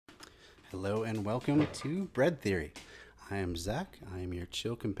Hello and welcome to Bread Theory. I am Zach. I am your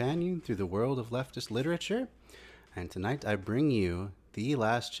chill companion through the world of leftist literature. And tonight I bring you the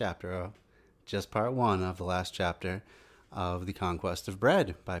last chapter, just part one of the last chapter of The Conquest of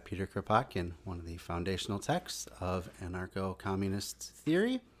Bread by Peter Kropotkin, one of the foundational texts of anarcho-communist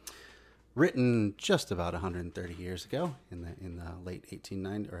theory, written just about 130 years ago in the late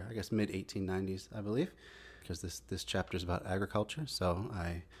 1890s, or I guess mid 1890s, I believe, because this chapter is about agriculture. So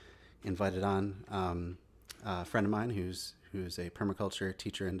I invited on a friend of mine who's a permaculture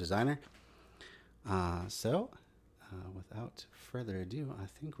teacher and designer. Without further ado, I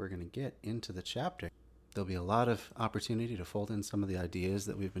think we're going to get into the chapter. There'll be a lot of opportunity to fold in some of the ideas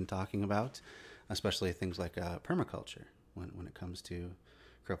that we've been talking about, especially things like permaculture, when it comes to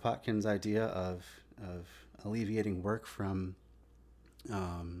Kropotkin's idea of alleviating work from,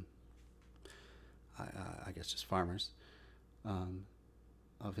 I guess, just farmers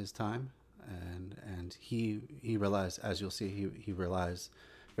of his time, and he relies, as you'll see, he relies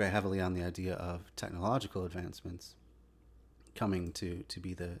very heavily on the idea of technological advancements coming to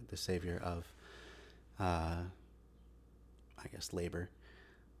be the savior of, I guess, labor.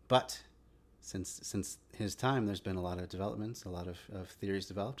 But since his time, there's been a lot of developments, a lot of theories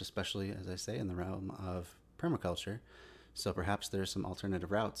developed, especially, as I say, in the realm of permaculture. So perhaps there's some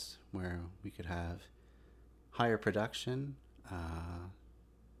alternative routes where we could have higher production,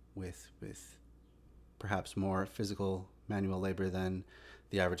 with perhaps more physical manual labor than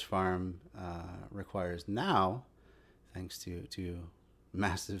the average farm requires now, thanks to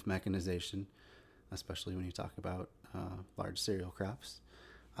massive mechanization, especially when you talk about large cereal crops.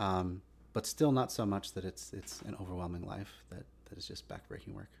 But still not so much that it's an overwhelming life that is just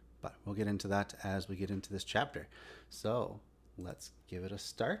backbreaking work. But we'll get into that as we get into this chapter. So let's give it a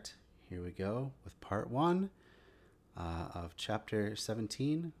start. Here we go with part one of chapter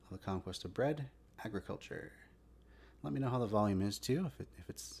 17 of The Conquest of Bread, Agriculture. Let me know how the volume is too, if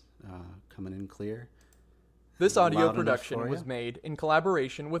it's coming in clear. This audio production was made in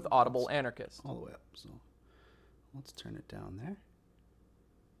collaboration with Audible Anarchist. All the way up, so let's turn it down there.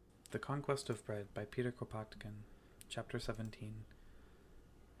 The Conquest of Bread by Peter Kropotkin, Chapter 17,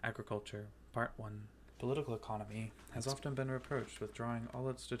 Agriculture, Part 1. Political economy has often been reproached with drawing all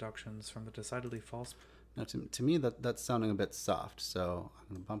its deductions from the decidedly false... Now, to me, that's sounding a bit soft, so I'm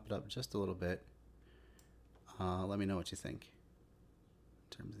going to bump it up just a little bit. Let me know what you think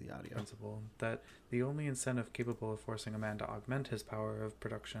in terms of the audio. Principle that the only incentive capable of forcing a man to augment his power of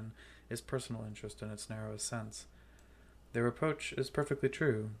production is personal interest in its narrowest sense. The reproach is perfectly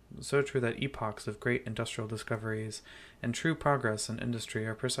true, so true that epochs of great industrial discoveries and true progress in industry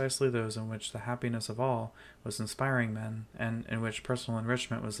are precisely those in which the happiness of all was inspiring men, and in which personal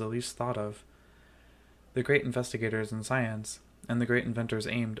enrichment was the least thought of. The great investigators in science and the great inventors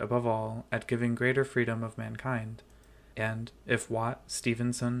aimed, above all, at giving greater freedom of mankind. And if Watt,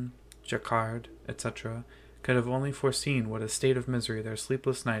 Stephenson, Jacquard, etc., could have only foreseen what a state of misery their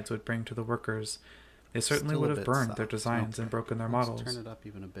sleepless nights would bring to the workers, they certainly would have burned their designs and broken their models. Turn it up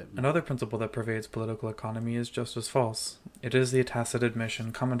even a bit more. Another principle that pervades political economy is just as false. It is the tacit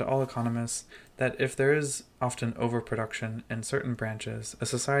admission, common to all economists, that if there is often overproduction in certain branches, a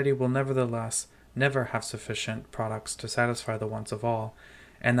society will nevertheless never have sufficient products to satisfy the wants of all,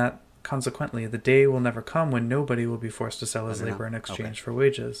 and that, consequently, the day will never come when nobody will be forced to sell his labor in exchange for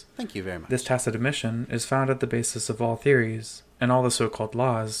wages. Thank you very much. This tacit admission is found at the basis of all theories, and all the so-called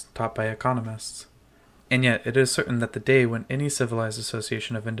laws taught by economists. And yet, it is certain that the day when any civilized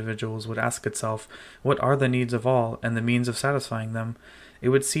association of individuals would ask itself, what are the needs of all and the means of satisfying them, it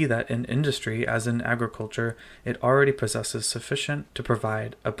would see that in industry, as in agriculture, it already possesses sufficient to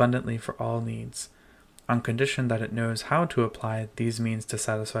provide abundantly for all needs, on condition that it knows how to apply these means to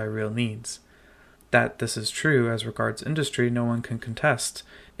satisfy real needs. That this is true as regards industry no one can contest.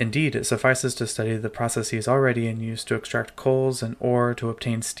 Indeed, it suffices to study the processes already in use to extract coals and ore, to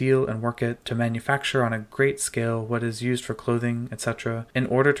obtain steel and work it, to manufacture on a great scale what is used for clothing, etc., in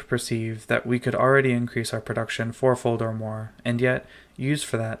order to perceive that we could already increase our production fourfold or more, and yet use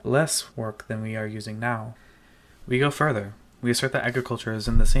for that less work than we are using now. We go further. We assert that agriculture is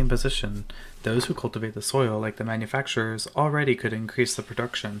in the same position. Those who cultivate the soil, like the manufacturers, already could increase the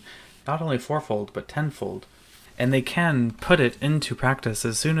production, not only fourfold, but tenfold. And they can put it into practice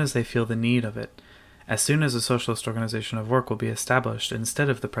as soon as they feel the need of it, as soon as a socialist organization of work will be established instead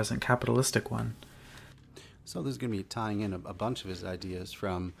of the present capitalistic one. So this is going to be tying in a bunch of his ideas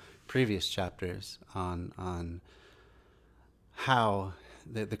from previous chapters on how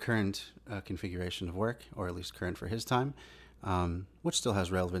the current configuration of work, or at least current for his time, which still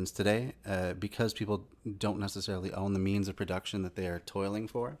has relevance today, because people don't necessarily own the means of production that they are toiling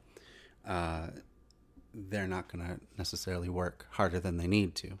for. they're not going to necessarily work harder than they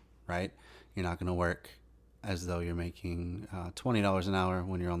need to, right? You're not going to work as though you're making $20 an hour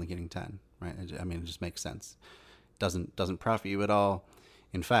when you're only getting 10, right? I mean, it just makes sense. Doesn't profit you at all.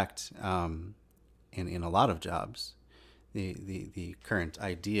 In fact, in a lot of jobs, the current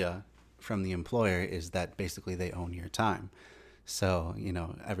idea from the employer is that basically they own your time. So,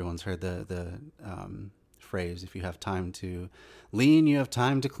 everyone's heard the phrase, if you have time to lean, you have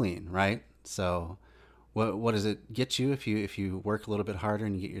time to clean, right? So what does it get you if you work a little bit harder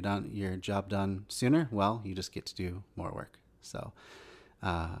and you get your job done sooner? Well, you just get to do more work. So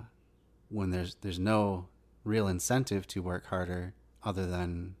when there's no real incentive to work harder other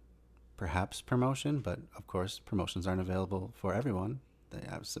than perhaps promotion, but of course promotions aren't available for everyone. They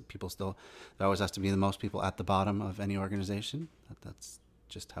have people still. There always has to be the most people at the bottom of any organization. That's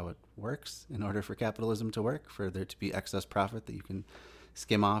just how it works. In order for capitalism to work, for there to be excess profit that you can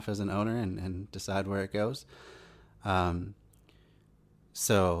skim off as an owner and decide where it goes.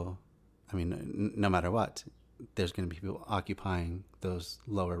 So, I mean, no matter what, there's going to be people occupying those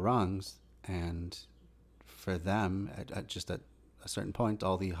lower rungs, and for them, at a certain point,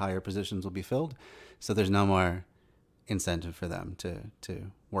 all the higher positions will be filled. So there's no more incentive for them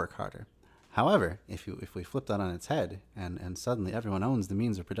to work harder. However, if we flip that on its head and suddenly everyone owns the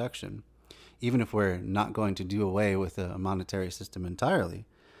means of production, even if we're not going to do away with a monetary system entirely,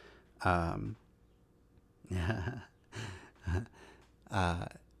 so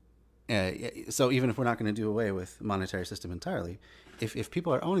even if we're not going to do away with monetary system entirely, if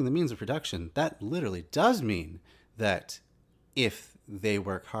people are owning the means of production, that literally does mean that if they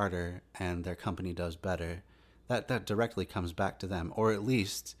work harder and their company does better, that directly comes back to them, or at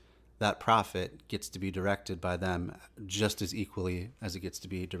least that profit gets to be directed by them just as equally as it gets to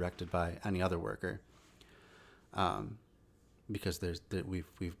be directed by any other worker, because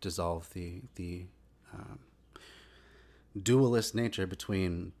we've dissolved the dualist nature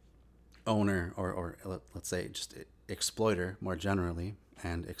between owner or let's say just exploiter more generally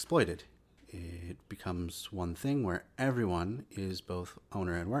and exploited. It becomes one thing where everyone is both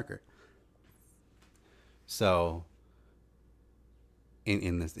owner and worker. So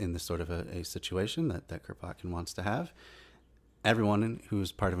in this sort of a situation that Kropotkin wants to have, everyone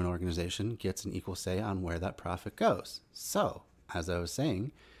who's part of an organization gets an equal say on where that profit goes. So, as I was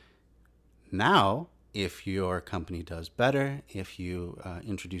saying, now if your company does better, if you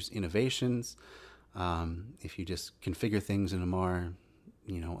introduce innovations, if you just configure things in a more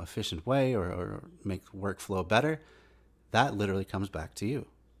efficient way or make workflow better, that literally comes back to you,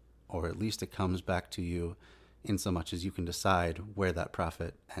 or at least it comes back to you in so much as you can decide where that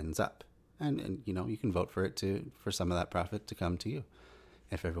profit ends up. And you can vote for some of that profit to come to you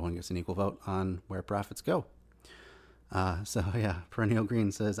if everyone gets an equal vote on where profits go. So yeah, Perennial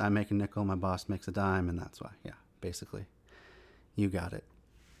Green says, I make a nickel, my boss makes a dime, and that's why. Yeah, basically, you got it.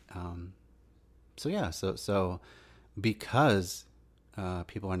 So because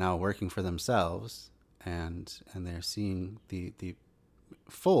people are now working for themselves and they're seeing the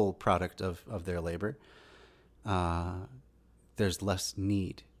full product of their labor, there's less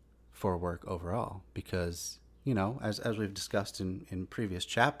need for work overall, because as we've discussed in previous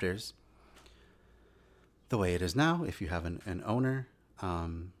chapters, the way it is now, if you have an owner,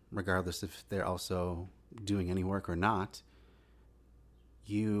 regardless if they're also doing any work or not,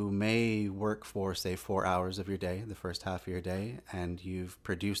 you may work for, say, 4 hours of your day, the first half of your day, and you've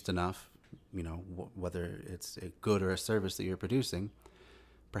produced enough, whether it's a good or a service that you're producing,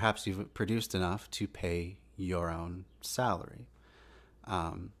 perhaps you've produced enough to pay your own salary.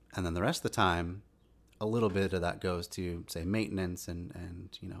 And then the rest of the time, a little bit of that goes to, say, maintenance and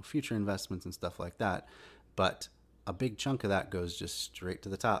future investments and stuff like that. But a big chunk of that goes just straight to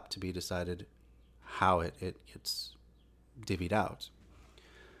the top to be decided how it gets divvied out.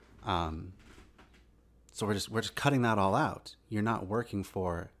 So we're just cutting that all out. You're not working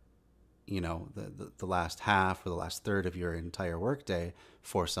for, the last half or the last third of your entire workday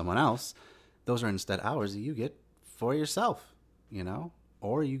for someone else. Those are instead hours that you get for yourself,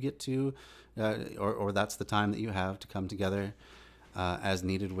 or you get to, or that's the time that you have to come together as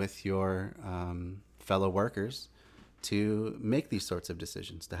needed with your fellow workers to make these sorts of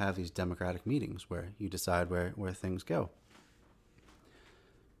decisions, to have these democratic meetings where you decide where things go.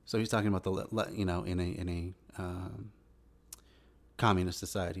 So he's talking about in a communist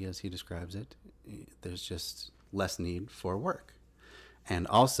society, as he describes it, there's just less need for work. And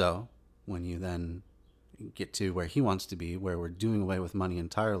also, when you then get to where he wants to be, where we're doing away with money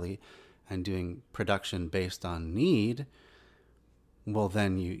entirely and doing production based on need, well,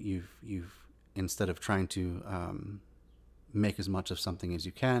 then you've instead of trying to make as much of something as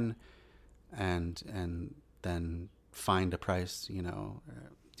you can, and then find a price,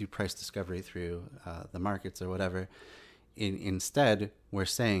 do price discovery through the markets or whatever. Instead, we're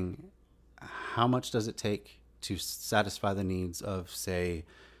saying, how much does it take to satisfy the needs of, say,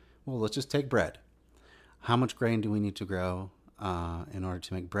 well, let's just take bread. How much grain do we need to grow in order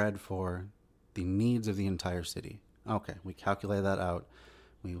to make bread for the needs of the entire city? Okay, we calculate that out.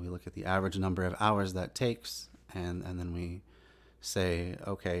 We look at the average number of hours that takes, and then we say,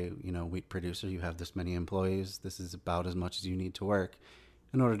 okay, wheat producer, you have this many employees. This is about as much as you need to work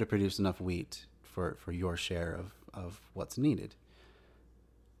in order to produce enough wheat for your share of what's needed.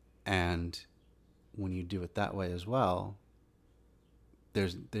 And when you do it that way as well,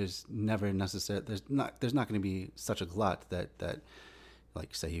 there's never necessarily, there's not going to be such a glut that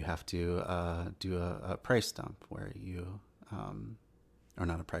like, say you have to do a price dump where you or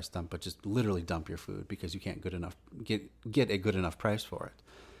not a price dump, but just literally dump your food because you can't get a good enough price for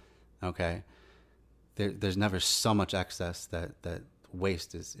it. Okay, there's never so much excess that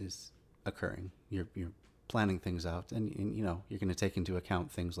waste is occurring. You're planning things out, and you're going to take into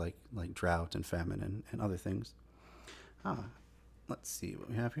account things like drought and famine and other things. Let's see what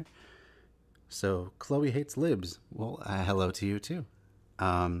we have here. So Chloe hates libs. Well, hello to you too.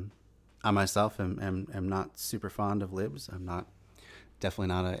 I myself am not super fond of libs. I'm definitely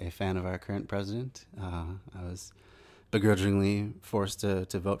not a fan of our current president. I was begrudgingly forced to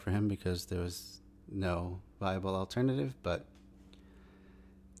vote for him because there was no viable alternative, but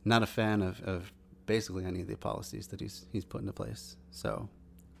not a fan of basically any of the policies that he's put into place. So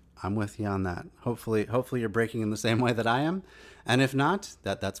I'm with you on that. Hopefully you're breaking in the same way that I am, and if not,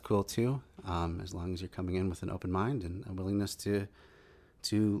 that's cool too. As long as you're coming in with an open mind and a willingness to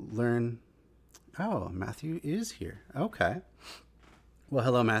learn. Oh, Matthew is here. Okay. Well,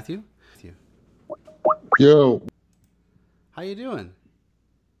 hello, Matthew. Yo. How you doing?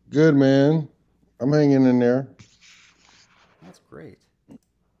 Good, man. I'm hanging in there. That's great.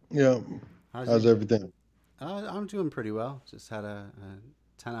 Yeah. How's everything? I'm doing pretty well. Just had a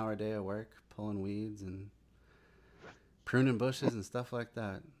 10-hour day of work, pulling weeds and pruning bushes and stuff like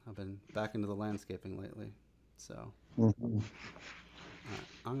that. I've been back into the landscaping lately. So I'm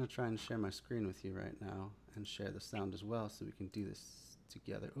going to try and share my screen with you right now and share the sound as well so we can do this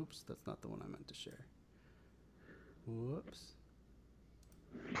together. Oops, that's not the one I meant to share. Whoops.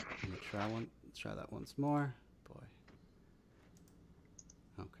 Let me try that once more. Boy.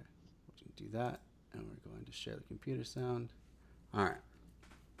 Okay, we can do that, and we're going to share the computer sound. All right.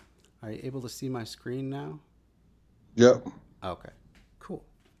 Are you able to see my screen now? Yep. Okay, cool.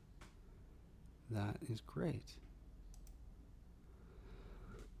 That is great.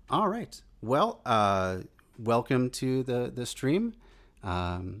 All right. Well, welcome to the stream.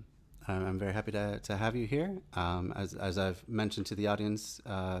 I'm very happy to have you here. As I've mentioned to the audience,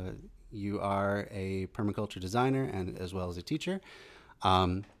 you are a permaculture designer and as well as a teacher.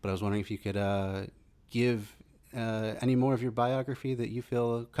 But I was wondering if you could give any more of your biography that you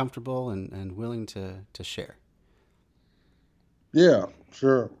feel comfortable and willing to share. Yeah,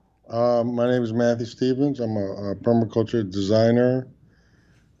 sure. My name is Matthew Stevens. I'm a permaculture designer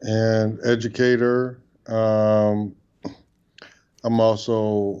and educator. I'm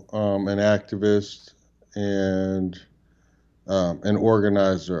also an activist and an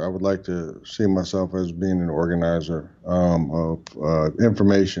organizer. I would like to see myself as being an organizer of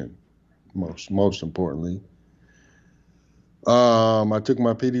information, most importantly. I took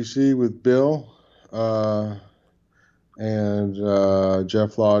my PDC with Bill and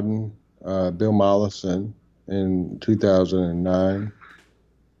Jeff Lawden, Bill Mollison in 2009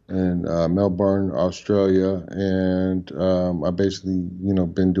 in Melbourne, Australia, and I basically,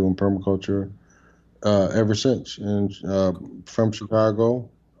 been doing permaculture ever since. And from Chicago,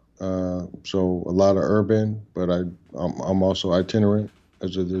 so a lot of urban, but I'm also itinerant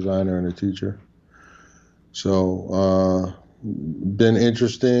as a designer and a teacher. So been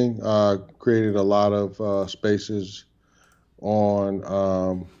interesting. Created a lot of spaces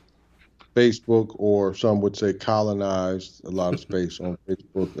on Facebook, or some would say colonized a lot of space on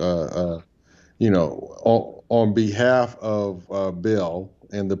Facebook, on behalf of Bill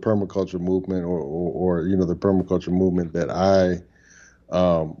and the permaculture movement, or the permaculture movement that I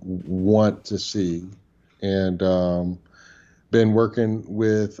want to see. And been working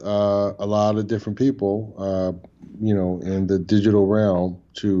with a lot of different people, in the digital realm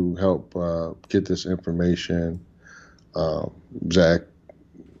to help get this information. Zach,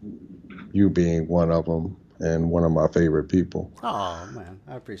 you being one of them and one of my favorite people. Oh man,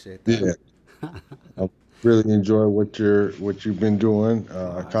 I appreciate that. Yeah, I really enjoy what you've been doing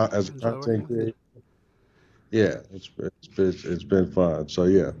as a content creator. Yeah, it's been fun. So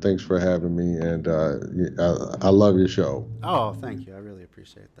yeah, thanks for having me, and I love your show. Oh, thank you. I really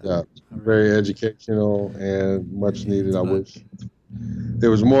appreciate that. Yeah, I really very appreciate it. educational and much needed. It's I fun. wish there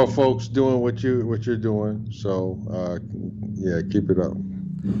was more folks doing what you're doing. So yeah, keep it up.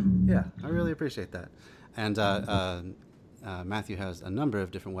 Yeah, I really appreciate that. And Matthew has a number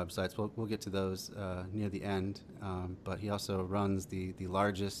of different websites. We'll get to those near the end. But he also runs the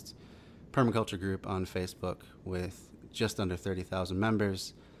largest permaculture group on Facebook with just under 30,000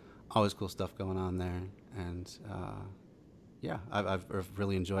 members. Always cool stuff going on there. And yeah, I've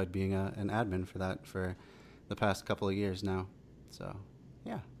really enjoyed being an admin for that for the past couple of years now. So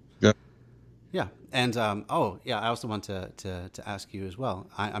yeah. Yeah. Yeah, and oh yeah, I also want to ask you as well.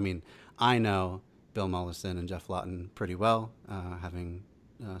 I mean, I know Bill Mollison and Jeff Lawton pretty well, having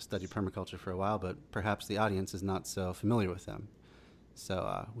studied permaculture for a while, but perhaps the audience is not so familiar with them.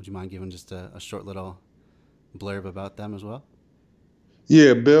 So, would you mind giving just a short little blurb about them as well?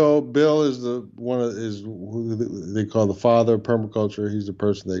 Yeah, Bill is the one of is who they call the father of permaculture. He's the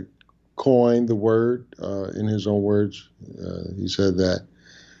person that coined the word in his own words. He said that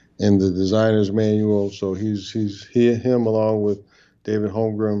in the designer's manual. So him along with David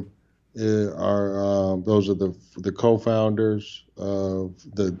Holmgren are those are the co-founders of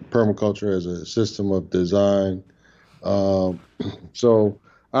the permaculture as a system of design. Um, so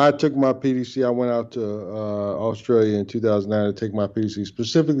I took my PDC. I went out to Australia in 2009 to take my PDC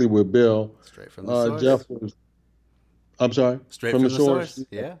specifically with Bill. Straight from the source. Jeff was. I'm sorry. Straight From from the the source. source.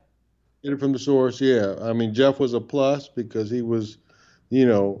 Yeah. Get it from the source. Yeah. I mean, Jeff was a plus because he was, you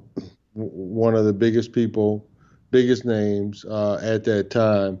know, one of the biggest people, biggest names at that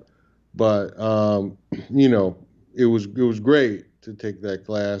time. But you know, it was great to take that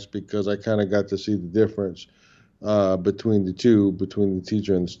class because I kind of got to see the difference between the two, between the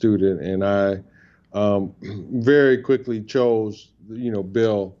teacher and the student, and I very quickly chose,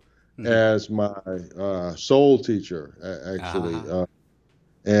 Bill Mm-hmm. as my soul teacher, actually, Ah.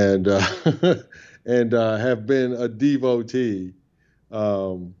 and and have been a devotee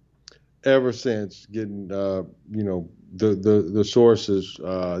um, ever since getting the sources,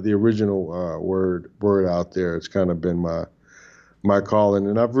 the original word out there. It's kind of been my calling,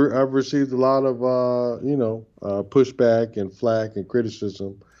 and I've received a lot of pushback and flack and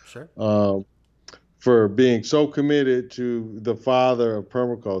criticism Sure. um, for being so committed to the father of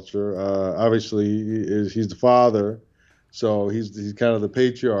permaculture. Obviously, he's the father, so he's kind of the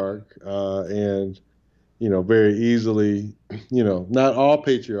patriarch, and very easily, not all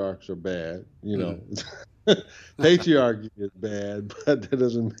patriarchs are bad. Mm-hmm. Patriarchy is bad, but that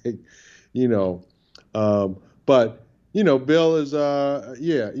doesn't make, you know, but Bill is,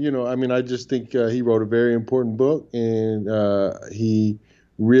 yeah, I mean, I just think he wrote a very important book, and he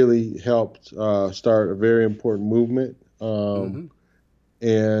really helped start a very important movement. Mm-hmm.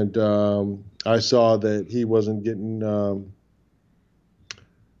 And I saw that he wasn't getting, the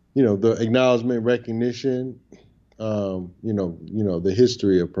acknowledgement, recognition. The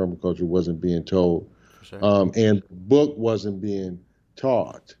history of permaculture wasn't being told, For sure. and the book wasn't being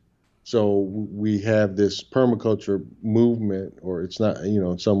taught. So we have this permaculture movement, or it's not,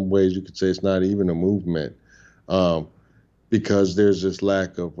 in some ways you could say it's not even a movement, um, because there's this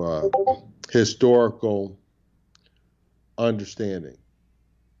lack of historical understanding,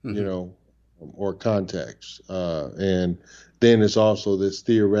 Mm-hmm. or context. And then it's also this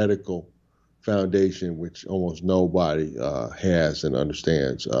theoretical foundation, which almost nobody has and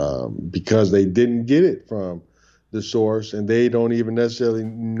understands, because they didn't get it from the source, and they don't even necessarily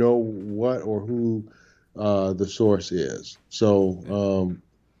know what or who the source is. So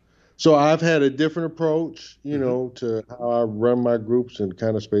I've had a different approach, Mm-hmm. to how I run my groups and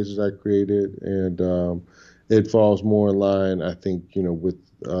kind of spaces I created, and it falls more in line, I think, with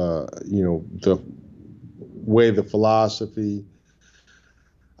the way the philosophy,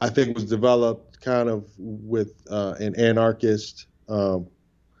 I think, was developed kind of with an anarchist, you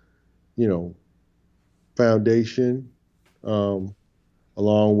know, foundation, um,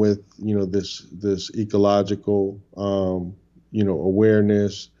 along with this ecological,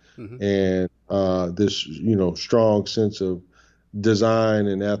 awareness, Mm-hmm. and this strong sense of design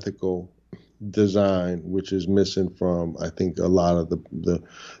and ethical design, which is missing from, I think, a lot of the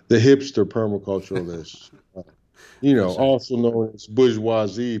hipster permaculturalists, For sure. also known as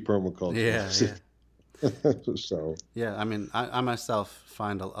bourgeoisie Yeah, permaculturalists. yeah. So Yeah, I mean, I myself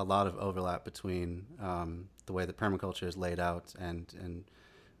find a lot of overlap between the way that permaculture is laid out and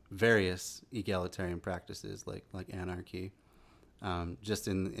various egalitarian practices like anarchy, just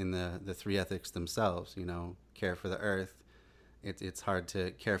in the three ethics themselves. Care for the earth, it's hard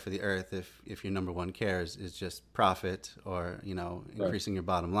to care for the earth if your number one care is just profit or, you know, increasing your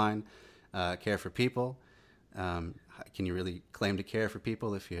bottom line. Care for people. Can you really claim to care for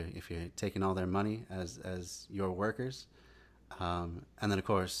people if you're taking all their money as your workers? And then of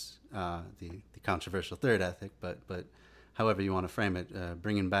course the controversial third ethic, but however you want to frame it,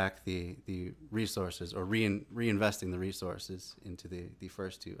 bringing back the resources or reinvesting the resources into the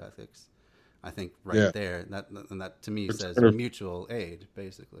first two ethics. I think there, that to me says mutual aid,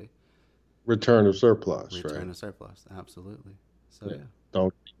 basically. Return of surplus, Return of surplus, absolutely. So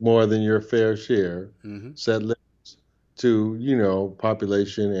don't more than your fair share. Mm-hmm. Set limits to, you know,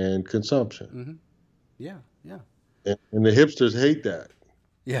 population and consumption. Mm-hmm. Yeah. And the hipsters hate that.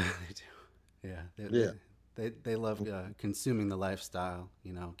 Yeah, they do. Yeah, they love consuming the lifestyle.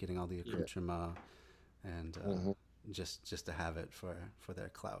 You know, getting all the accoutrement and just to have it for their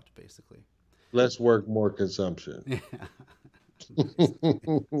clout, basically. Less work, more consumption. Yeah.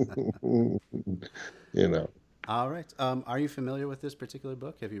 You know. All right. Are you familiar with this particular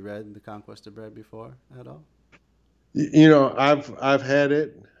book? Have you read The Conquest of Bread before at all? You know, I've had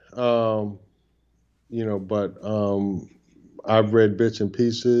it, you know, but I've read bits and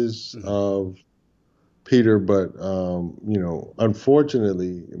pieces of Peter, but you know,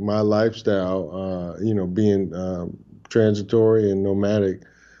 unfortunately, my lifestyle, you know, being transitory and nomadic,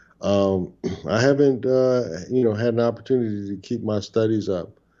 I haven't, you know, had an opportunity to keep my studies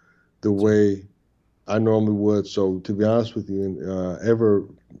up the way I normally would. So to be honest with you, ever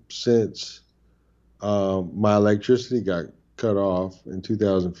since my electricity got cut off in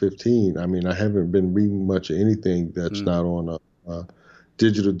 2015, I mean, I haven't been reading much of anything that's not on a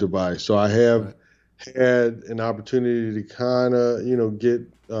digital device. So I have had an opportunity to kind of, you know, get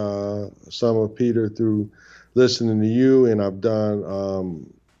some of Peter through listening to you, and I've done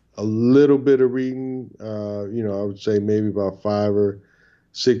a little bit of reading, you know, I would say maybe about 5 or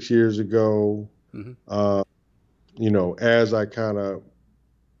 6 years ago, you know, as I kind of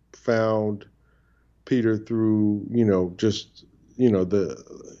found Peter through, you know, just, you know, the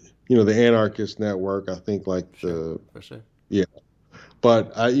anarchist network, I think, like for sure. Yeah.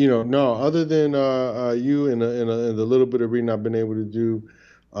 But I, you know, no, other than you and the little bit of reading I've been able to do,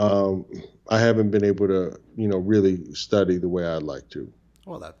 I haven't been able to, you know, really study the way I'd like to.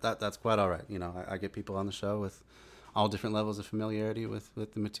 Well, that's quite all right. You know, I get people on the show with all different levels of familiarity with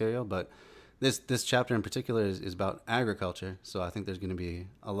the material, but this chapter in particular is about agriculture. So I think there's going to be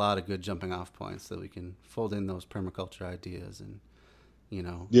a lot of good jumping off points that we can fold in those permaculture ideas and, you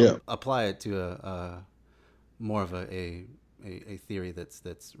know, apply it to a more of a theory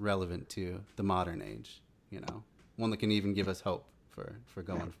that's relevant to the modern age. You know, one that can even give us hope for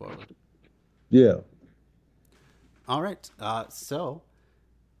going forward. Yeah. All right. So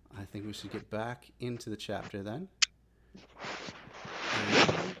I think we should get back into the chapter then. And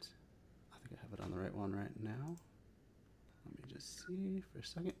I think I have it on the right one right now. Let me just see for a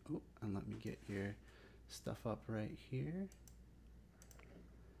second. Oh, and let me get your stuff up right here.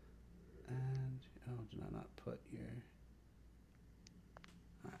 And, did I not put your...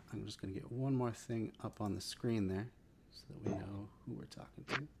 All right, I'm just going to get one more thing up on the screen there so that we know who we're talking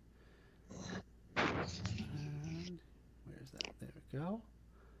to. And where's that? There we go.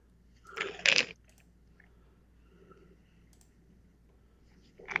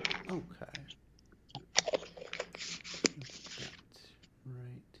 Okay.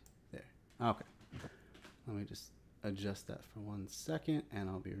 Right there. Okay. Let me just adjust that for 1 second and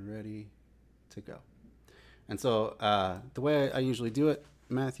I'll be ready to go. And so the way I usually do it,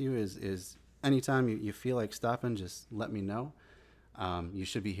 Matthew, is anytime you feel like stopping, just let me know. You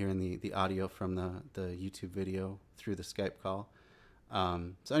should be hearing the audio from the YouTube video through the Skype call.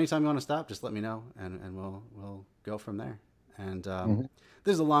 So anytime you want to stop, just let me know and we'll go from there. And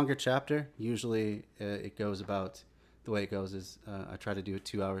this is a longer chapter. Usually it goes about, the way it goes is I try to do a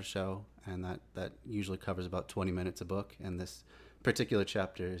 2-hour show, and that usually covers about 20 minutes a book. And this particular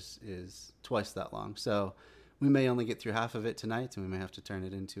chapter is twice that long. So we may only get through half of it tonight, and we may have to turn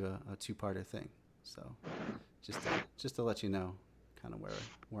it into a 2-parter thing. So just to let you know kind of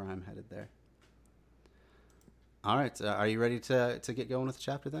where I'm headed there. All right. Are you ready to get going with the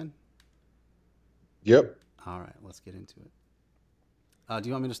chapter then? Yep. All right. Let's get into it. Do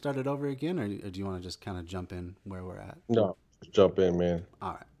you want me to start it over again, or do you want to just kind of jump in where we're at? No, just jump in, man.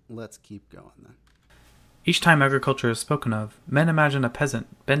 All right. Let's keep going then. Each time agriculture is spoken of, men imagine a peasant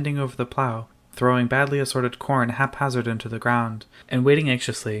bending over the plow, throwing badly assorted corn haphazard into the ground, and waiting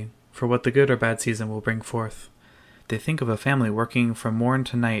anxiously for what the good or bad season will bring forth. They think of a family working from morn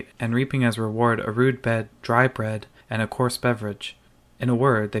to night and reaping as reward a rude bed, dry bread, and a coarse beverage. In a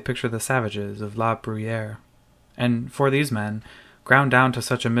word, they picture the savages of La Bruyere. And for these men, ground down to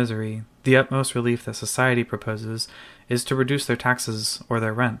such a misery, the utmost relief that society proposes is to reduce their taxes or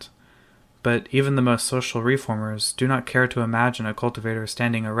their rent. But even the most social reformers do not care to imagine a cultivator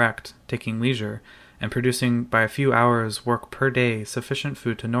standing erect, taking leisure, and producing by a few hours' work per day sufficient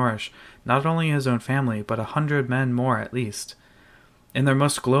food to nourish not only his own family, but 100 men more at least. In their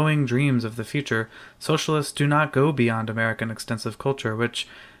most glowing dreams of the future, socialists do not go beyond American extensive culture, which,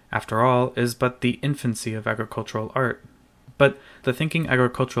 after all, is but the infancy of agricultural art. But the thinking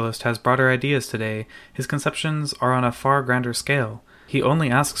agriculturalist has broader ideas today. His conceptions are on a far grander scale. He only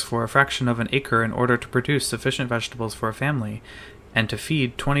asks for a fraction of an acre in order to produce sufficient vegetables for a family, and to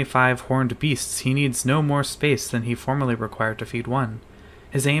feed 25 horned beasts he needs no more space than he formerly required to feed one.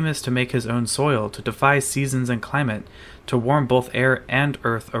 His aim is to make his own soil, to defy seasons and climate, to warm both air and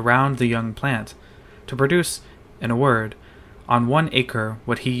earth around the young plant, to produce, in a word, on 1 acre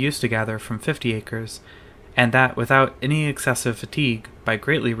what he used to gather from 50 acres, and that without any excessive fatigue, by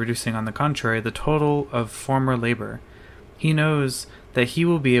greatly reducing on the contrary the total of former labor. He knows that he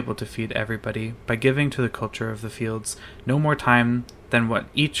will be able to feed everybody by giving to the culture of the fields no more time than what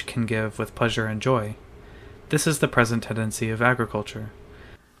each can give with pleasure and joy. This is the present tendency of agriculture.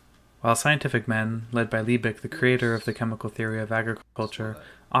 While scientific men, led by Liebig, the creator of the chemical theory of agriculture,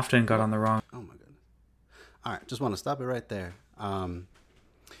 often got on the wrong... Oh my goodness. All right, just want to stop it right there.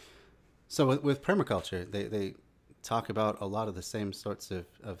 So with permaculture, they talk about a lot of the same sorts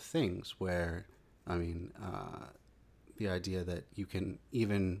of things where, the idea that you can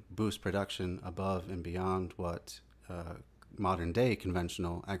even boost production above and beyond what modern day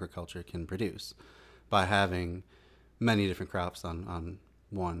conventional agriculture can produce by having many different crops in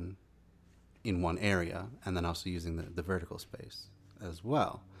one area, and then also using the vertical space as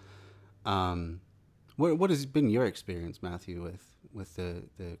well. What has been your experience, Matthew, with the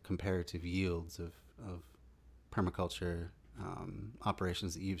comparative yields of permaculture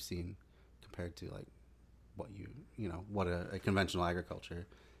operations that you've seen compared to like what a conventional agriculture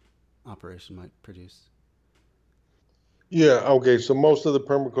operation might produce? Yeah, okay. So most of the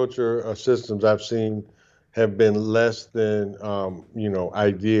permaculture systems I've seen have been less than,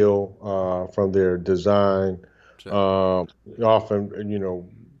 ideal from their design. Sure. Often,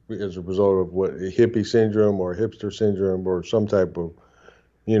 as a result of what hippie syndrome or hipster syndrome or some type of,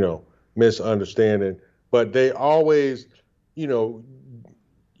 misunderstanding. But they always,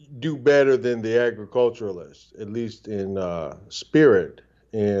 do better than the agriculturalists, at least in spirit.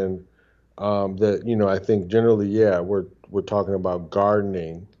 And that, I think generally, yeah, we're talking about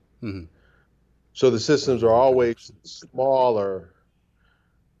gardening. Mm-hmm. So the systems are always smaller,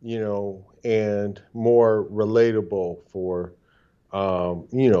 and more relatable for,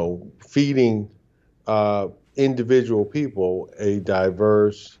 feeding individual people a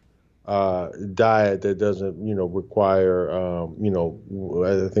diverse diet that doesn't, require, I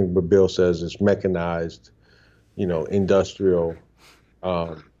think what Bill says is mechanized, industrial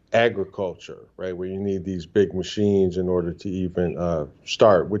agriculture, right? Where you need these big machines in order to even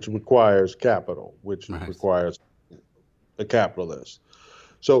start, which requires capital, which Right. requires a capitalist.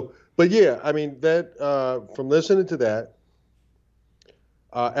 So, but yeah, that from listening to that,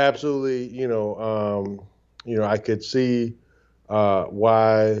 absolutely, I could see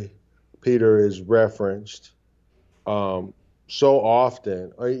why Peter is referenced so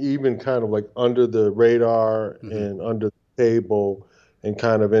often, or even kind of like under the radar Mm-hmm. and under the table and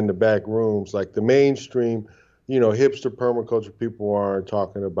kind of in the back rooms. Like the mainstream, hipster permaculture people aren't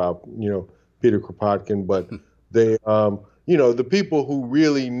talking about, Peter Kropotkin, but they, the people who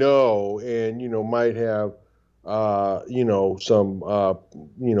really know and, might have, some,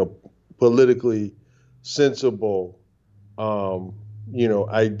 politically sensible, ideas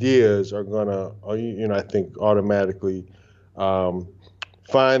are gonna, I think automatically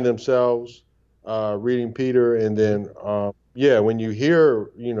find themselves reading Peter, and then when you hear,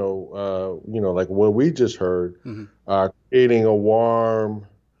 like what we just heard, Mm-hmm. Creating a warm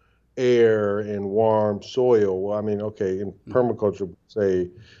air and warm soil. Well, okay, in permaculture, say,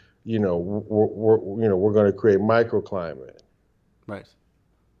 we're going to create microclimate. Right.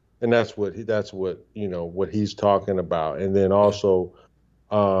 And that's what what he's talking about. And then also,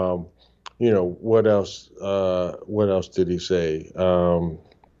 what else? What else did he say?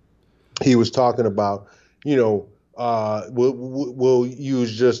 He was talking about, we'll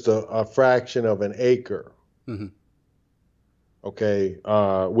use just a fraction of an acre. Mm-hmm. Okay,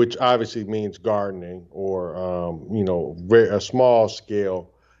 which obviously means gardening or a small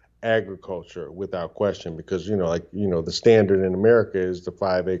scale agriculture without question, because the standard in America is the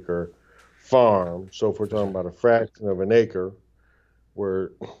 5 acre farm. So if we're talking about a fraction of an acre,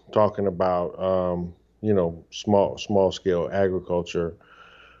 we're talking about small scale agriculture.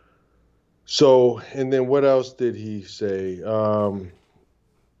 So, and then what else did he say? And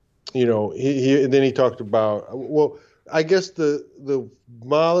then he talked about, well, I guess the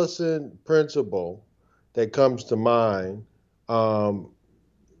Mollison principle that comes to mind, and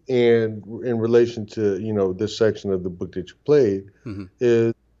in relation to this section of the book that you played,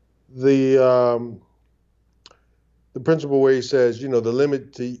 is the the principle where he says, the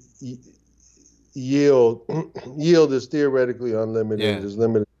limit to yield yield is theoretically unlimited. Yeah. It is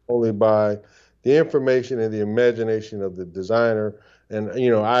limited only by the information and the imagination of the designer. And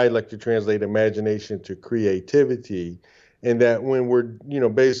I like to translate imagination to creativity, and that when we're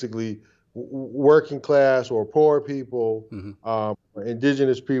basically working class or poor people,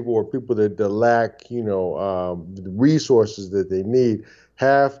 indigenous people, or people that lack the resources that they need,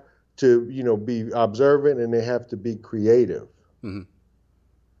 have to be observant, and they have to be creative. In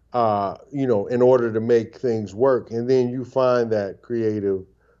order to make things work. And then you find that creative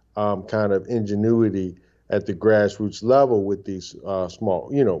kind of ingenuity at the grassroots level with these small,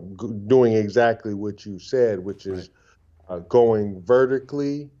 doing exactly what you said, which is going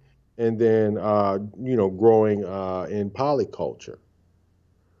vertically, and then, growing in polyculture,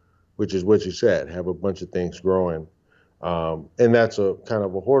 which is what you said, have a bunch of things growing. And that's a kind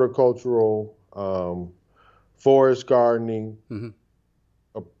of a horticultural, forest gardening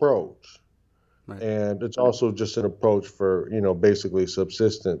approach. Right. And it's also just an approach for, basically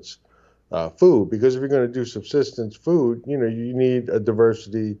subsistence food, because if you're going to do subsistence food, you need a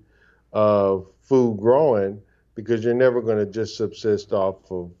diversity of food growing, because you're never going to just subsist off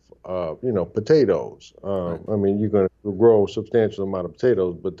of, potatoes. Right. I mean, you're going to grow a substantial amount of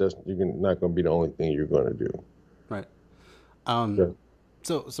potatoes, but you're not going to be the only thing you're going to do. Right. Yeah.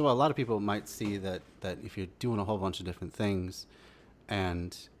 So a lot of people might see that if you're doing a whole bunch of different things,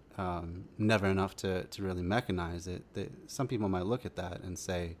 and never enough to really mechanize it, some people might look at that and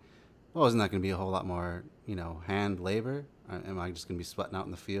say, well, isn't that going to be a whole lot more, hand labor? Am I just going to be sweating out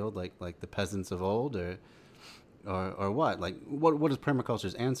in the field like the peasants of old, or what? Like, what is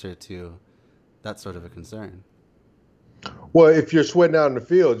permaculture's answer to that sort of a concern? Well, if you're sweating out in the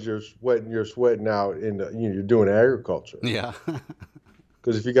fields, you're sweating out you're doing agriculture. Yeah.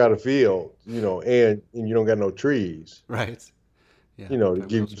 Because if you got a field, and you don't got no trees. Right. Yeah, to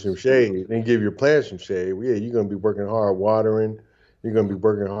give you some shade and give your plants some shade. Well, yeah, you're going to be working hard watering. You're going to be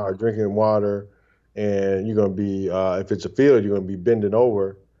working hard drinking water. And you're going to be, if it's a field, you're going to be bending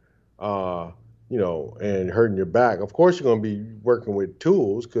over, and hurting your back. Of course, you're going to be working with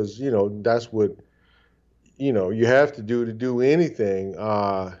tools, because, that's what, you have to do anything.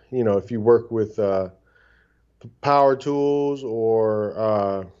 If you work with power tools,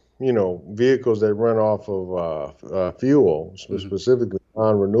 or vehicles that run off of fuel, specifically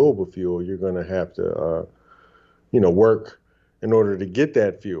non-renewable fuel, you're going to have to, work in order to get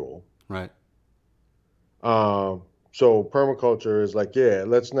that fuel. Right. So permaculture is like, yeah,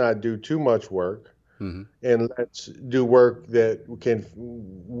 let's not do too much work, and let's do work that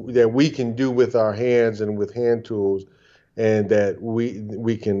we can do with our hands and with hand tools, and that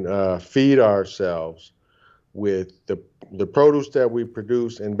we can feed ourselves with the produce that we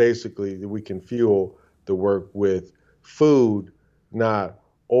produce, and basically we can fuel the work with food, not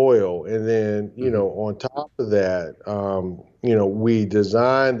oil. And then, on top of that, we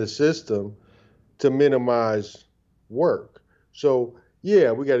design the system to minimize work. So,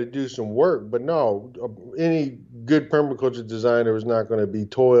 yeah, we got to do some work, but no, any good permaculture designer is not going to be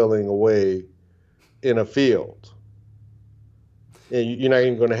toiling away in a field. And you're not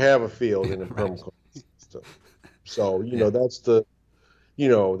even going to have a field in a permaculture system. So,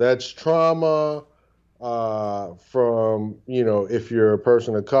 that's trauma from, if you're a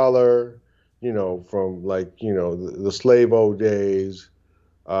person of color, from the slave old days,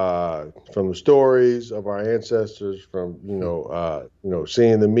 from the stories of our ancestors, from,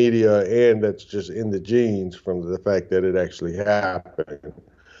 seeing the media, and that's just in the genes from the fact that it actually happened.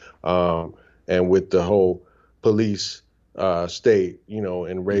 And with the whole police state,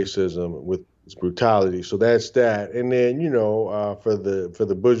 and racism with its brutality. So that's that. And then, for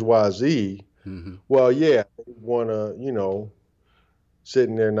the bourgeoisie, well, yeah, they want to, sit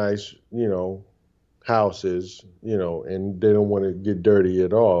in their nice, houses, and they don't want to get dirty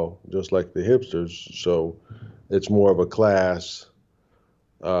at all, just like the hipsters. So it's more of a class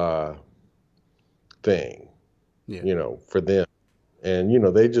thing, for them. And,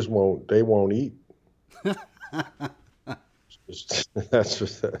 they won't eat.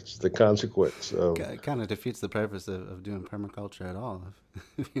 That's the consequence of. It kind of defeats the purpose of doing permaculture at all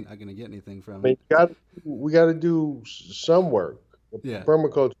if you're not going to get anything from it. We got to do some work. Yeah.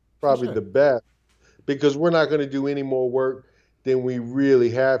 Permaculture is probably the best, because we're not going to do any more work than we really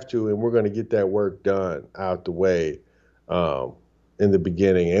have to, and we're going to get that work done out the way in the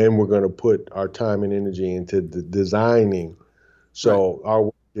beginning, and we're going to put our time and energy into the designing, so Right. our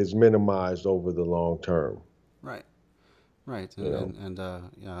work is minimized over the long term. Right. Right. You know?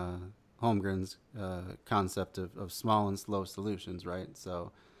 And Holmgren's concept of small and slow solutions, right?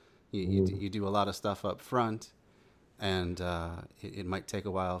 So you do a lot of stuff up front, and it might take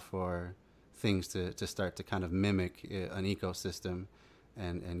a while for things to start to kind of mimic an ecosystem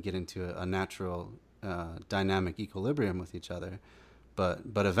and get into a natural dynamic equilibrium with each other.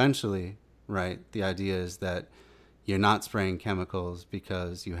 But eventually, right, the idea is that you're not spraying chemicals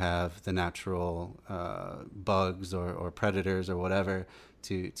because you have the natural bugs or predators or whatever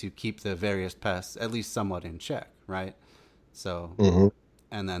to keep the various pests at least somewhat in check, right? So,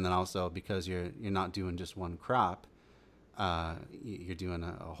 and then also because you're not doing just one crop, you're doing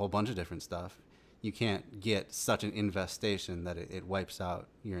a whole bunch of different stuff. You can't get such an infestation that it wipes out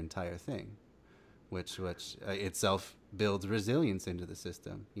your entire thing, which itself builds resilience into the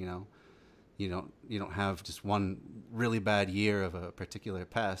system. You don't have just one really bad year of a particular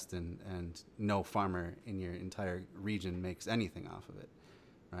pest and no farmer in your entire region makes anything off of it,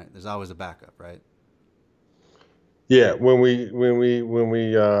 right? There's always a backup, right? Yeah, when we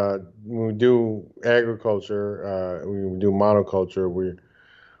do agriculture, we do monoculture.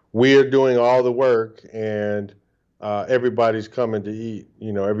 We are doing all the work, and everybody's coming to eat.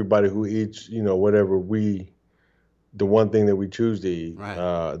 Everybody who eats, whatever the one thing that we choose to eat, Right.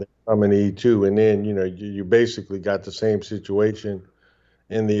 they're coming to eat too. And then you basically got the same situation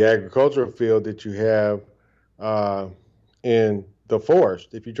in the agricultural field that you have uh, in the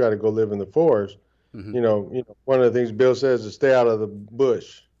forest. If you try to go live in the forest, Mm-hmm. One of the things Bill says is stay out of the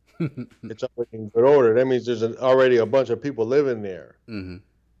bush. It's already in good order. That means there's already a bunch of people living there. Mm-hmm.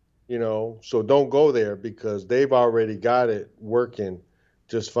 So don't go there because they've already got it working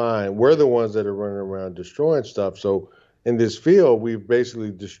just fine. We're the ones that are running around destroying stuff. So in this field, we've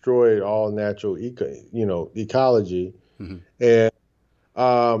basically destroyed all natural ecology. Mm-hmm.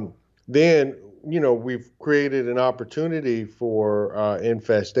 And then we've created an opportunity for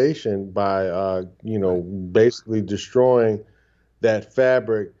infestation by basically destroying that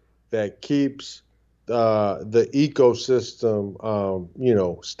fabric that keeps the ecosystem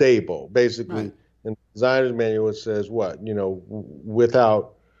stable. Basically, Right. in the designer's manual it says what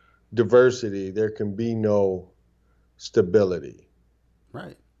without diversity there can be no stability.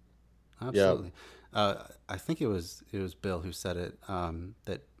 Right. Yeah, Absolutely. I think it was Bill who said it,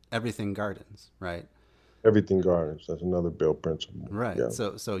 that everything gardens, right? everything garnished. That's another Bill principle. Right. Yeah.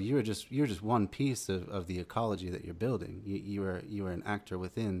 So you're just one piece of the ecology that you're building. You are an actor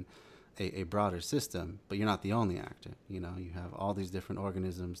within a broader system, but you're not the only actor. You have all these different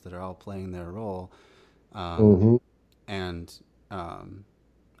organisms that are all playing their role, Mm-hmm. and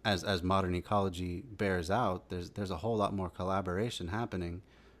as modern ecology bears out, there's a whole lot more collaboration happening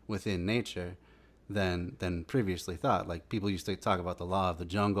within nature than previously thought. Like people used to talk about the law of the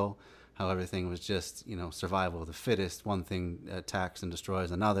jungle, how everything was just survival of the fittest. One thing attacks and destroys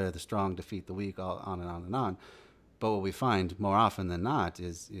another. The strong defeat the weak. All on and on and on. But what we find more often than not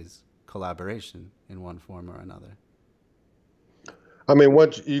is collaboration in one form or another. I mean,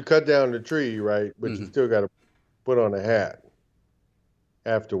 once you cut down the tree, right, but you Mm-hmm. still got to put on a hat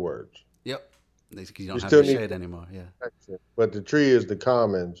afterwards. Yep. Because you You don't have still your need shade anymore. Yeah. protection, but the tree is the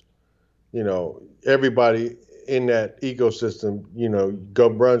commons. Everybody in that ecosystem, go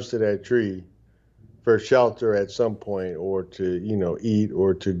runs to that tree for shelter at some point, or to eat,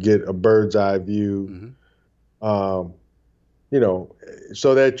 or to get a bird's eye view. Mm-hmm. Um, you know,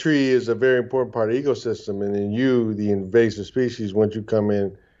 so that tree is a very important part of the ecosystem. And then the invasive species, once you come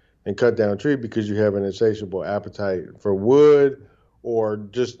in and cut down a tree because you have an insatiable appetite for wood, or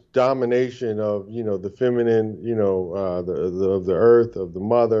just domination of the feminine, of the earth, of the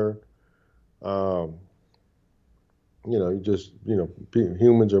mother. Um,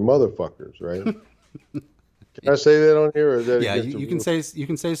 humans are motherfuckers, right? Can I say that on here, or is that Yeah, against the you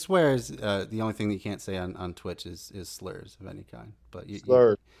can say swears. The only thing that you can't say on Twitch is slurs of any kind. But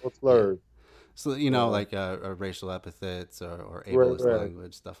slurs? What yeah. slurs? So like racial epithets or Right, ableist right.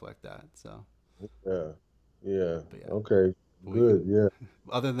 language, stuff like that. So, Yeah, yeah. but yeah, Okay, we good. can. Yeah.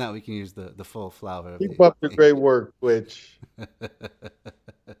 Other than that, we can use the full flower of Keep up the the great work, Twitch. image.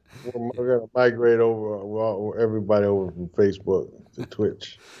 We're gonna migrate everybody over from Facebook to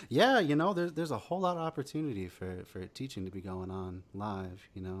Twitch. Yeah, there's a whole lot of opportunity for teaching to be going on live.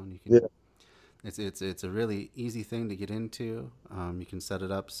 And you Yeah. can. It's a really easy thing to get into. You can set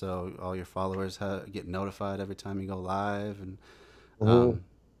it up so all your followers get notified every time you go live, and Hmm.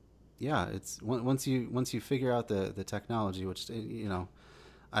 yeah, it's once you figure out the technology, which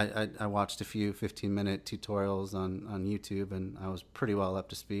I watched a few 15-minute tutorials on YouTube, and I was pretty well up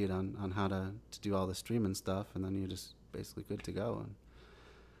to speed on how to do all the streaming stuff, and then you're just basically good to go.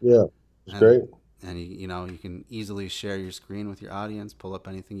 Yeah, it's And great. and you can easily share your screen with your audience, pull up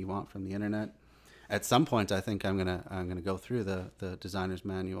anything you want from the internet. At some point, I think I'm gonna go through the designer's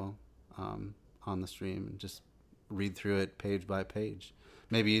manual on the stream and just read through it page by page.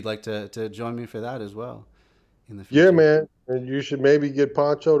 Maybe you'd like to join me for that as well in the future. Yeah, man, and you should maybe get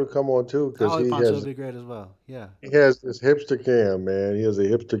Poncho to come on too, because Oh, Poncho would be great as well. Yeah. he has this hipster cam, man. He has a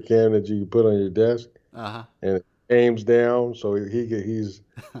hipster cam that you can put on your desk, Uh and it aims down, so he's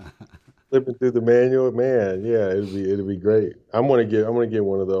huh. flipping through the manual. Man, yeah, it'd be great. I'm gonna get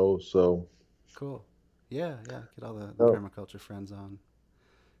one of those. So Cool. Yeah, yeah. Get all the oh, permaculture friends on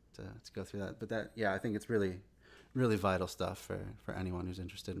to go through that. But I think it's really, really vital stuff for anyone who's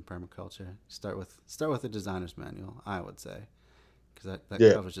interested in permaculture. Start with the designer's manual, I would say, because that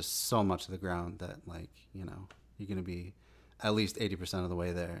yeah, covers just so much of the ground that you're going to be at least 80% of the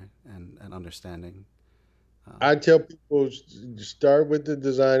way there and understanding. I tell people start with the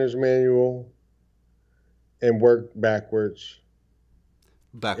designer's manual and work backwards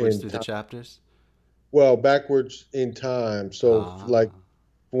Backwards in through the time. chapters. Well, backwards in time. So, like, Ah,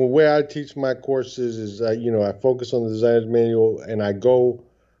 the way I teach my courses is, I focus on the designer's manual and I go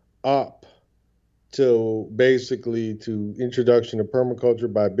up to basically to Introduction to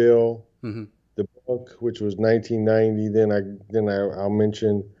Permaculture by Bill, mm-hmm. the book, which was 1990. I'll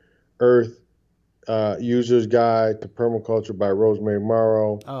mention Earth User's Guide to Permaculture by Rosemary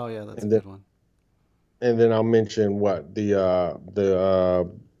Morrow, Oh yeah, that's a and then good one. I'll mention what the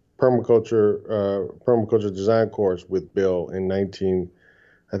permaculture design course with Bill in 19,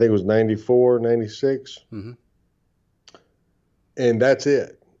 I think it was 94, 96, Mm-hmm. and that's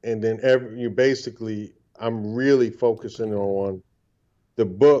it. And then I'm really Did pretty focusing good. on the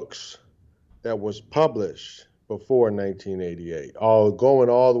books that was published before 1988, going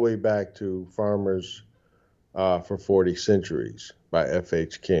all the way back to Farmers for 40 Centuries by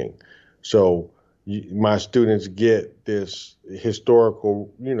F.H. King. So my students get this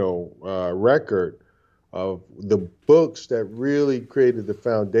historical, record of the books that really created the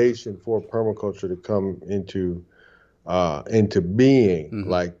foundation for permaculture to come into being, Mm-hmm.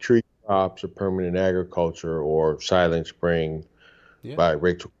 like Tree Crops or Permanent Agriculture or Silent Spring Yeah, by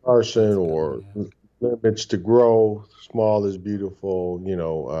Rachel Carson, that's a good one. or Yeah. Limits to Grow, Small is Beautiful,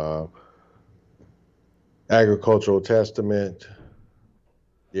 Agricultural Testament.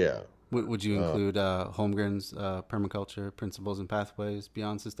 Yeah. Would you Uh, include Holmgren's permaculture principles and pathways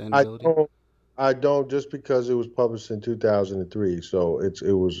beyond I sustainability? don't, I don't just because it was published in 2003, so it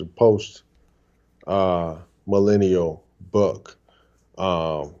was a post millennial book.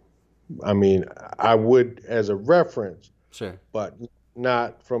 Um, I mean, I would as a reference, Sure. but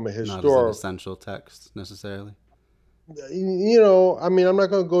not from a Not as an historic. essential text necessarily. I mean, I'm not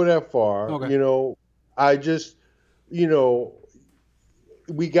going to go that far. Okay. I just, you know,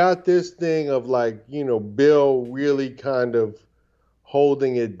 we got this thing of like, Bill really kind of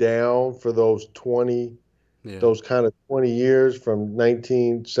holding it down for Yeah. those kind of 20 years from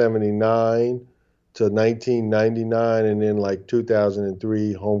 1979 to 1999, and then like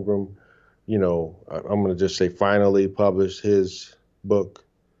 2003, Holmgren, I'm going to just say finally published his book.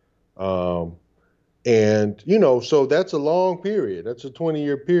 Um, And, so that's a long period. That's a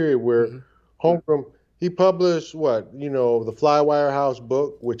 20-year period where Mm-hmm. Holmgren, he published what, the Flywire House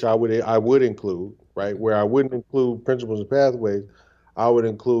book, which I would include, right? Okay. Where I wouldn't include Principles and Pathways. I would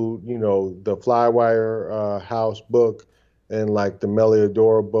include, the Flywire House book and like the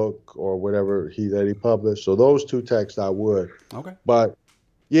Meliodora book or whatever that he published. So those two texts I would. Okay. But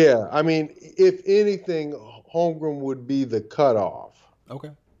yeah, I mean, if anything, Holmgren would be the cutoff,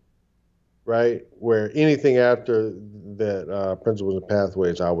 Okay. right? Where anything after that, Principles and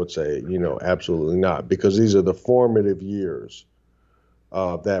Pathways, I would say, absolutely not, because these are the formative years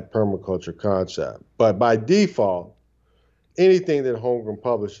of that permaculture concept. But by default, anything that Holmgren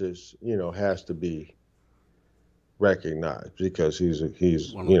publishes, has to be recognized because he's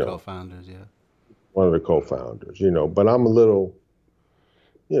One of the co-founders. Yeah. one of the co-founders. But I'm a little,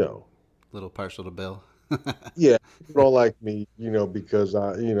 you know, A little partial to Bill. yeah, people don't like me, because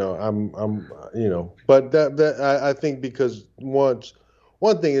but I think because one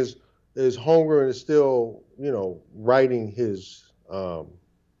thing is Holmgren is still, writing his,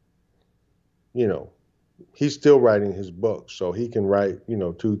 you know, he's still writing his books, so he can write,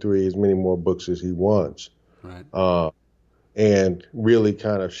 2, 3, as many more books as he wants, Right. and really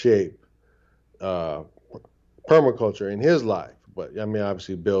kind of shape uh, permaculture in his life. But I mean,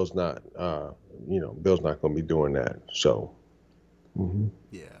 obviously, Bill's not. Bill's not going to be doing that. So. Mm-hmm.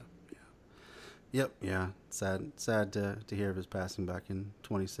 Yeah. Yep. Yeah. Sad to hear of his passing back in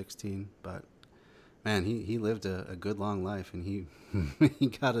 2016. But man, he lived a good long life, and he he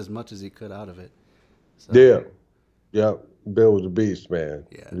got as much as he could out of it. So, Yeah. Yep. Bill was a beast, man.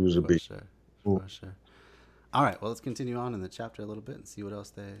 Yeah. He was a beast. Sure. For sure. All right. Well, let's continue on in the chapter a little bit and see what else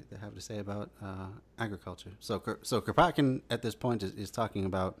they have to say about agriculture. So Kropotkin at this point is talking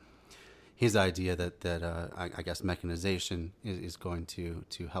about his idea that I guess mechanization is going to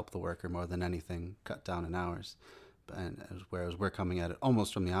help the worker more than anything, cut down in hours, and whereas we're coming at it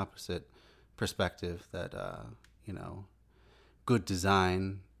almost from the opposite perspective, that good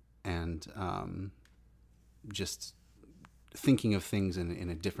design and just thinking of things in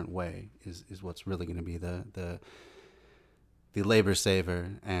a different way is what's really going to be the labor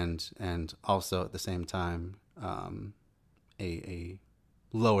saver, and also at the same time a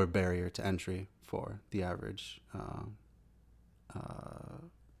lower barrier to entry for the average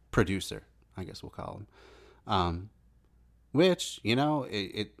producer, I guess we'll call them. Which,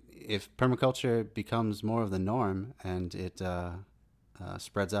 if permaculture becomes more of the norm and it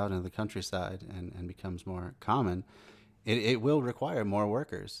spreads out into the countryside and becomes more common, it will require more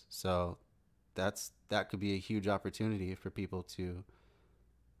workers. So that could be a huge opportunity for people to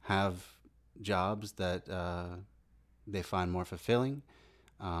have jobs that they find more fulfilling,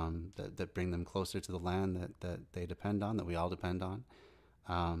 that bring them closer to the land that they depend on, that we all depend on.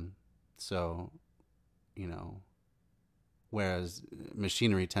 Whereas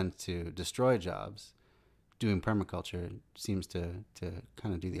machinery tends to destroy jobs, doing permaculture seems to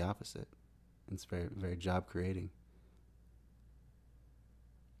kind of do the opposite. It's very, very job creating.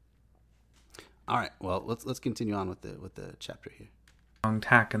 All right, well, let's continue on with the chapter here. Long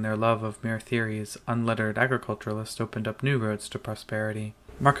tack and their love of mere theories, unlettered agriculturalists opened up new roads to prosperity.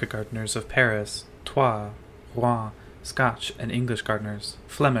 Market gardeners of Paris, Troyes, Rouen, Scotch and English gardeners,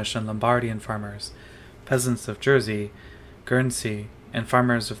 Flemish and Lombardian farmers, peasants of Jersey, Guernsey, and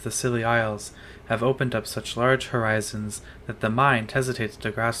farmers of the Scilly Isles have opened up such large horizons that the mind hesitates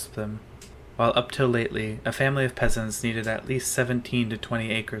to grasp them. While up till lately, a family of peasants needed at least 17 to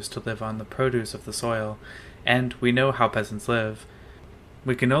 20 acres to live on the produce of the soil, and we know how peasants live.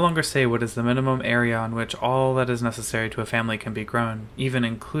 We can no longer say what is the minimum area on which all that is necessary to a family can be grown, even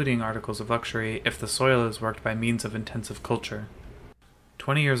including articles of luxury, if the soil is worked by means of intensive culture.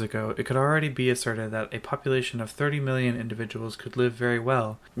 20 years ago, it could already be asserted that a population of 30 million individuals could live very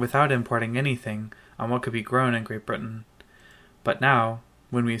well, without importing anything, on what could be grown in Great Britain. But now,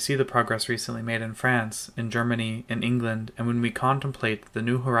 when we see the progress recently made in France, in Germany, in England, and when we contemplate the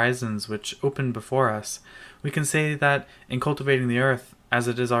new horizons which open before us, we can say that in cultivating the earth, as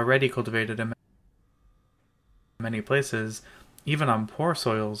it is already cultivated in many places, even on poor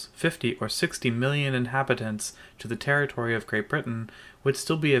soils, 50 or 60 million inhabitants to the territory of Great Britain would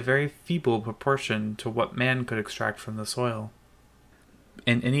still be a very feeble proportion to what man could extract from the soil.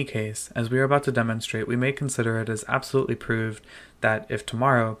 In any case, as we are about to demonstrate, we may consider it as absolutely proved that if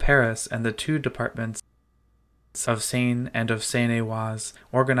tomorrow Paris and the two departments of Seine and of Seine-et-Oise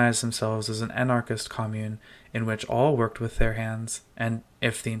organized themselves as an anarchist commune in which all worked with their hands, and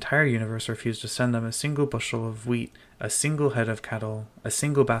if the entire universe refused to send them a single bushel of wheat, a single head of cattle, a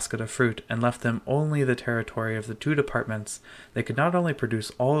single basket of fruit, and left them only the territory of the two departments, they could not only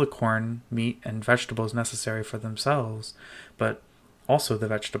produce all the corn, meat, and vegetables necessary for themselves, but also the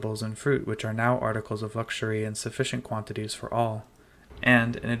vegetables and fruit which are now articles of luxury in sufficient quantities for all.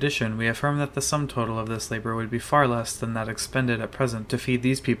 And, in addition, we affirm that the sum total of this labor would be far less than that expended at present to feed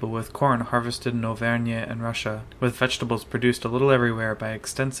these people with corn harvested in Auvergne and Russia, with vegetables produced a little everywhere by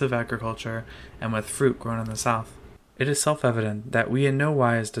extensive agriculture, and with fruit grown in the south. It is self-evident that we in no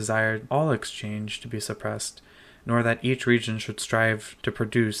wise desire all exchange to be suppressed, nor that each region should strive to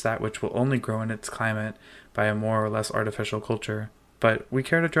produce that which will only grow in its climate by a more or less artificial culture. But we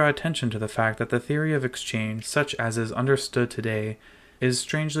care to draw attention to the fact that the theory of exchange, such as is understood today, is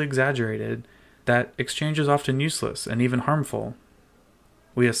strangely exaggerated, that exchange is often useless and even harmful.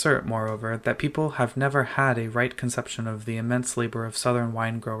 We assert, moreover, that people have never had a right conception of the immense labor of southern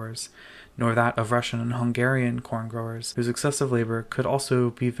wine growers, nor that of Russian and Hungarian corn growers, whose excessive labor could also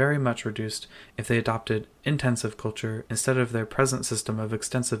be very much reduced if they adopted intensive culture instead of their present system of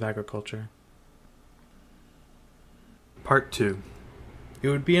extensive agriculture. Part 2. It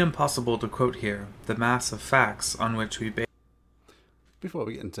would be impossible to quote here the mass of facts on which we base. Before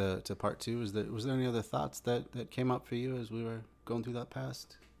we get into part 2, was there any other thoughts that came up for you as we were going through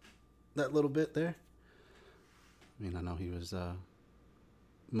that little bit there? I mean, I know he was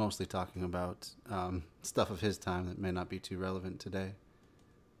mostly talking about stuff of his time that may not be too relevant today.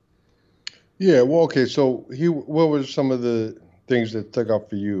 Yeah, well, okay. So what were some of the things that stuck out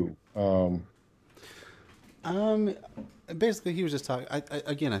for you? Um, Basically, he was just talking.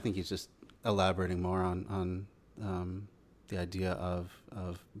 Again, I think he's just elaborating more on the idea of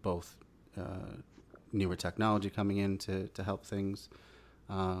both newer technology coming in to help things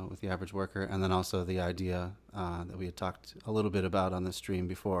with the average worker, and then also the idea that we had talked a little bit about on the stream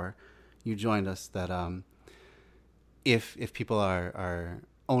before you joined us, that if people are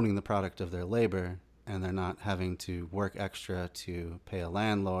owning the product of their labor and they're not having to work extra to pay a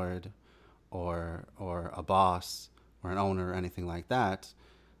landlord or a boss or an owner or anything like that,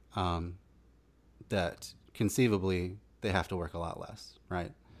 that conceivably they have to work a lot less,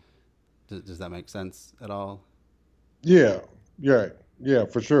 right? Does that make sense at all? Yeah, yeah, yeah,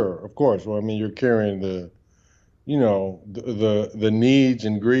 for sure. Of course. Well, I mean, you're carrying the needs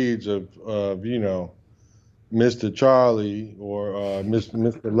and greeds of Mr. Charlie or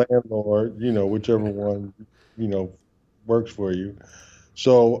Mr. Landlord, whichever one, you know, works for you.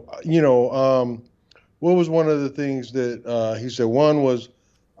 So, what was one of the things that he said? One was,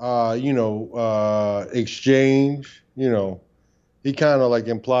 exchange. He kind of like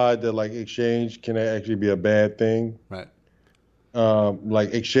implied that like exchange can actually be a bad thing. Right.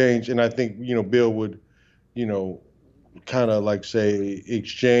 Like exchange, and I think Bill would, you know, kind of like say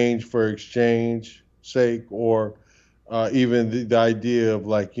exchange for exchange sake, or even the idea of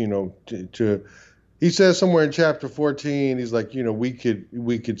like to he says somewhere in chapter 14, he's like, we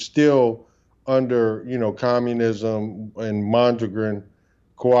could still under communism and Mondragon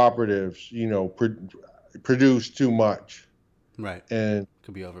cooperatives, produce too much Right. and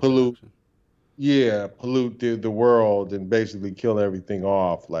Could be pollute, overproduction. yeah, pollute the world and basically kill everything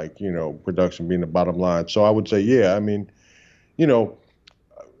off, like production being the bottom line. So I would say, yeah, I mean, you know,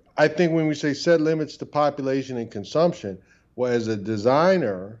 I think when we say set limits to population and consumption, well, as a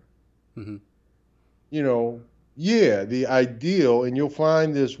designer, Mm-hmm. Yeah, the ideal, and you'll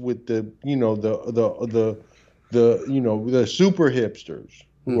find this with the super hipsters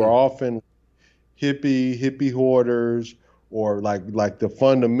who are Mm-hmm. often hippie hoarders, or like the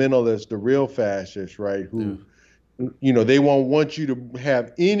fundamentalists, the real fascists, right? Yeah. Who they won't want you to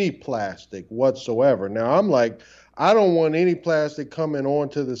have any plastic whatsoever. Now I'm like, I don't want any plastic coming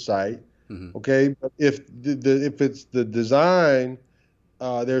onto the site. Mm-hmm. Okay, but if it's the design,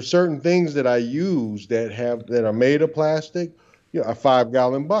 there are certain things that I use that are made of plastic. A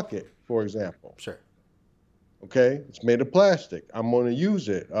 5-gallon bucket, for example. Sure. Okay, it's made of plastic. I'm going to use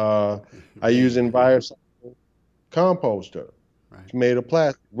it. I use Rain. Enviro composter. Right. It's made of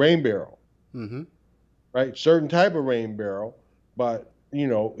plastic. Rain barrel, Mm-hmm. right? Certain type of rain barrel, but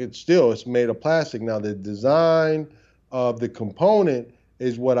it's made of plastic. Now the design of the component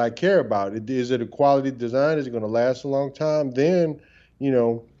is what I care about. Is it a quality design? Is it going to last a long time? Then, you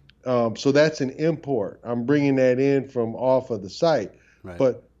know, so that's an import. I'm bringing that in from off of the site. Right.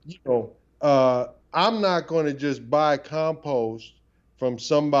 But I'm not going to just buy compost from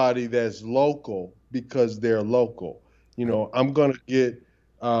somebody that's local because they're local. I'm going to get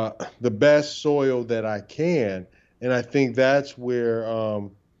the best soil that I can. And I think that's where,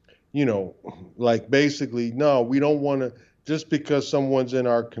 like basically, no, we don't want to, just because someone's in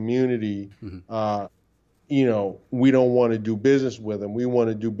our community, Mm-hmm. We don't want to do business with them. We want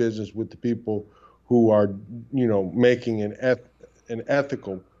to do business with the people who are, making an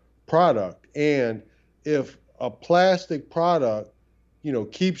ethical product. And if a plastic product,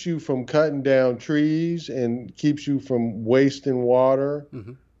 keeps you from cutting down trees and keeps you from wasting water,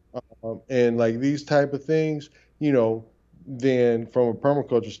 Mm-hmm. and like these type of things, then from a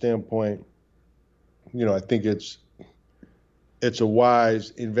permaculture standpoint, I think it's a wise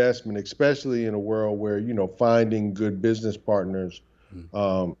investment, especially in a world where finding good business partners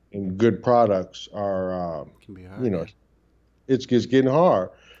and good products are Can be hard. Yeah, it's getting hard.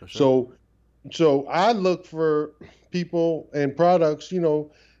 for sure. So I look for people and products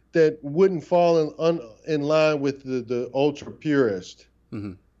that wouldn't fall in line with the ultra purist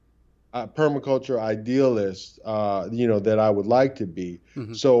Mm-hmm. permaculture idealist that I would like to be.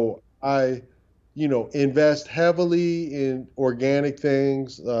 Mm-hmm. So I invest heavily in organic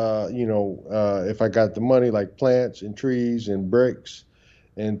things, if I got the money, like plants and trees and bricks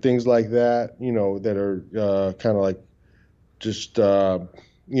and things like that, that are kind of like just, they're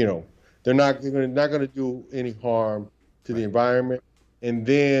not going to do any harm to the Right. environment. And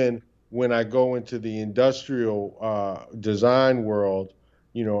then when I go into the industrial design world,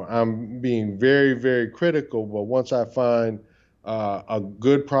 I'm being very, very critical. But once I find a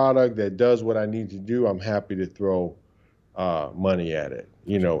good product that does what I need to do, I'm happy to throw money at it.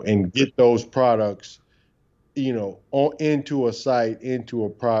 you know, and get those products, you know, into a site, into a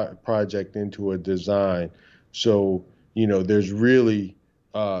project, into a design. So, you know, there's really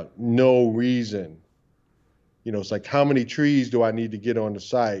no reason, you know, it's like, how many trees do I need to get on the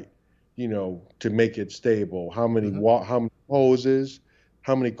site, you know, to make it stable? How many hoses,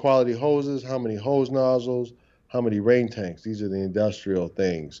 how many quality hoses, how many hose nozzles, how many rain tanks? These are the industrial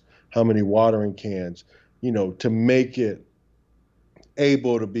things. How many watering cans, you know, to make it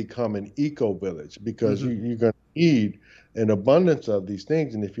able to become an eco village, because you're going to need an abundance of these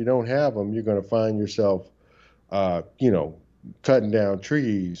things. And if you don't have them, you're going to find yourself, you know, cutting down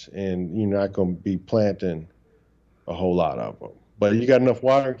trees, and you're not going to be planting a whole lot of them. But you got enough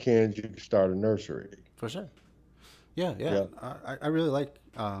watering cans, you can start a nursery. For sure. Yeah, yeah. I really like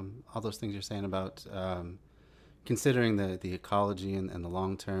all those things you're saying about considering the ecology and the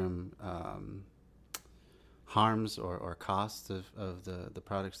long-term harms or costs of the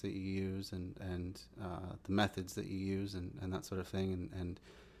products that you use, and the methods that you use, and that sort of thing, and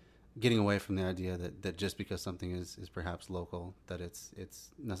getting away from the idea that just because something is perhaps local, that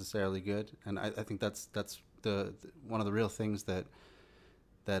it's necessarily good. And I think that's the one of the real things that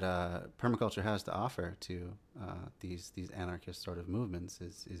permaculture has to offer to these anarchist sort of movements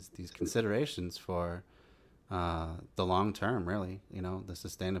is these considerations for the long term, really, you know, the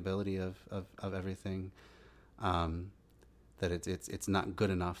sustainability of everything. That it's not good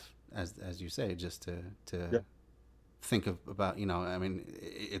enough, as you say, just to think about, you know, I mean,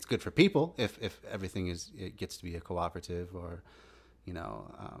 it's good for people if everything it gets to be a cooperative, or, you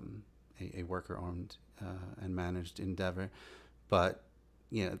know, a worker owned and managed endeavor. But,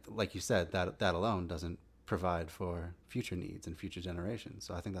 you know, like you said, that alone doesn't provide for future needs and future generations.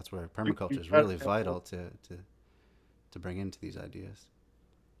 So I think that's where permaculture is really vital to bring into these ideas.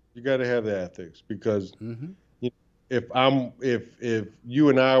 You got to have the ethics, because if you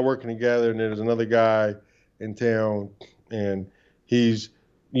and I are working together and there's another guy in town and he's,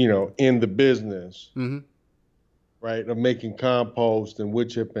 you know, in the business, right, of making compost and wood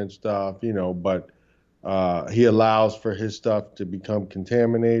chip and stuff, you know, but he allows for his stuff to become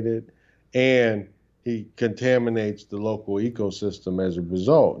contaminated, and he contaminates the local ecosystem as a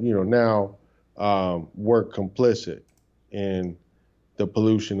result. You know, now we're complicit in the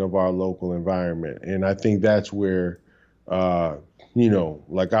pollution of our local environment. And I think that's where, you know,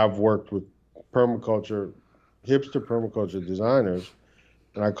 like I've worked with hipster permaculture designers,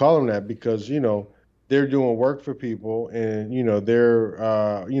 and I call them that because, you know, they're doing work for people, and, you know,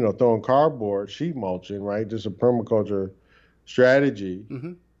 they're, you know, throwing cardboard, sheet mulching, right? Just a permaculture strategy,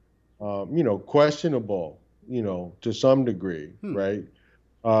 you know, questionable, you know, to some degree, right?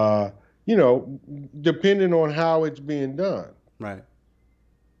 You know, depending on how it's being done. Right.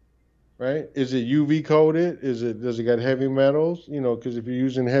 Right? Is it UV coated? Does it got heavy metals? You know, because if you're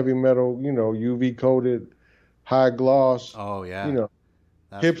using heavy metal, you know, UV coated, high gloss, Oh yeah, you know,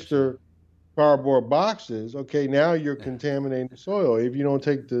 that's hipster cardboard boxes, okay, now you're contaminating the soil. If you don't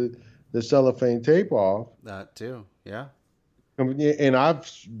take the cellophane tape off. That too, yeah. And I've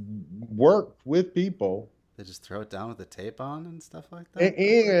worked with people. They just throw it down with the tape on and stuff like that.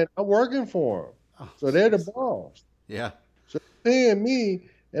 And I'm working for them. Oh, so they're the boss. Yeah. So they're paying me.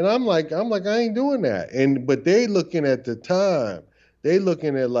 And I'm like, I ain't doing that. But they looking at the time. They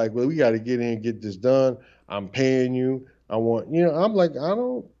looking at like, well, we got to get in and get this done. I'm paying you. I want, you know, I'm like, I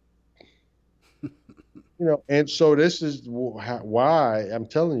don't, you know. And so this is why I'm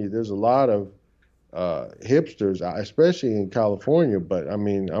telling you, there's a lot of hipsters, especially in California. But I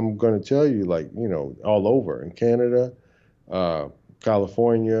mean, I'm going to tell you, like, you know, all over in Canada,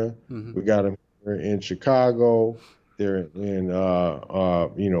 California, we got them here in Chicago. They're in,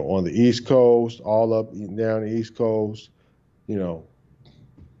 you know, on the East Coast, all up down the East Coast, you know,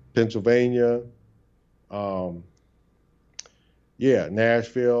 Pennsylvania,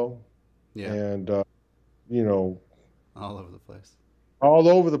 Nashville, and, you know, all over the place. All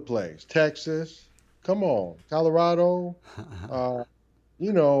over the place. Texas, come on, Colorado,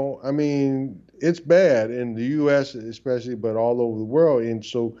 you know, I mean, it's bad in the U.S. especially, but all over the world. And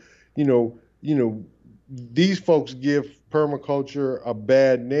so, you know, these folks give permaculture a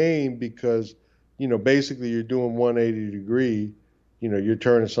bad name because, you know, basically you're doing 180 degree, you know, you're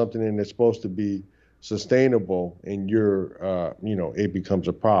turning something in that's supposed to be sustainable, and you're, you know, it becomes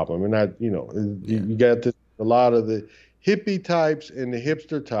a problem. And you know, you got a lot of the hippie types and the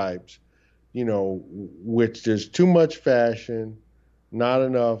hipster types, you know, which there's too much fashion, not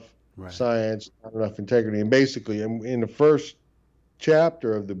enough science, not enough integrity. And basically, in the first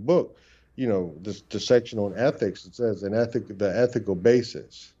chapter of the book, you know, the section on ethics, it says the ethical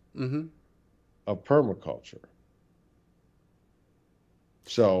basis of permaculture.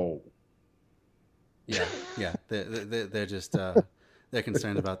 So yeah, they're just they're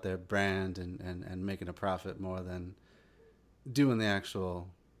concerned about their brand and making a profit more than doing the actual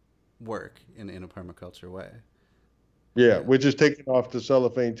work in a permaculture way. yeah, we're just taking off the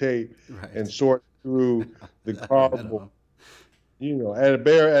cellophane tape and Right. sort through the At a cardboard. minimum. At a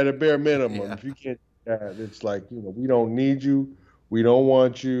bare minimum. Yeah. If you can't do that, it's like, we don't need you, we don't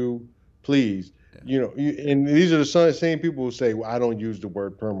want you, please. Yeah. And these are the same people who say, well, I don't use the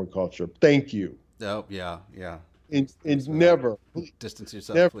word permaculture. Thank you. Oh, yeah, yeah. And Thanks for that. never, Distance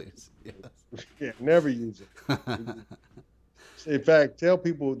yourself, never, please. Yes. yeah, never use it. In fact, tell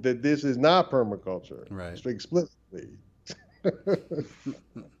people that this is not permaculture. Right. Speak explicitly.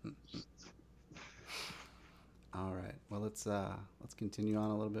 All right. Well, let's continue on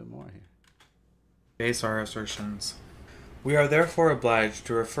a little bit more here. Base our assertions. We are therefore obliged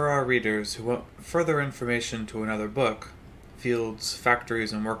to refer our readers who want further information to another book, fields,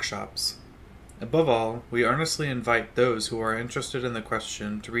 factories, and workshops. Above all, we earnestly invite those who are interested in the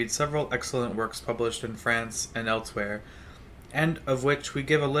question to read several excellent works published in France and elsewhere, and of which we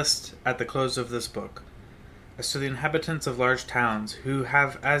give a list at the close of this book. As to the inhabitants of large towns who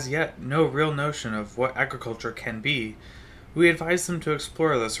have as yet no real notion of what agriculture can be, we advise them to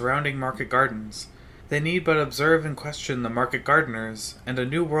explore the surrounding market gardens. They need but observe and question the market gardeners, and a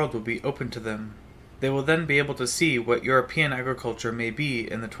new world will be open to them. They will then be able to see what European agriculture may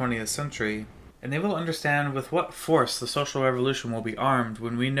be in the 20th century, and they will understand with what force the social revolution will be armed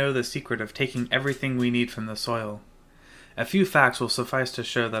when we know the secret of taking everything we need from the soil. A few facts will suffice to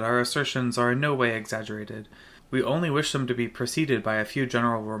show that our assertions are in no way exaggerated. We only wish them to be preceded by a few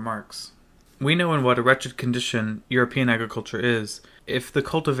general remarks. We know in what a wretched condition European agriculture is. If the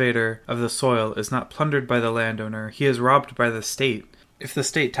cultivator of the soil is not plundered by the landowner, he is robbed by the state. If the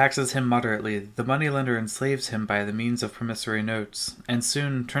state taxes him moderately, the moneylender enslaves him by the means of promissory notes, and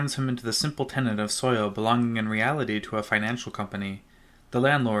soon turns him into the simple tenant of soil belonging in reality to a financial company. The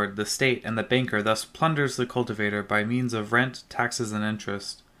landlord, the state, and the banker thus plunders the cultivator by means of rent, taxes, and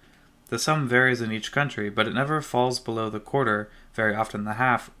interest. The sum varies in each country, but it never falls below the quarter, very often the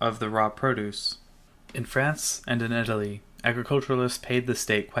half, of the raw produce. In France and in Italy, agriculturalists paid the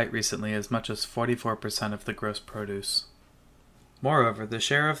state quite recently as much as 44% of the gross produce. Moreover, the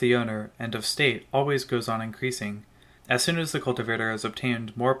share of the owner and of state always goes on increasing. As soon as the cultivator has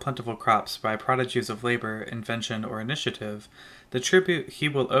obtained more plentiful crops by prodigies of labor, invention, or initiative, the tribute he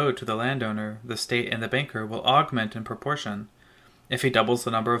will owe to the landowner, the state, and the banker will augment in proportion. If he doubles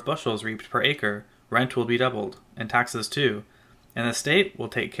the number of bushels reaped per acre, rent will be doubled, and taxes too, and the state will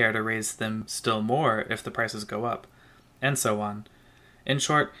take care to raise them still more if the prices go up, and so on. In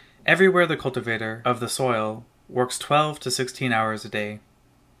short, everywhere the cultivator of the soil works 12 to 16 hours a day.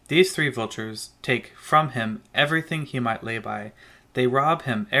 These three vultures take from him everything he might lay by. They rob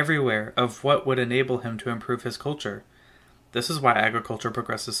him everywhere of what would enable him to improve his culture. This is why agriculture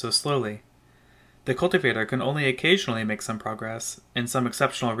progresses so slowly. The cultivator can only occasionally make some progress, in some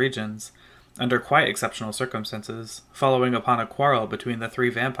exceptional regions, under quite exceptional circumstances, following upon a quarrel between the three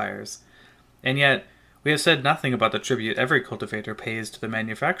vampires. And yet, we have said nothing about the tribute every cultivator pays to the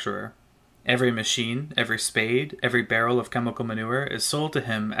manufacturer. Every machine, every spade, every barrel of chemical manure is sold to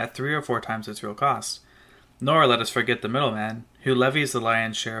him at 3 or 4 times its real cost. Nor let us forget the middleman, who levies the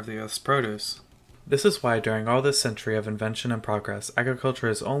lion's share of the earth's produce. This is why during all this century of invention and progress, agriculture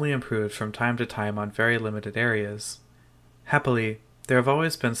has only improved from time to time on very limited areas. Happily, there have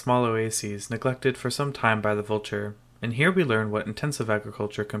always been small oases neglected for some time by the vulture, and here we learn what intensive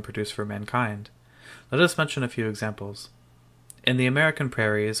agriculture can produce for mankind. Let us mention a few examples. In the American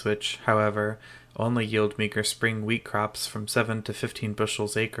prairies, which, however, only yield meager spring wheat crops from 7 to 15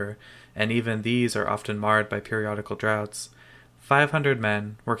 bushels acre, and even these are often marred by periodical droughts, 500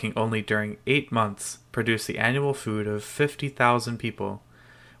 men, working only during 8 months, produce the annual food of 50,000 people.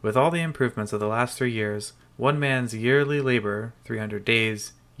 With all the improvements of the last 3 years, one man's yearly labor, 300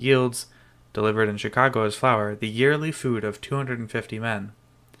 days, yields, delivered in Chicago as flour, the yearly food of 250 men.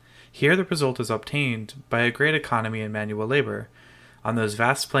 Here the result is obtained by a great economy in manual labor. On those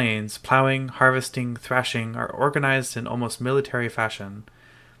vast plains, plowing, harvesting, thrashing are organized in almost military fashion.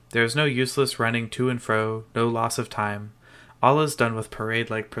 There is no useless running to and fro, no loss of time. All is done with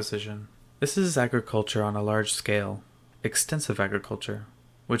parade-like precision. This is agriculture on a large scale, extensive agriculture,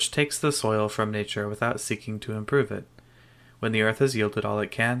 which takes the soil from nature without seeking to improve it. When the earth has yielded all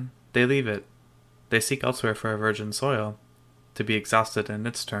it can, they leave it. They seek elsewhere for a virgin soil, to be exhausted in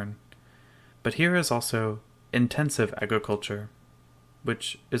its turn. But here is also intensive agriculture,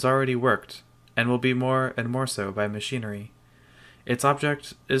 which is already worked, and will be more and more so by machinery. Its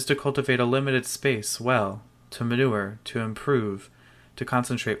object is to cultivate a limited space well, to manure, to improve, to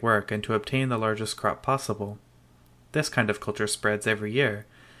concentrate work and to obtain the largest crop possible. This kind of culture spreads every year,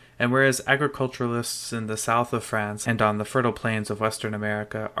 and whereas agriculturalists in the south of France and on the fertile plains of Western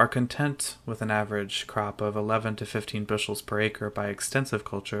America are content with an average crop of 11 to 15 bushels per acre by extensive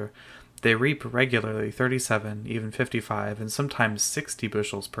culture, they reap regularly 37, even 55, and sometimes 60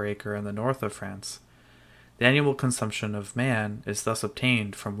 bushels per acre in the north of France. The annual consumption of man is thus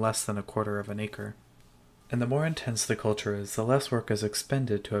obtained from less than a quarter of an acre. And the more intense the culture is, the less work is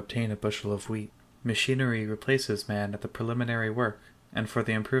expended to obtain a bushel of wheat. Machinery replaces man at the preliminary work, and for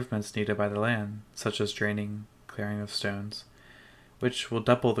the improvements needed by the land, such as draining, clearing of stones, which will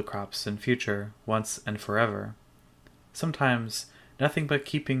double the crops in future, once and forever. Sometimes, nothing but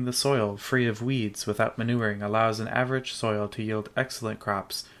keeping the soil free of weeds without manuring allows an average soil to yield excellent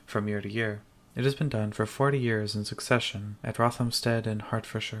crops from year to year. It has been done for 40 years in succession at Rothamsted and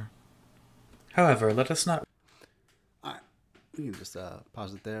Hertfordshire. However, let us not... We can just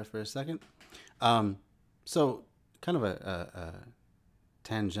pause it there for a second. So, kind of a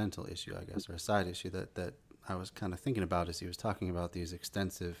tangential issue, I guess, or a side issue that I was kind of thinking about as he was talking about these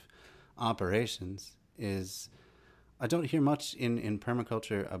extensive operations is I don't hear much in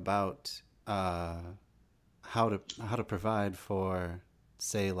permaculture about how to provide for,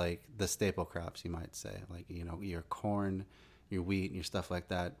 say, like the staple crops, you might say, like, you know, your corn, your wheat, and your stuff like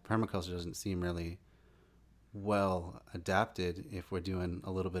that. Permaculture doesn't seem really well adapted if we're doing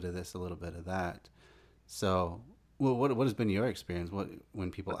a little bit of this, a little bit of that. So, well, what has been your experience?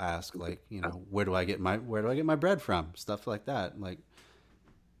 When people ask, like, you know, where do I get my bread from? Stuff like that. Like,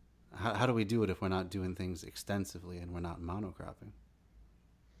 how do we do it if we're not doing things extensively and we're not monocropping?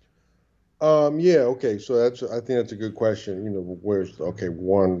 Yeah, okay. So I think that's a good question. You know,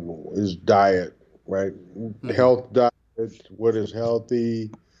 one is diet, right? Mm-hmm. Health diet, what is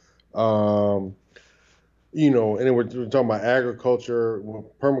healthy? You know, and then we're talking about agriculture. Well,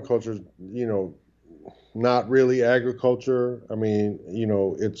 permaculture, you know, not really agriculture. I mean, you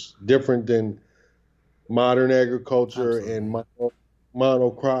know, it's different than modern agriculture. Absolutely. And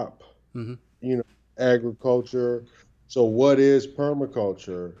monocrop, Mm-hmm. you know, agriculture. So what is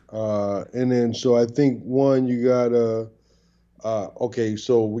permaculture? And then so I think you gotta okay,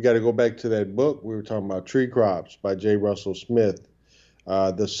 so we got to go back to that book we were talking about, Tree Crops by J. Russell Smith.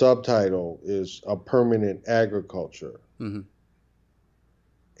 The subtitle is A Permanent Agriculture. Mm-hmm.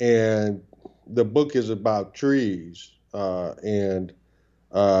 And the book is about trees. And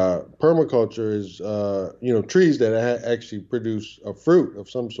permaculture is, you know, trees that actually produce a fruit of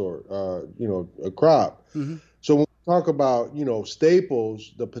some sort, you know, a crop. Mm-hmm. So when we talk about, you know,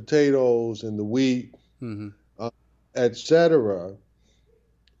 staples, the potatoes and the wheat, Mm-hmm. etc.,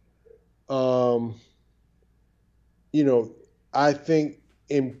 you know, I think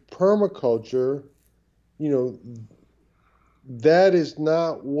in permaculture, you know, that is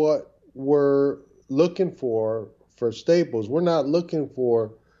not what we're looking for staples. We're not looking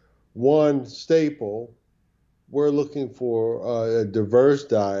for one staple. We're looking for a diverse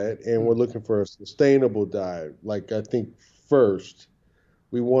diet, and we're looking for a sustainable diet. Like, I think first,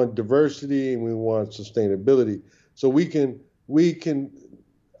 we want diversity and we want sustainability. So we can,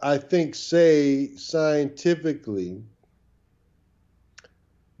 I think, say scientifically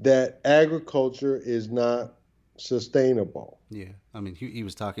that agriculture is not sustainable. Yeah, I mean, he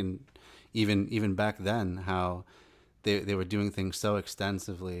was talking even back then how they were doing things so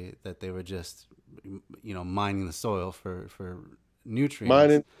extensively that they were just, you know, mining the soil for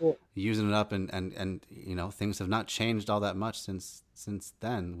nutrients, using it up, and you know, things have not changed all that much since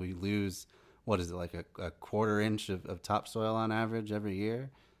then. We lose, what is it, like a quarter inch of topsoil on average every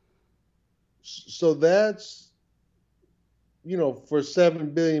year. So that's, you know, for 7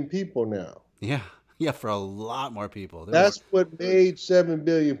 billion people now. Yeah, for a lot more people. That's what made 7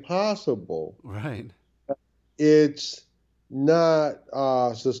 billion possible. Right. It's not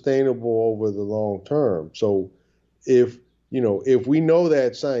sustainable over the long term. So if we know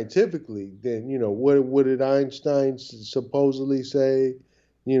that scientifically, then, you know, what did Einstein supposedly say?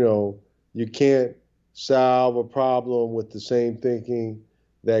 You know, you can't solve a problem with the same thinking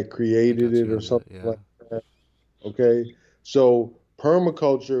that created it, or something like that. Okay. So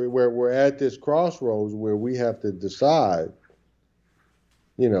permaculture, where we're at this crossroads where we have to decide,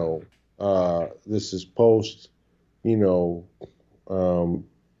 you know, this is post, you know,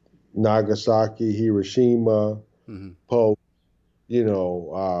 Nagasaki, Hiroshima, post, you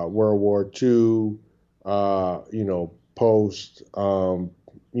know, World War II, you know, post,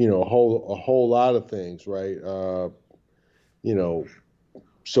 you know, a whole lot of things, right? You know,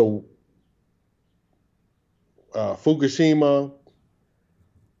 so Fukushima,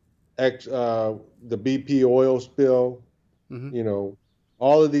 the BP oil spill, you know,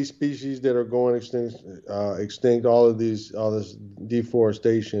 all of these species that are going extinct, all this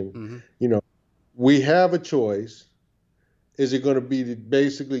deforestation, Mm-hmm. you know, we have a choice. Is it going to be to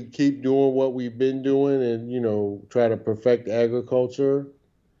basically keep doing what we've been doing and, you know, try to perfect agriculture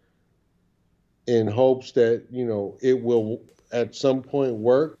in hopes that, you know, it will at some point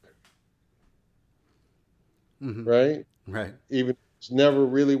work, Mm-hmm. right? Right. Even if it's never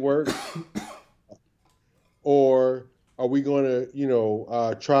really worked? Or are we going to, you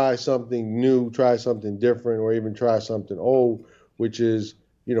know, try something new, try something different, or even try something old, which is,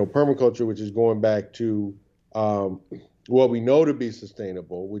 you know, permaculture, which is going back to um, what we know to be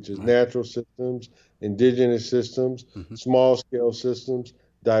sustainable, which is Right. natural systems, indigenous systems, Mm-hmm. small scale systems,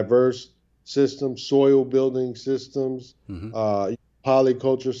 diverse systems, soil building systems, Mm-hmm.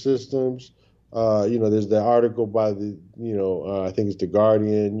 polyculture systems. You know, there's the article by the, you know, I think it's the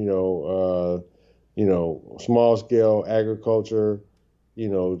Guardian, you know, small scale agriculture, you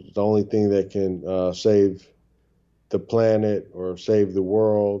know, the only thing that can save the planet or save the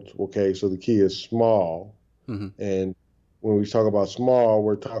world. Okay, so the key is small. Mm-hmm. And when we talk about small,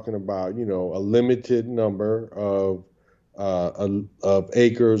 we're talking about, you know, a limited number of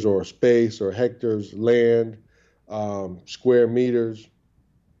acres or space or hectares land, square meters.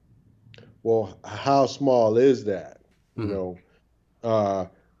 Well, how small is that? You Mm-hmm. know, uh,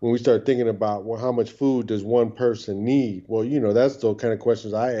 when we start thinking about, well, how much food does one person need? Well, you know, that's the kind of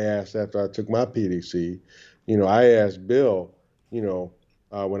questions I asked after I took my PDC. You know, I asked Bill, you know,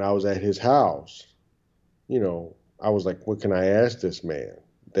 when I was at his house, you know, I was like, what can I ask this man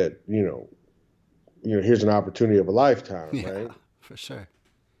that, here's an opportunity of a lifetime, Yeah, right? for sure.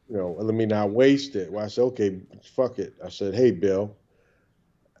 You know, let me not waste it. Well, I said, okay, fuck it. I said, hey, Bill,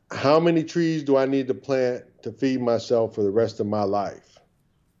 how many trees do I need to plant to feed myself for the rest of my life?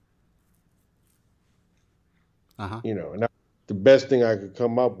 Uh-huh. You know, and that's the best thing I could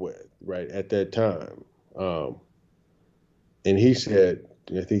come up with right at that time. Um, and he said,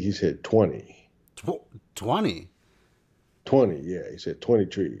 I think he said 20. 20. 20, yeah. He said 20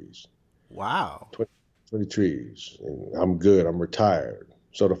 trees, Wow. 20 trees. And I'm good. I'm retired.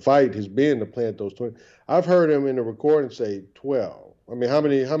 So the fight has been to plant those 20. I've heard him in the recording say 12. I mean, how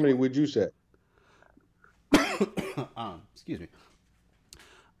many would you say? Excuse me.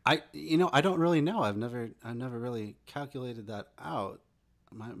 I don't really know. I've never really calculated that out.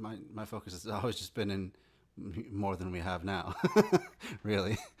 My focus has always just been in more than we have now.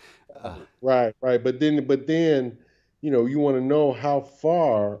 Really. Uh, Right. But then, you know, you want to know how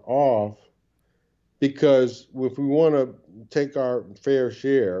far off, because if we want to take our fair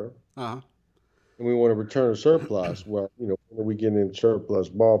share uh-huh. and we want to return a surplus, well, you know, when are we getting in surplus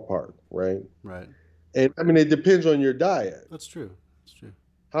ballpark, right? Right. And I mean, it depends on your diet. That's true. That's true.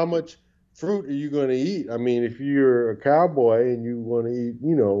 How much fruit are you going to eat? I mean, if you're a cowboy and you want to eat,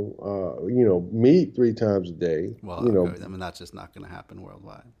 meat 3 times a day, Well, okay. I mean, that's just not going to happen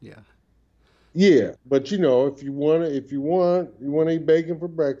worldwide. Yeah. yeah. But you know, you want to eat bacon for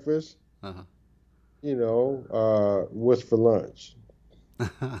breakfast, Uh-huh. what's for lunch?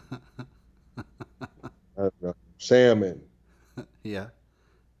 I don't know, salmon Yeah.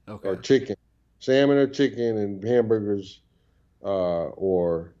 Okay. or chicken, salmon or chicken and hamburgers,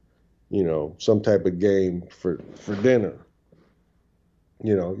 or some type of game for dinner.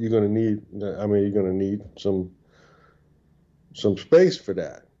 You know, you're gonna need. I mean, you're gonna need some space for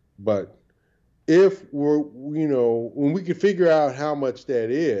that. But if when we can figure out how much that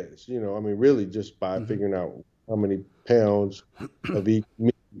is, I mean, really just by Mm-hmm. figuring out how many pounds of each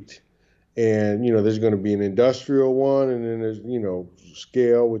meat, and there's going to be an industrial one, and then there's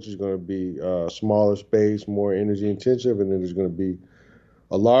scale, which is going to be smaller space, more energy intensive, and then there's going to be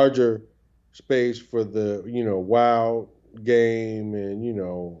a larger space for the wild game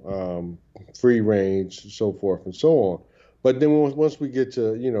and free range, so forth and so on. But then once we get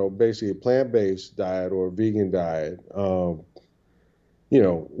to basically a plant-based diet or a vegan diet,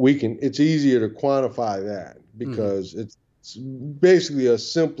 we can. It's easier to quantify that Mm-hmm. because it's basically a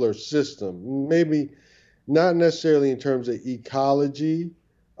simpler system. Maybe not necessarily in terms of ecology,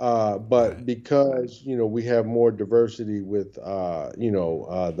 but Right. because we have more diversity with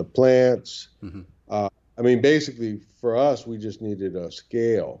the plants. Mm-hmm. Uh, I mean, basically for us, we just needed a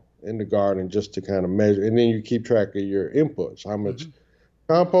scale in the garden just to kind of measure, and then you keep track of your inputs, how much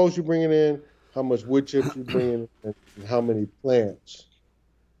compost you're bringing in, how much wood chips you're bringing in, and how many plants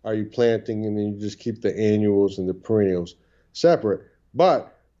are you planting, and then you just keep the annuals and the perennials separate.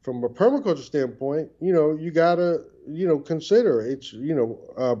 But from a permaculture standpoint, you gotta, consider it's,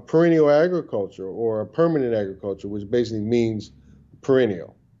 perennial agriculture or a permanent agriculture, which basically means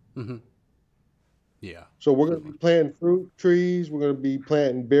perennial. Mm-hmm. Yeah. So we're going to be planting fruit trees. We're going to be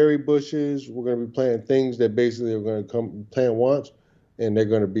planting berry bushes. We're going to be planting things that basically are going to come plant once, and they're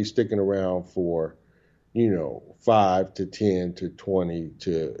going to be sticking around for, 5 to 10 to 20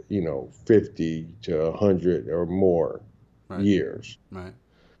 to, 50 to 100 or more years. Right.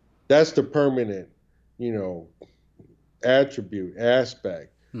 That's the permanent, attribute,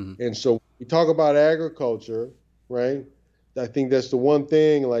 aspect. Mm-hmm. And so we talk about agriculture, right? I think that's the one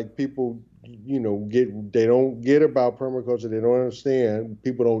thing like people, they don't get about permaculture. They don't understand.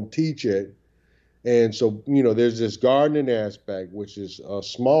 People don't teach it. And so, there's this gardening aspect, which is a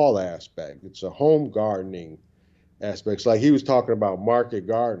small aspect. It's a home gardening aspect. It's like he was talking about market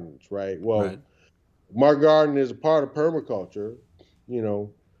gardens, right? Well, market garden is a part of permaculture,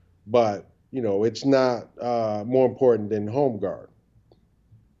 but, it's not more important than home garden.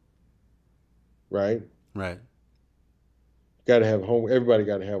 Right? Right. Got to have home. Everybody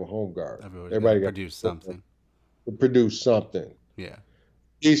got to have a home garden. Everybody got to produce something. Produce something. Yeah.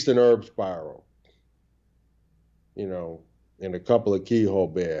 Eastern herb spiral. And a couple of keyhole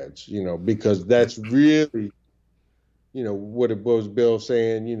beds. Because that's really, what it was Bill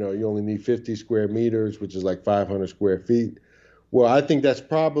saying. You only need 50 square meters, which is like 500 square feet. Well, I think that's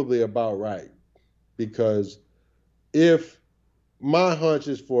probably about right, because if my hunch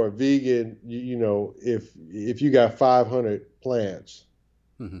is for a vegan, if you got 500 plants,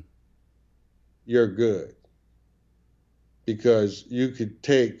 mm-hmm. you're good, because you could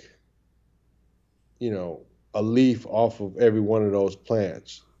take, a leaf off of every one of those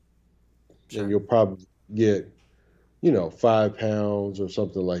plants, and you'll probably get, 5 pounds or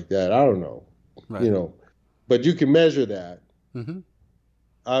something like that. I don't know, but you can measure that. Mm-hmm.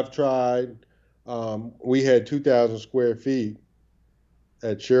 I've tried. We had 2,000 square feet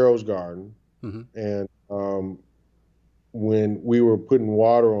at Cheryl's garden, mm-hmm. and when we were putting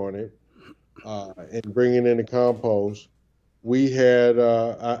water on it and bringing in the compost, we had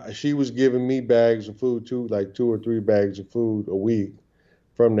she was giving me bags of food too, like 2 or 3 bags of food a week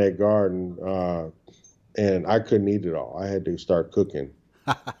from that garden, and I couldn't eat it all. I had to start cooking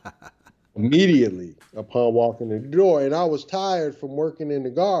immediately upon walking in the door, and I was tired from working in the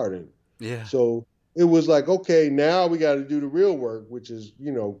garden. Yeah. So it was like, okay, now we got to do the real work, which is,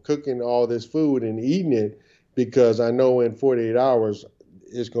 cooking all this food and eating it, because I know in 48 hours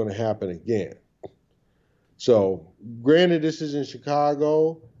it's going to happen again. So granted, this is in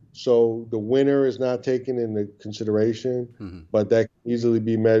Chicago, so the winter is not taken into consideration, mm-hmm. but that can easily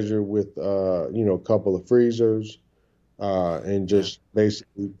be measured with, a couple of freezers and just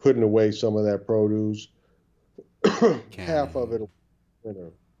basically putting away some of that produce, half of it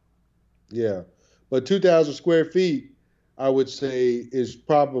winter. Yeah. But 2,000 square feet, I would say, is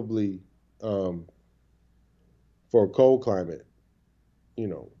probably for a cold climate.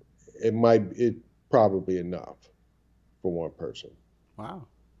 It probably enough for one person. Wow.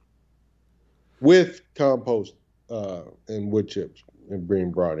 With compost and wood chips and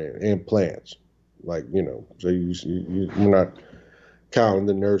being brought in, and plants, so you're not counting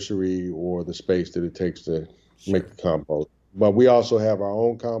the nursery or the space that it takes to make the compost. But we also have our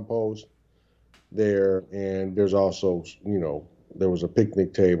own compost there, and there's also, there was a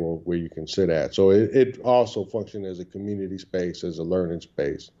picnic table where you can sit at. So it also functioned as a community space, as a learning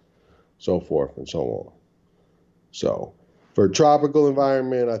space, so forth and so on. So for a tropical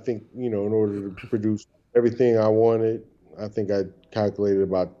environment, I think, in order to produce everything I wanted, I think I calculated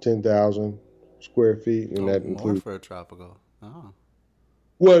about 10,000 square feet, and that includes more for a tropical. Oh.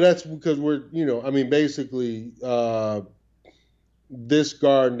 Well, that's because we're, basically, this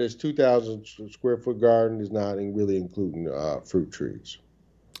garden, this 2,000 square foot garden, is not really including fruit trees.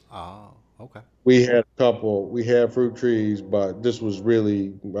 Oh, okay. We had fruit trees, but this was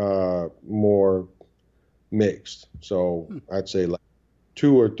really more mixed. So I'd say like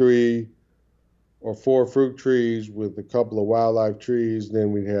 2 or 3 or 4 fruit trees with a couple of wildlife trees.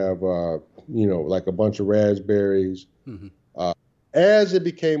 Then we'd have, like a bunch of raspberries. Mm-hmm. As it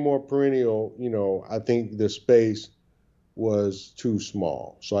became more perennial, I think the space was too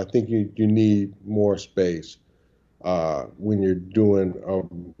small. So I think you need more space when you're doing a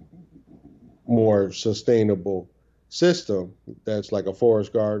more sustainable system that's like a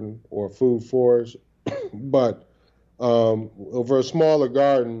forest garden or a food forest. But for a smaller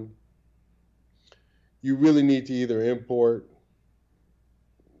garden, you really need to either import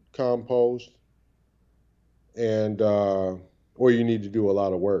compost and or you need to do a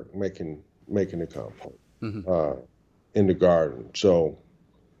lot of work making the compost. Mm-hmm. In the garden. So,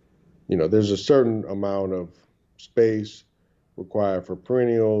 there's a certain amount of space required for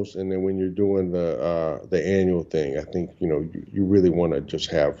perennials, and then when you're doing the annual thing, I think you really want to just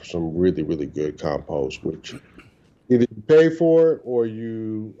have some really, really good compost, which either you pay for it or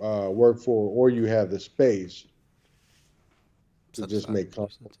you work for it, or you have the space to just make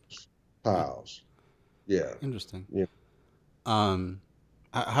compost piles. Yeah. Interesting. Yeah.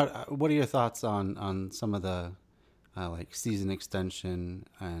 What are your thoughts on some of the like season extension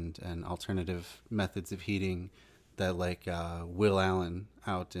and alternative methods of heating that like Will Allen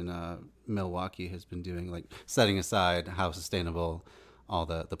out in Milwaukee has been doing, like setting aside how sustainable all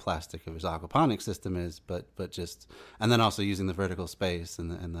the plastic of his aquaponics system is, but just, and then also using the vertical space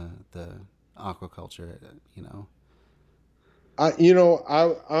and the aquaculture,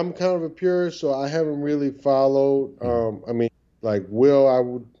 I'm kind of a purist, so I haven't really followed. I mean, like Will, I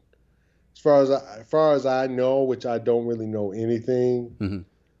would, as far as I know, which I don't really know anything.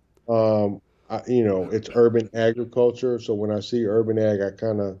 Mm-hmm. It's urban agriculture. So when I see urban ag, I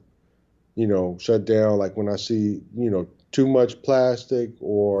kind of, shut down. Like when I see, too much plastic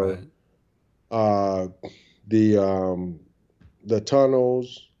or the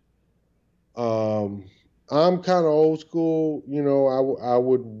tunnels. I'm kind of old school. I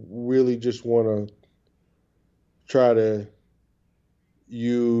would really just want to try to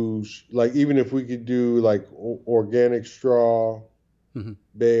use, like, even if we could do like organic straw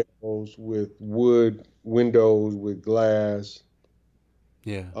bales with wood windows with glass.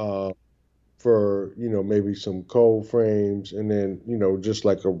 Yeah. For maybe some cold frames, and then just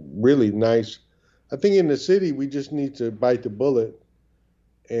like a really nice. I think in the city we just need to bite the bullet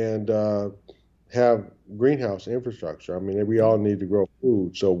and have greenhouse infrastructure. I mean, we all need to grow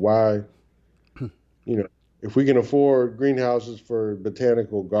food, so why, if we can afford greenhouses for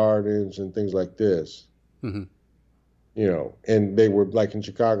botanical gardens and things like this, and they were like in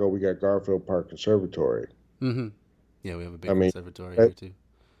Chicago, we got Garfield Park Conservatory. Yeah, we have a big conservatory here too.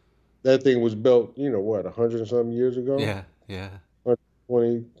 That thing was built, 100 and something years ago? Yeah.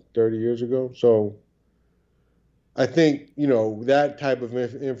 20, 30 years ago. So I think, that type of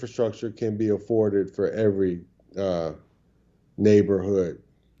infrastructure can be afforded for every neighborhood.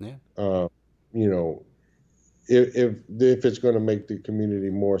 Yeah. If it's going to make the community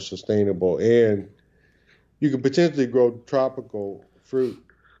more sustainable, and you could potentially grow tropical fruit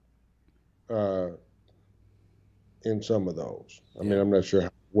in some of those. I mean, I'm not sure how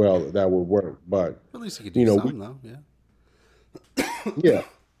well that would work, but at least you could do some, though. Yeah.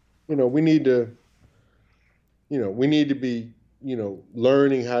 We need to be,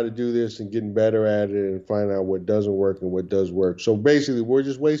 learning how to do this and getting better at it and find out what doesn't work and what does work. So basically, we're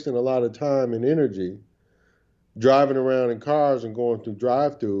just wasting a lot of time and energy driving around in cars and going through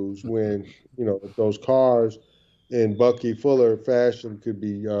drive-thrus when, those cars in Bucky Fuller fashion could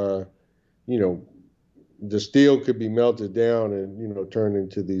be, the steel could be melted down and, turned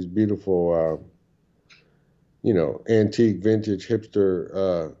into these beautiful, antique, vintage,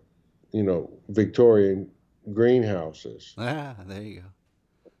 hipster, Victorian greenhouses. Ah, there you go.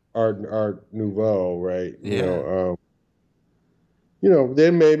 Art Nouveau, right? Yeah.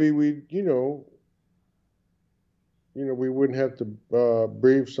 Then maybe we wouldn't have to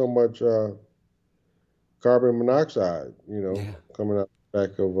breathe so much carbon monoxide, coming out the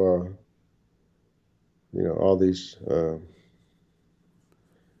back of all these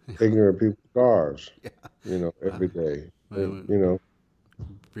ignorant people's cars, every day.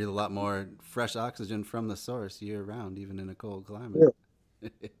 Breathe a lot more fresh oxygen from the source year round, even in a cold climate. Yeah.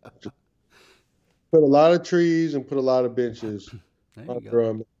 Put a lot of trees and put a lot of benches under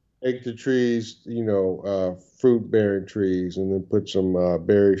them. Make the trees, fruit-bearing trees, and then put some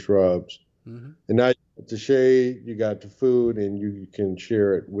berry shrubs. And now you got the shade, you got the food, and you can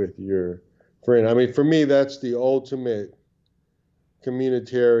share it with your friend. I mean, for me, that's the ultimate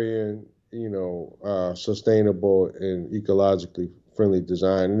communitarian, sustainable and ecologically friendly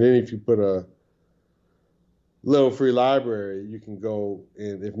design. And then if you put a little free library, you can go,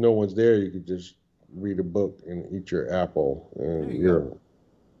 and if no one's there, you could just read a book and eat your apple and your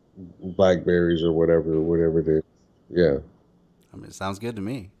blackberries or whatever it is. Yeah. I mean, it sounds good to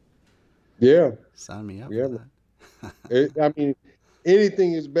me. Yeah. Sign me up for that. I mean,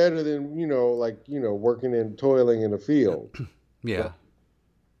 anything is better than, working and toiling in a field. Yeah.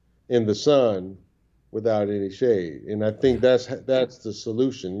 In the sun without any shade. And I think that's the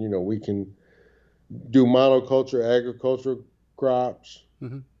solution. We can do monoculture agriculture crops,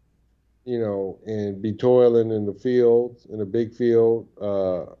 and be toiling in the field, in a big field,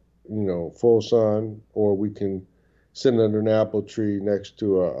 full sun, or we can sit under an apple tree next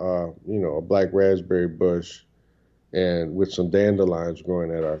to a black raspberry bush and with some dandelions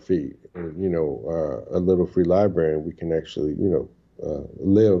growing at our feet, and, a little free library, and we can actually,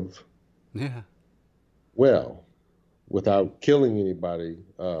 live Yeah. well without killing anybody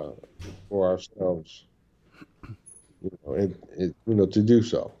for ourselves, to do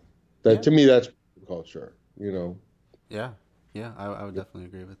so. That Yeah. to me, that's culture. Yeah. Yeah. I would definitely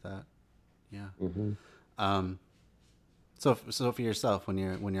agree with that. Yeah. Mm-hmm. Um, so for yourself, when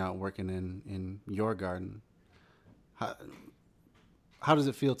you're out working in your garden, how, how does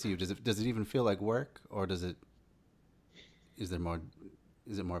it feel to you? Does it even feel like work, or is there more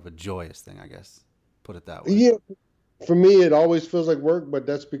is it more of a joyous thing? I guess put it that way. Yeah, for me, it always feels like work, but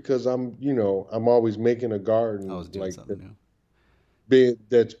that's because I'm always making a I garden was doing something new.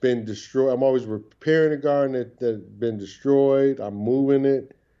 that's been destroyed. I'm always repairing a garden that's been destroyed. I'm moving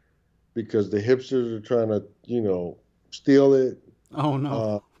it because the hipsters are trying to, steal it. Oh no.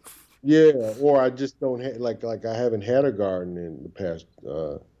 Uh, yeah, or I just don't like I haven't had a garden in the past,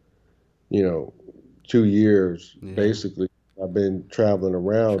 you know, 2 years Yeah. basically. I've been traveling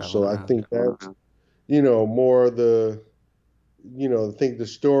around, Traveling so I around. think that's more the I think the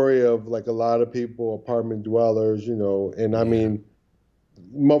story of like a lot of people, apartment dwellers, and I Yeah. mean,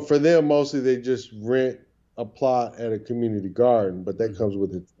 for them, mostly they just rent a plot at a community garden, but that Hmm. comes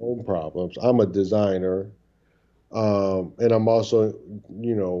with its own problems. I'm a designer, and I'm also,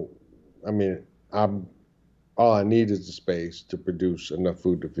 I mean, I'm all I need is the space to produce enough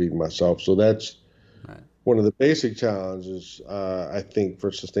food to feed myself. So that's Right. one of the basic challenges, I think, for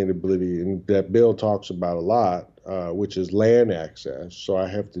sustainability, and that Bill talks about a lot, which is land access. So I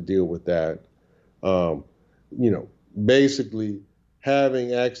have to deal with that. Um, you know, Basically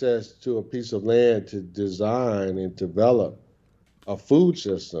having access to a piece of land to design and develop a food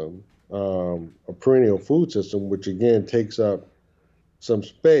system, a perennial food system, which again takes up some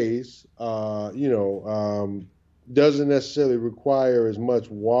space, doesn't necessarily require as much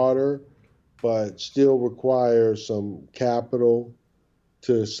water, but still requires some capital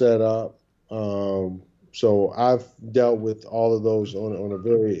to set up. Um, so I've dealt with all of those on a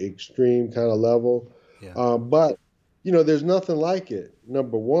very extreme kind of level. Yeah. But, there's nothing like it.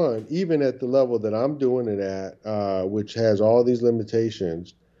 Number one, even at the level that I'm doing it at, which has all these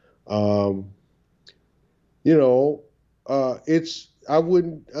limitations, um, you know, I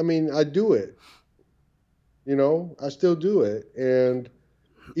wouldn't, I mean, I do it, I still do it. And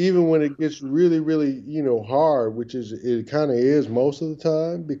even when it gets really, really, hard, which is, it kind of is most of the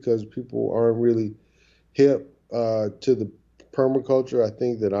time because people aren't really hip to the permaculture, I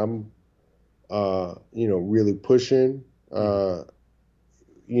think that I'm, really pushing, Hmm.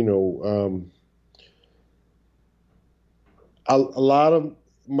 you know, um, a lot of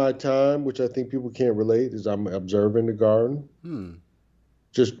my time, which I think people can't relate, is I'm observing the garden, Hmm.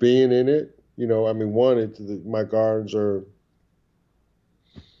 just being in it. I mean, my gardens are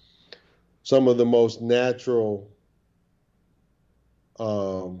some of the most natural,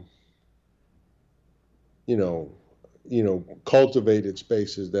 um, you know, cultivated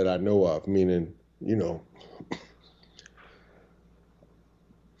spaces that I know of. Meaning, you know,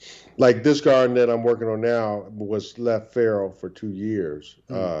 like this garden that I'm working on now was left feral for 2 years.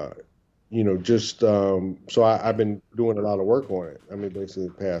 Hmm. Just so I've been doing a lot of work on it. I mean, basically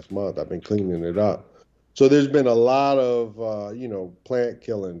the past month I've been cleaning it up. So there's been a lot of plant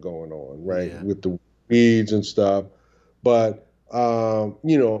killing going on, right, Yeah. with the weeds and stuff. But I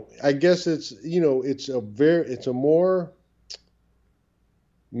guess it's a more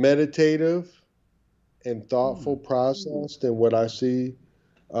meditative and Hmm. thoughtful process than what I see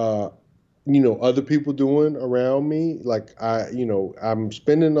uh, other people doing around me. Like I'm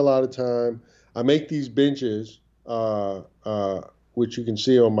spending a lot of time. I make these benches, which you can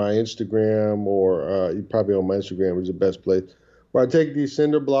see on my Instagram, or you probably on my Instagram is the best place, where I take these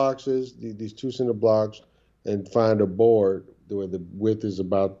cinder blocks, these two cinder blocks, and find a board where the width is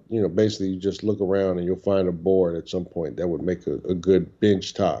about, basically you just look around and you'll find a board at some point that would make a good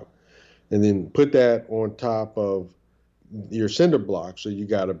bench top, and then put that on top of your cinder block, so you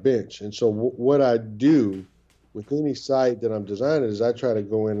got a bench. And so what I do with any site that I'm designing is I try to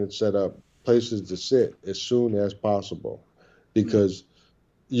go in and set up places to sit as soon as possible, Hmm. because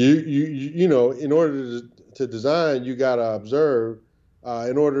in order to design, you got to observe.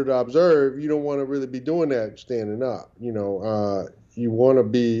 In order to observe, you don't want to really be doing that standing up. You want to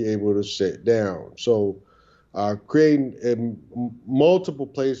be able to sit down. So creating multiple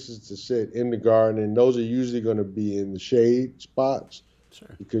places to sit in the garden, and those are usually going to be in the shade spots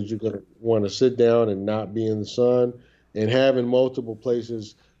Sure. because you're going to want to sit down and not be in the sun. And having multiple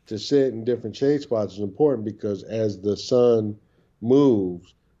places to sit in different shade spots is important because as the sun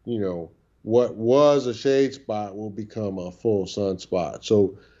moves, you know, what was a shade spot will become a full sun spot.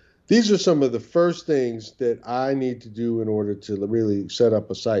 So these are some of the first things that I need to do in order to really set up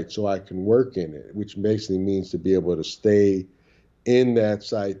a site so I can work in it, which basically means to be able to stay in that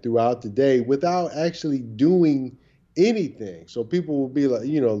site throughout the day without actually doing anything. So people will be like,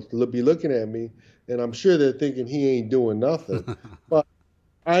 be looking at me, and I'm sure they're thinking he ain't doing nothing. But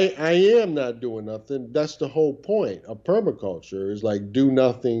I am not doing nothing. That's the whole point of permaculture is like do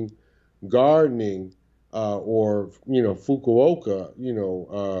nothing gardening, or Fukuoka,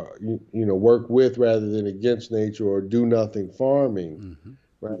 work with rather than against nature, or do nothing farming, Mm-hmm.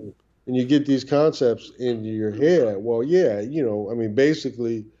 right? And you get these concepts into your head. Well, yeah,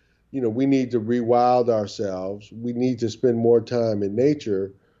 basically, we need to rewild ourselves. We need to spend more time in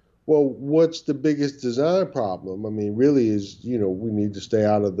nature. Well, what's the biggest design problem? I mean, really is, we need to stay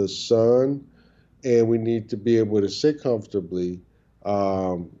out of the sun, and we need to be able to sit comfortably,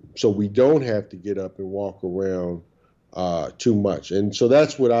 so we don't have to get up and walk around too much. And so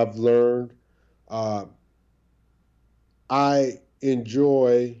that's what I've learned. Uh, I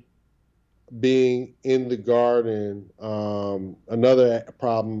enjoy being in the garden. Another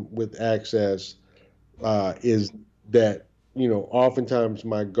problem with access is that, oftentimes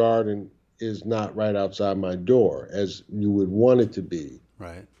my garden is not right outside my door as you would want it to be.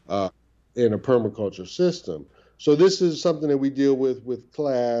 Right. In a permaculture system. So this is something that we deal with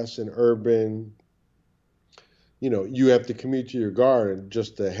class and urban. You have to commute to your garden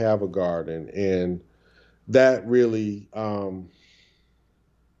just to have a garden, and that really,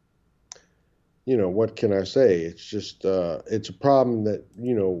 what can I say? It's just it's a problem that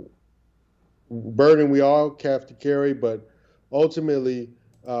burden we all have to carry, but ultimately,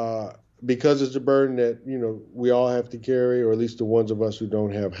 because it's a burden that we all have to carry, or at least the ones of us who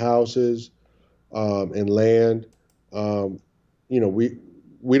don't have houses and land. Um,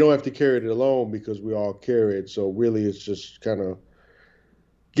 we don't have to carry it alone because we all carry it. So really, it's just kind of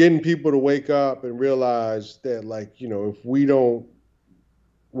getting people to wake up and realize that, like, if we don't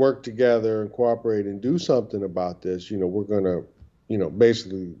work together and cooperate and do something about this, we're gonna,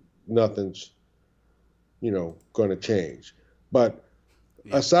 basically nothing's, gonna change. But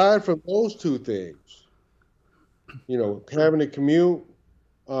Yeah. aside from those two things, having a commute.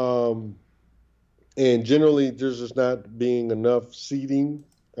 And generally, there's just not being enough seating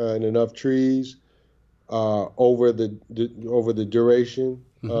and enough trees over the duration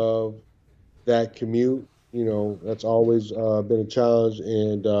Mm-hmm. of that commute. That's always been a challenge,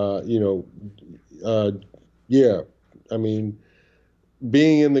 and uh, yeah, I mean,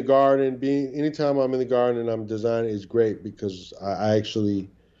 being in the garden, being anytime I'm in the garden and I'm designing is great because I actually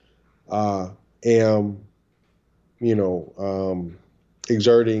am, you know, um,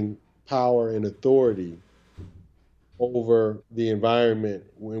 exerting power and authority over the environment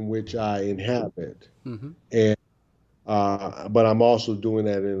in which I inhabit. Mm-hmm. And but I'm also doing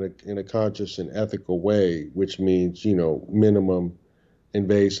that in a conscious and ethical way, which means minimum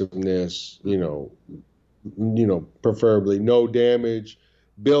invasiveness, preferably no damage,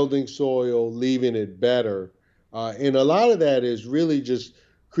 building soil, leaving it better, and a lot of that is really just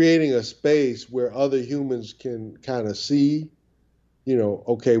creating a space where other humans can kind of see,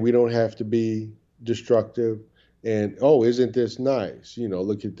 okay, we don't have to be destructive. And oh, isn't this nice?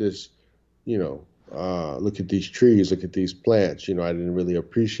 Look at this, look at these trees, look at these plants. I didn't really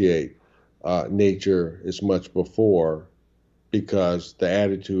appreciate nature as much before because the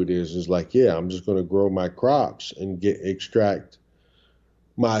attitude is like, yeah, I'm just going to grow my crops and extract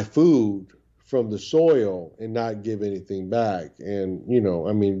my food from the soil and not give anything back. And,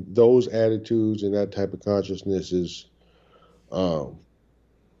 I mean, those attitudes and that type of consciousness is, um,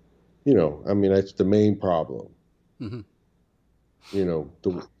 I mean, that's the main problem. Mm-hmm.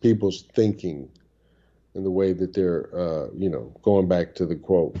 The people's thinking and the way that they're, going back to the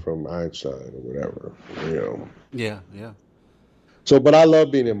quote from Einstein or whatever. Yeah. Yeah. So, but I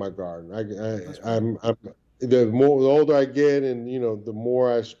love being in my garden. That's great. I'm the older I get, and the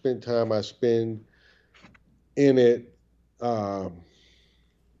more I spend in it. Um,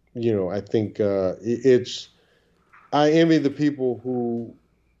 I think it's. I envy the people who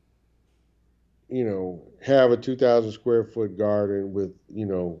have a 2,000 square foot garden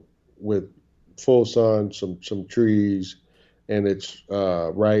with full sun, some trees, and it's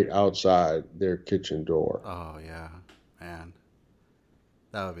right outside their kitchen door. Oh yeah, man,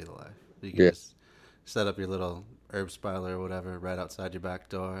 that would be the life. You could Yeah. just set up your little herb spiral or whatever right outside your back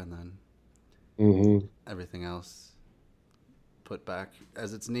door, and then Mm-hmm. everything else put back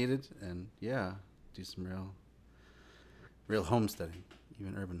as it's needed. And do some real homesteading,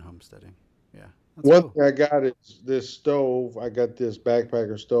 even urban homesteading. Yeah. One cool. thing I got is this stove. I got this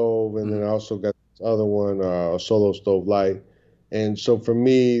backpacker stove, and then I also got this other one, a solo stove light. And so for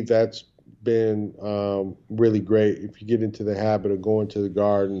me, that's been really great. If you get into the habit of going to the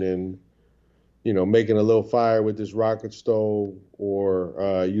garden and making a little fire with this rocket stove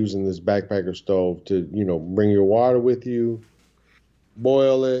or using this backpacker stove to bring your water with you,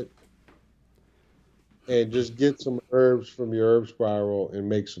 boil it, and just get some herbs from your herb spiral and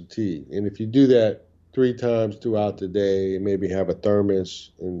make some tea. And if you do that 3 times throughout the day, and maybe have a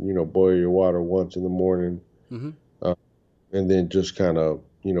thermos and boil your water once in the morning, Mm-hmm. uh, and then just kind of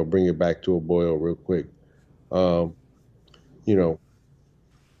bring it back to a boil real quick. Um, you know,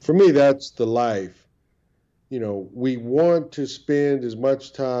 for me, that's the life. We want to spend as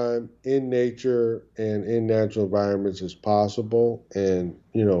much time in nature and in natural environments as possible, and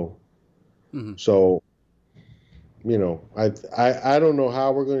Mm-hmm. so I don't know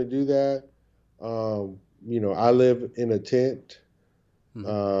how we're going to do that. I live in a tent, Mm-hmm.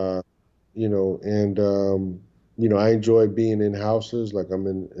 uh, and I enjoy being in houses. Like I'm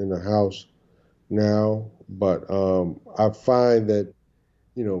in a house now, but I find that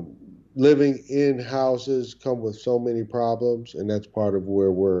you know living in houses come with so many problems, and that's part of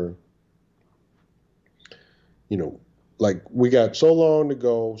where we're you know like we got so long to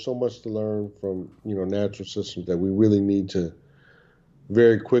go, so much to learn from natural systems that we really need to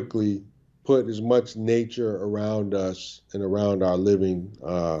very quickly put as much nature around us and around our living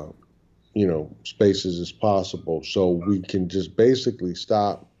spaces as possible, so we can just basically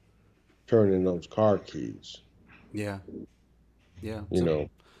stop turning those car keys. Yeah. Yeah. you So, know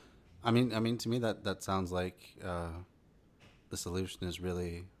to me that sounds like the solution is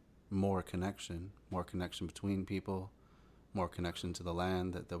really more connection between people, more connection to the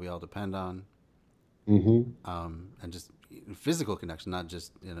land that we all depend on, hmm and just physical connection, not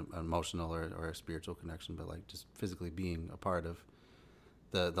just an emotional or a spiritual connection, but like just physically being a part of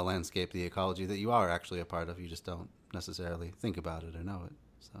the landscape, the ecology that you are actually a part of. You just don't necessarily think about it or know it.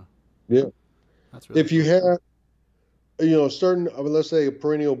 So yeah, that's really if you cool. have certain, let's say a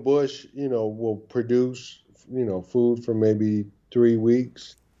perennial bush will produce food for maybe 3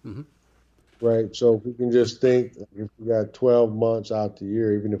 weeks, Mm-hmm. right? So if we can just think, like, if we got 12 months out the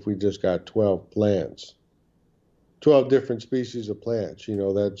year, even if we just got 12 plants, 12 different species of plants,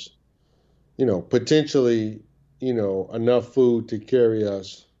 that's potentially enough food to carry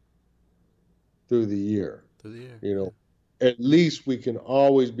us through the year. Through the year. you Yeah. know at least we can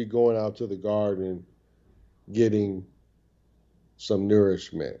always be going out to the garden getting some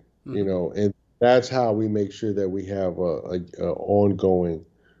nourishment, Mm-hmm. and that's how we make sure that we have a ongoing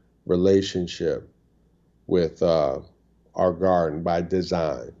relationship with our garden by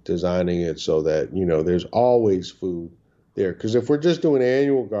designing it so that there's always food there. Because if we're just doing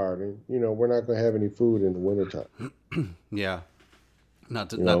annual gardening, we're not going to have any food in the wintertime. Yeah. You Not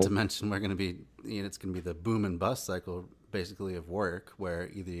to know, mention we're gonna be it's gonna be the boom and bust cycle basically of work, where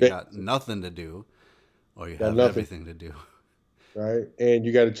either you Ba- got nothing to do or you got have nothing, everything to do. right? And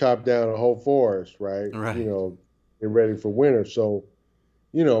you got to chop down a whole forest, right? Right. Get ready for winter. So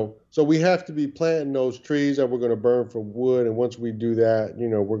we have to be planting those trees that we're going to burn for wood. And once we do that,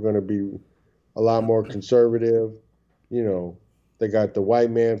 we're going to be a lot more conservative. You know, they got the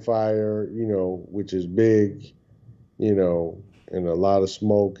white man fire, which is big, and a lot of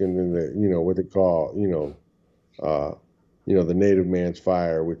smoke, and then what they call, uh, the native man's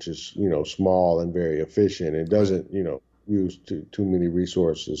fire, which is, small and very efficient. It Right. doesn't, use too many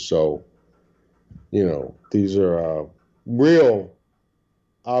resources. So, these are real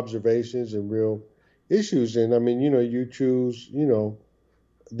observations and real issues. And I mean, you choose,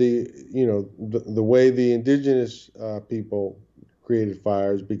 the way the indigenous people created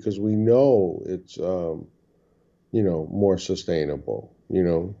fires because we know it's, more sustainable,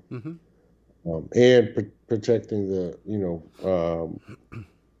 Mm-hmm. and protecting the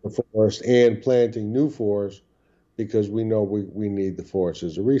forest and planting new forest because we know we need the forest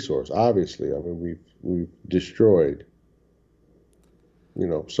as a resource. Obviously, I mean we've destroyed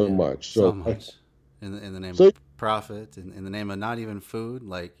so Yeah. much. So So much in the name of so profit, in the name of not even food.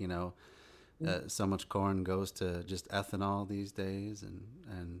 Like so much corn goes to just ethanol these days,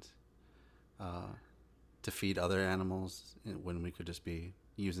 and uh, to feed other animals when we could just be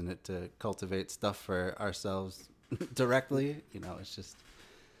using it to cultivate stuff for ourselves directly. It's just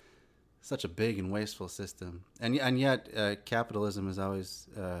such a big and wasteful system, and yet capitalism is always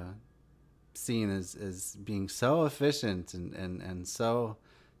seen as being so efficient and so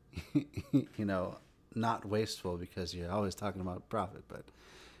not wasteful because you're always talking about profit, but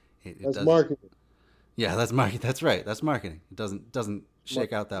it that's doesn't. marketing. Yeah, that's market. That's right. That's marketing. It doesn't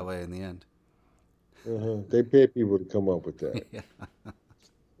shake Mar- out that way in the end. They pay people to come up with that. Yeah.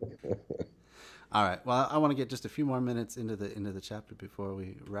 All right. Well, I want to get just a few more minutes into the chapter before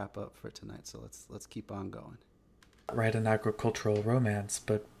we wrap up for tonight. So let's keep on going. Write an agricultural romance,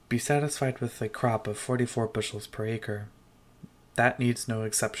 but be satisfied with a crop of 44 bushels per acre. That needs no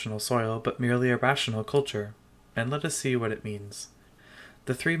exceptional soil, but merely a rational culture. And let us see what it means.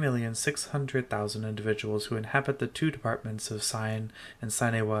 The 3,600,000 individuals who inhabit the two departments of Seine and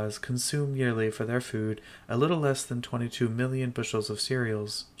Seine-et-Oise consume yearly for their food a little less than 22 million bushels of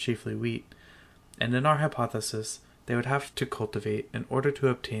cereals, chiefly wheat, and in our hypothesis, they would have to cultivate, in order to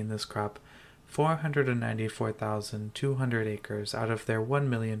obtain this crop, 494,200 acres out of their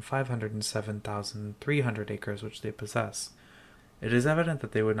 1,507,300 acres which they possess. It is evident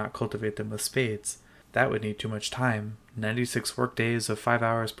that they would not cultivate them with spades. That would need too much time, 96 work days of 5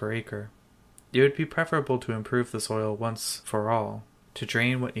 hours per acre. It would be preferable to improve the soil once for all, to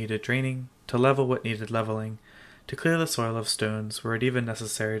drain what needed draining, to level what needed leveling, to clear the soil of stones were it even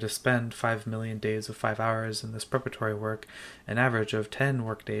necessary to spend 5 million days of 5 hours in this preparatory work, an average of 10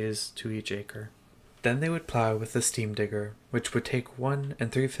 work days to each acre. Then they would plow with the steam digger, which would take 1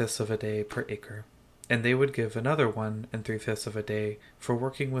 3/5 of a day per acre, and they would give another 1 3/5 of a day for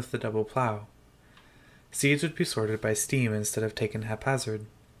working with the double plow. Seeds would be sorted by steam instead of taken haphazard,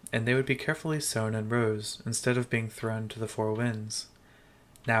 and they would be carefully sown in rows instead of being thrown to the four winds.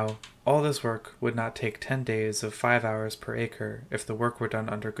 Now, all this work would not take 10 days of 5 hours per acre if the work were done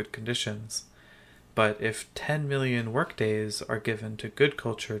under good conditions. But if 10 million work days are given to good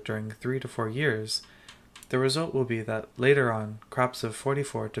culture during 3 to 4 years, the result will be that later on crops of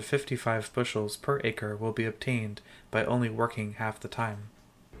 44 to 55 bushels per acre will be obtained by only working half the time.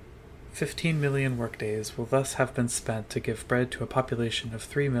 15 million workdays will thus have been spent to give bread to a population of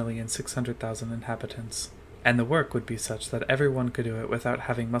 3,600,000 inhabitants, and the work would be such that everyone could do it without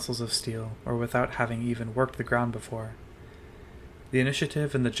having muscles of steel, or without having even worked the ground before. The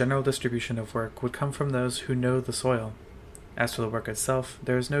initiative and the general distribution of work would come from those who know the soil. As for the work itself,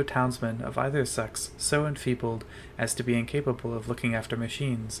 there is no townsman of either sex so enfeebled as to be incapable of looking after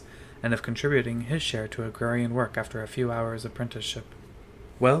machines, and of contributing his share to agrarian work after a few hours' apprenticeship.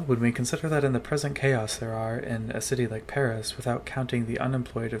 Well, when we consider that in the present chaos there are, in a city like Paris, without counting the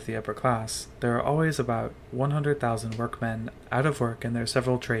unemployed of the upper class, there are always about 100,000 workmen out of work in their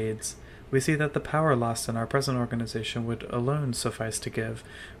several trades, we see that the power lost in our present organization would alone suffice to give,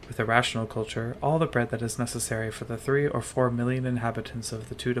 with a rational culture, all the bread that is necessary for the 3 or 4 million inhabitants of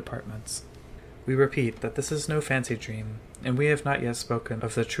the two departments. We repeat that this is no fancy dream, and we have not yet spoken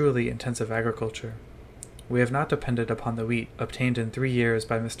of the truly intensive agriculture. We have not depended upon the wheat obtained in 3 years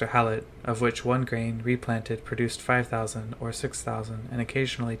by Mr. Hallett, of which one grain replanted produced 5,000 or 6,000 and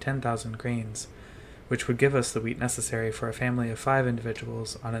occasionally 10,000 grains, which would give us the wheat necessary for a family of 5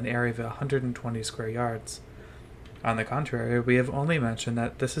 individuals on an area of 120 square yards. On the contrary, we have only mentioned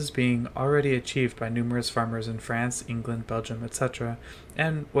that this is being already achieved by numerous farmers in France, England, Belgium, etc.,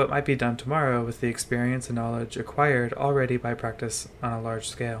 and what might be done tomorrow with the experience and knowledge acquired already by practice on a large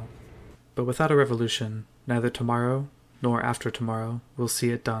scale. But without a revolution, neither tomorrow nor after tomorrow will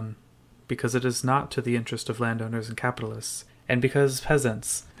see it done, because it is not to the interest of landowners and capitalists, and because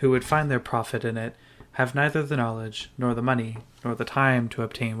peasants, who would find their profit in it, have neither the knowledge, nor the money, nor the time to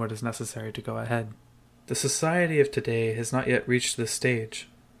obtain what is necessary to go ahead. The society of today has not yet reached this stage,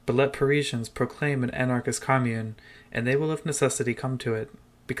 but let Parisians proclaim an anarchist commune, and they will of necessity come to it,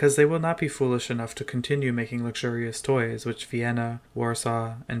 because they will not be foolish enough to continue making luxurious toys which Vienna,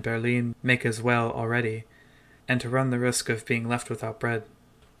 Warsaw, and Berlin make as well already, and to run the risk of being left without bread.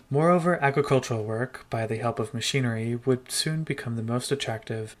 Moreover, agricultural work, by the help of machinery, would soon become the most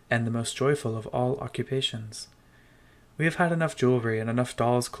attractive and the most joyful of all occupations. We have had enough jewelry and enough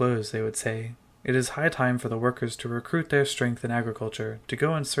dolls' clothes, they would say. It is high time for the workers to recruit their strength in agriculture, to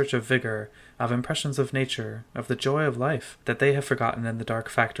go in search of vigor, of impressions of nature, of the joy of life, that they have forgotten in the dark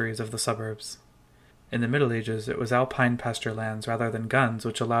factories of the suburbs. In the Middle Ages, it was alpine pasture lands rather than guns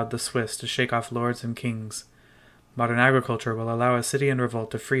which allowed the Swiss to shake off lords and kings. Modern agriculture will allow a city in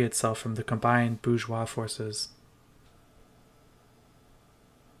revolt to free itself from the combined bourgeois forces.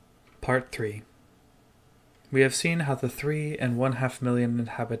 Part 3. We have seen how the 3.5 million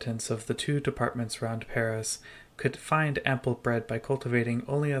inhabitants of the two departments round Paris could find ample bread by cultivating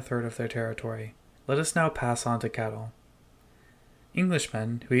only a third of their territory. Let us now pass on to cattle.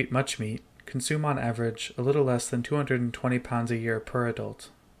 Englishmen, who eat much meat, consume on average a little less than 220 pounds a year per adult.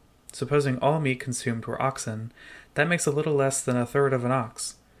 Supposing all meat consumed were oxen, that makes a little less than a third of an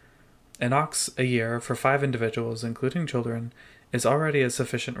ox. An ox a year for 5 individuals, including children, is already a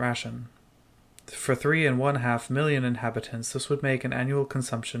sufficient ration. For 3.5 million inhabitants, this would make an annual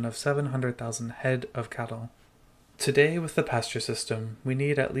consumption of 700,000 head of cattle. Today, with the pasture system, we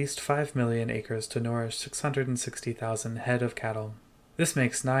need at least 5 million acres to nourish 660,000 head of cattle. This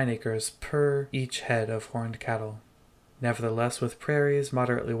makes 9 acres per each head of horned cattle. Nevertheless, with prairies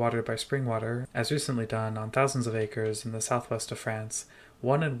moderately watered by spring water, as recently done on thousands of acres in the southwest of France,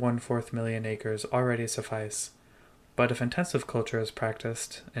 1.25 million acres already suffice. But if intensive culture is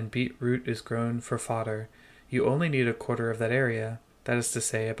practiced and beetroot is grown for fodder, you only need a quarter of that area, that is to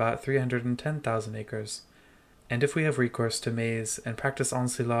say about 310,000 acres. And if we have recourse to maize and practice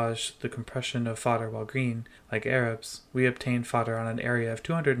ensilage, the compression of fodder while green, like Arabs, we obtain fodder on an area of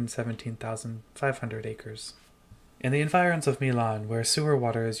 217,500 acres. In the environs of Milan, where sewer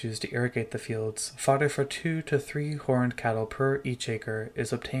water is used to irrigate the fields, fodder for 2 to 3 horned cattle per each acre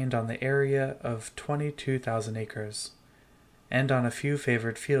is obtained on the area of 22,000 acres, and on a few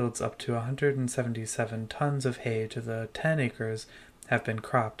favored fields up to 177 tons of hay to the 10 acres have been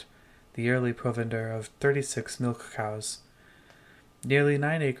cropped, the yearly provender of 36 milk cows. Nearly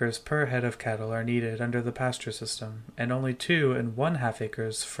 9 acres per head of cattle are needed under the pasture system, and only 2.5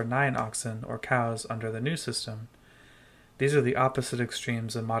 acres for 9 oxen or cows under the new system. These are the opposite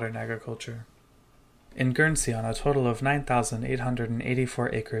extremes of modern agriculture. In Guernsey, on a total of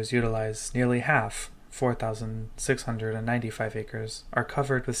 9,884 acres utilized, nearly half, 4,695 acres, are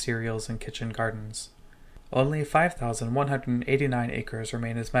covered with cereals and kitchen gardens. Only 5,189 acres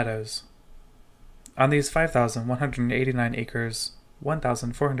remain as meadows. On these 5,189 acres,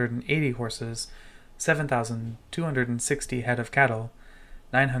 1,480 horses, 7,260 head of cattle,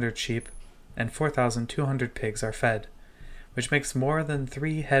 900 sheep, and 4,200 pigs are fed, which makes more than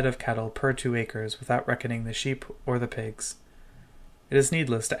 3 head of cattle per 2 acres without reckoning the sheep or the pigs. It is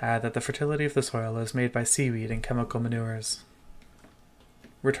needless to add that the fertility of the soil is made by seaweed and chemical manures.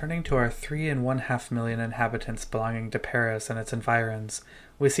 Returning to our 3.5 million inhabitants belonging to Paris and its environs,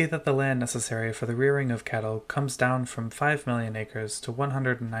 we see that the land necessary for the rearing of cattle comes down from 5 million acres to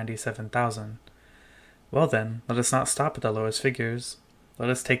 197,000. Well then, let us not stop at the lowest figures. Let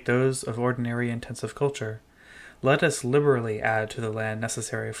us take those of ordinary intensive culture. Let us liberally add to the land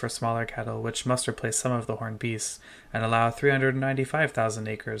necessary for smaller cattle, which must replace some of the horned beasts, and allow 395,000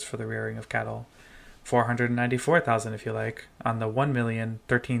 acres for the rearing of cattle, 494,000 if you like, on the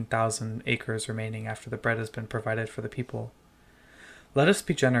 1,013,000 acres remaining after the bread has been provided for the people. Let us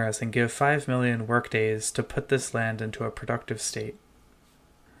be generous and give 5 million work-days to put this land into a productive state.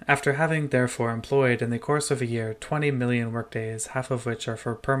 After having therefore employed in the course of a year 20 million workdays, half of which are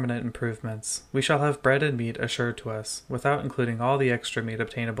for permanent improvements, we shall have bread and meat assured to us, without including all the extra meat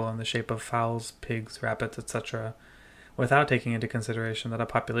obtainable in the shape of fowls, pigs, rabbits, etc., without taking into consideration that a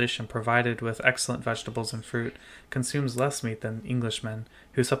population provided with excellent vegetables and fruit consumes less meat than Englishmen,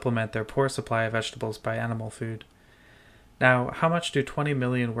 who supplement their poor supply of vegetables by animal food. Now, how much do 20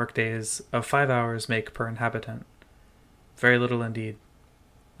 million workdays of 5 hours make per inhabitant? Very little indeed.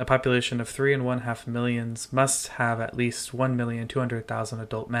 A population of 3.5 millions must have at least 1,200,000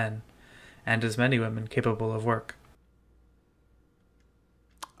 adult men, and as many women capable of work.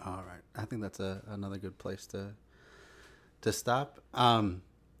 All right, I think that's another good place to stop. That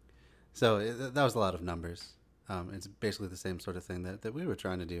was a lot of numbers. It's basically the same sort of thing that we were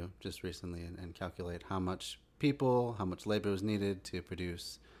trying to do just recently, and calculate how much labor was needed to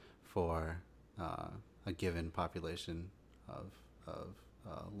produce for a given population of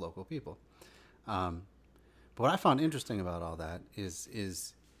local people. But what I found interesting about all that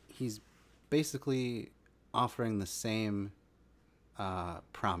is he's basically offering the same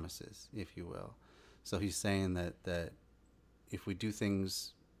promises, if you will. So he's saying that if we do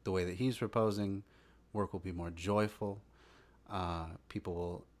things the way that he's proposing, work will be more joyful. People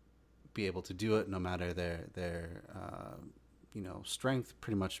will be able to do it no matter their strength.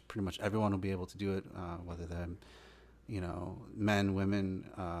 Pretty much everyone will be able to do it, whether they're men, women,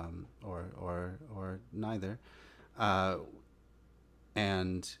 or neither.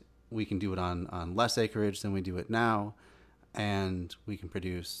 And we can do it on less acreage than we do it now, and we can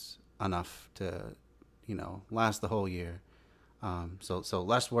produce enough to, last the whole year. So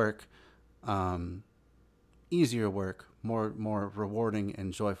less work, easier work, more rewarding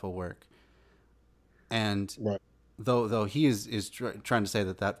and joyful work. And Right. though he is trying to say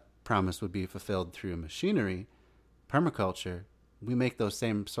that promise would be fulfilled through machinery, permaculture, we make those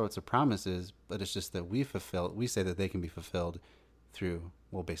same sorts of promises, but it's just that we say that they can be fulfilled through,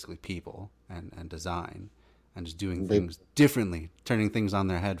 basically people and design, and just doing things differently, turning things on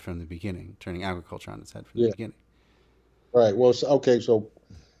their head from the beginning, turning agriculture on its head from the beginning. Right. Well, so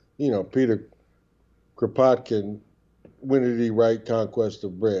Peter Kropotkin, when did he write Conquest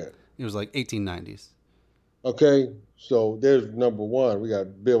of Bread? It was like 1890s. Okay, so there's number one. We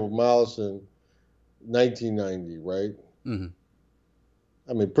got Bill Mollison, 1990, right? Mm-hmm.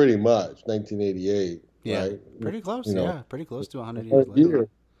 I mean, pretty much 1988, Yeah, right? pretty close. You know, Yeah, pretty close to 100 years 100 later. years.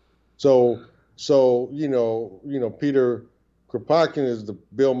 So Peter Kropotkin is the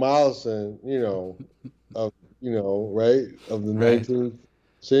Bill Mollison, of right, of the Right. 19th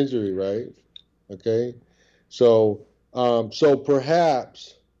century, right? Okay, so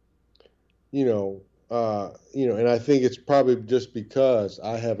perhaps and I think it's probably just because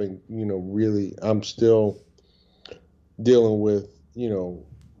I haven't really, I'm still dealing with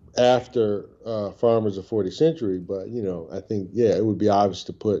after farmers of 40th century, but I think it would be obvious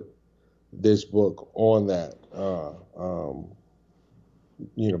to put this book on that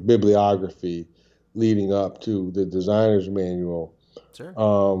bibliography leading up to the designer's manual. Sure.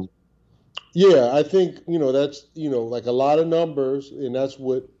 I think that's like a lot of numbers, and that's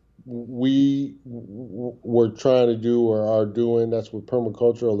what we were trying to do or are doing. That's what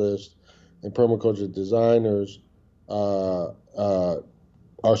permaculturalists and permaculture designers are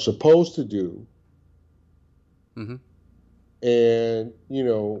supposed to do. Mm-hmm. And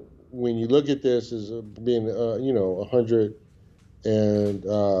when you look at this as being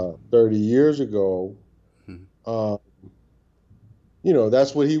 130 years ago, Mm-hmm.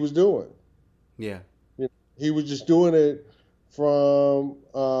 That's what he was doing. Yeah. He was just doing it from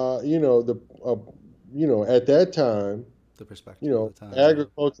at that time, The perspective of the time.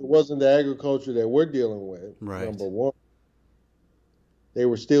 agriculture wasn't the agriculture that we're dealing with. Right. Number one, they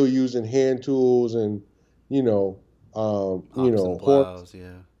were still using hand tools and plows,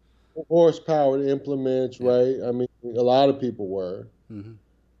 horse-powered implements, yeah. right? I mean, a lot of people were. Mm-hmm.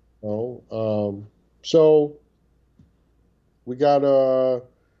 So we got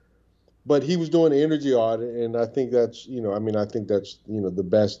but he was doing the energy audit, and I think that's I think that's the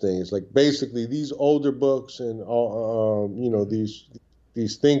best thing. It's like basically these older books and all these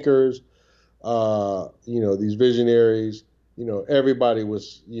thinkers, these visionaries, everybody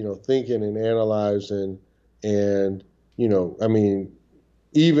was thinking and analyzing, and I mean,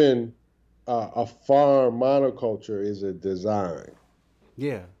 even a farm monoculture is a design.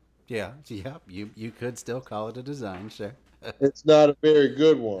 Yeah. You could still call it a design, sure. It's not a very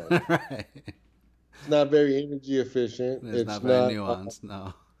good one. Right. It's not very energy efficient. It's not very nuanced,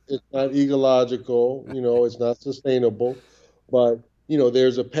 no. It's not ecological. It's not sustainable. But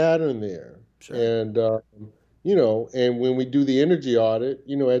there's a pattern there. Sure. And and when we do the energy audit,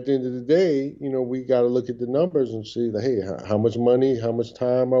 at the end of the day, we got to look at the numbers and see that, hey, how much money, how much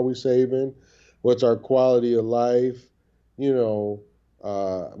time are we saving? What's our quality of life?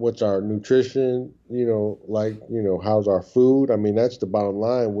 What's our nutrition? How's our food? I mean, that's the bottom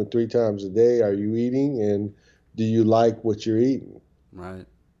line. When 3 times a day are you eating, and do you like what you're eating? Right.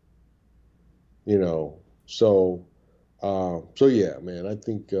 So yeah, man, I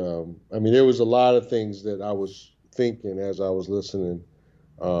think, there was a lot of things that I was thinking as I was listening,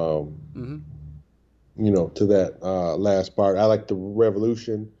 Mm-hmm. To that last part. I like the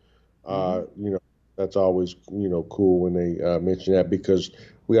revolution. Mm-hmm. That's always, cool when they mention that, because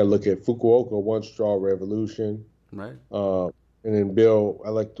we got to look at Fukuoka, one straw revolution. Right. And then Bill, I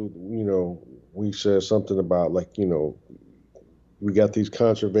like to, we said something about like, we got these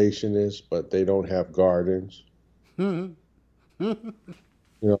conservationists, but they don't have gardens. Mm-hmm.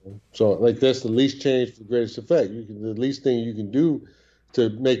 So like that's the least change for the greatest effect. The least thing you can do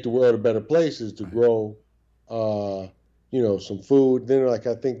to make the world a better place is to grow, some food. Then, like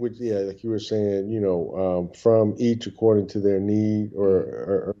I think, like you were saying, from each according to their need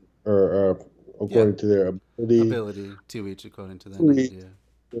or according to their ability to each according to their need.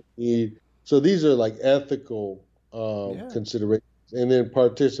 Need. So these are like ethical considerations, and then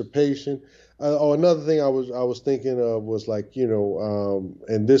participation. Another thing I was thinking of was like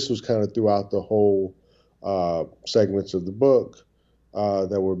and this was kind of throughout the whole segments of the book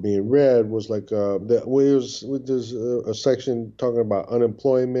that were being read, was like there's a section talking about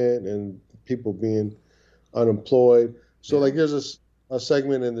unemployment and people being unemployed. So like there's a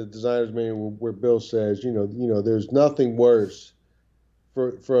segment in the designer's manual where Bill says, there's nothing worse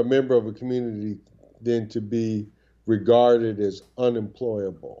for a member of a community than to be regarded as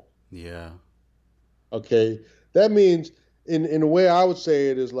unemployable. Yeah. Okay. That means in a way I would say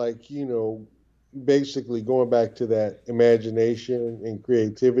it is like, basically going back to that imagination and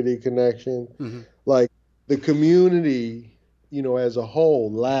creativity connection. Mm-hmm. Like the community, as a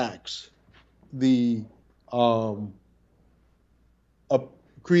whole lacks the a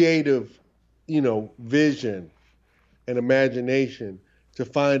creative, vision and imagination to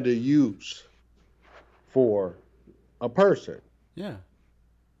find a use for a person. Yeah.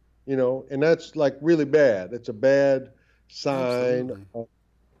 and that's like really bad. It's a bad sign.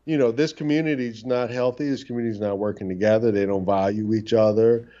 Absolutely. This community's not healthy. This community's not working together. They don't value each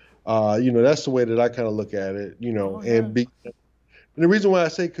other. That's the way that I kind of look at it, Oh yeah. and the reason why I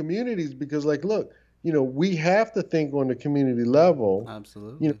say community is because, like, look, we have to think on the community level.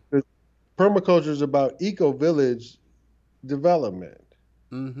 Absolutely. 'Cause permaculture is about eco-village development.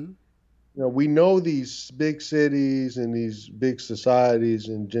 Mm-hmm. We know these big cities and these big societies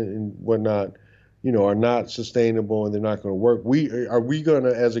and whatnot, are not sustainable and they're not going to work. Are we going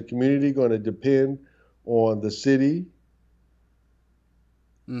to, as a community, going to depend on the city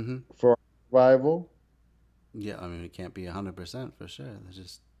Mm-hmm. for survival? Yeah, I mean, it can't be 100% for sure. There's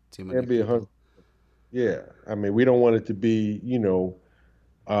just too many Can't be 100. people. Yeah, I mean, we don't want it to be,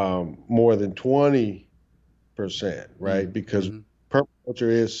 more than 20%, right? Because Mm-hmm. permaculture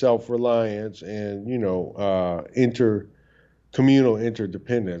is self-reliance and communal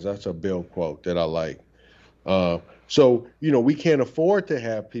interdependence. That's a Bill quote that I like. So we can't afford to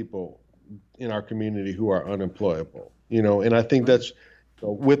have people in our community who are unemployable. And I think Right. that's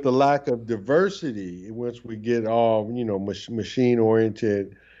with the lack of diversity, once we get all machine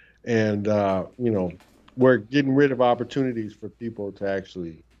oriented, and we're getting rid of opportunities for people to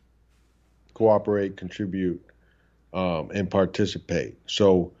actually cooperate, contribute, and participate.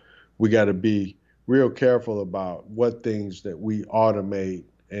 So we got to be real careful about what things that we automate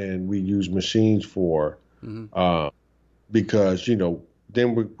and we use machines for, Mm-hmm. because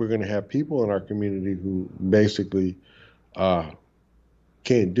then we're going to have people in our community who basically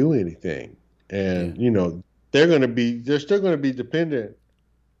can't do anything, Yeah. and they're still going to be dependent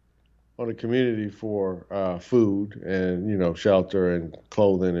on the community for food and shelter and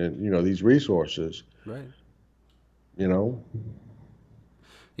clothing and these resources. Right. You know,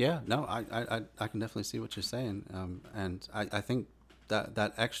 Yeah, no, I can definitely see what you're saying, and I think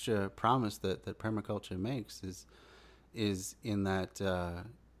that extra promise that permaculture makes is in that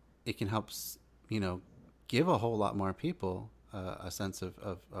it can help give a whole lot more people a sense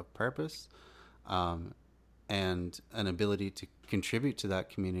of purpose, and an ability to contribute to that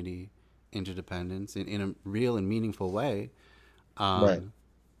community interdependence in a real and meaningful way. right? Um,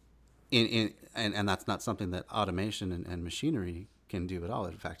 and that's not something that automation and machinery can do at all.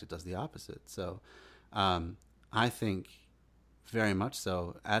 In fact, it does the opposite. So I think very much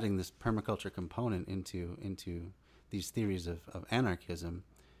so adding this permaculture component into these theories of anarchism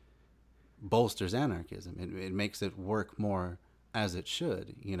bolsters anarchism. It makes it work more as it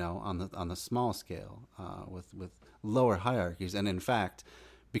should, on the small scale, with lower hierarchies. And in fact,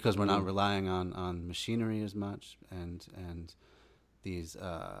 because we're not relying on machinery as much and these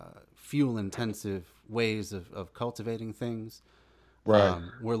fuel intensive ways of cultivating things, Right.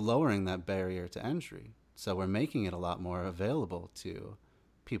 we're lowering that barrier to entry. So we're making it a lot more available to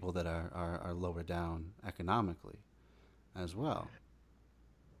people that are lower down economically as well.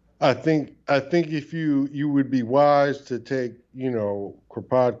 I think if you would be wise to take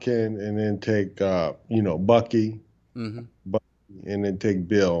Kropotkin and then take Bucky, Mm-hmm. Bucky and then take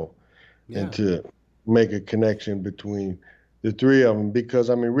Bill, and Yeah. to make a connection between the three of them, because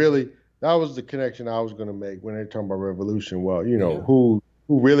I mean really that was the connection I was going to make when they're talking about revolution. Well, Yeah. who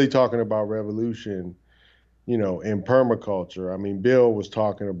really talking about revolution, in permaculture. I mean, Bill was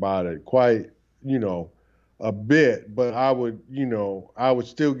talking about it quite, you know, a bit, but I would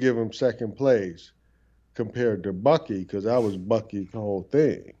still give him second place compared to Bucky, because that was Bucky's whole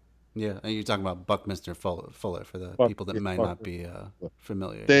thing. Yeah. And you're talking about Buckminster Fuller for the Bucky, people that yeah, might not Bucky. be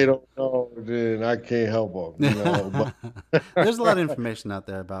familiar. They Yeah. don't know, then I can't help them, But There's a lot of information out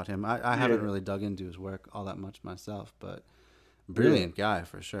there about him. I haven't yeah, really dug into his work all that much myself, but yeah. brilliant guy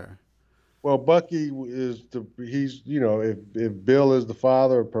for sure. Well, Bucky is he's if Bill is the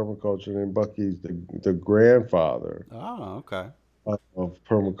father of permaculture, then Bucky's the grandfather Oh, okay. of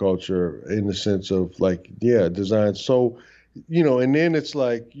permaculture, in the sense of, like, yeah, design. So, and then it's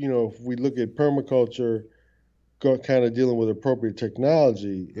like, if we look at permaculture, kind of dealing with appropriate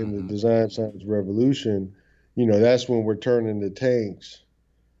technology in the Mm-hmm. design science revolution, that's when we're turning the tanks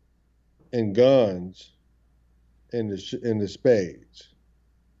and guns into spades,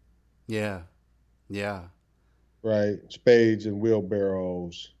 Yeah. Yeah. right? Spades and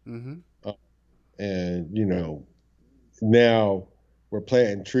wheelbarrows, Mm-hmm. uh, and now we're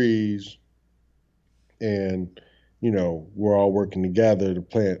planting trees, and we're all working together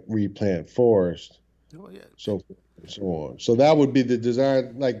to replant forest, Well, yeah. so forth and so on. So that would be the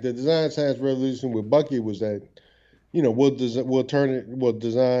design, like the design science revolution with Bucky, was that we'll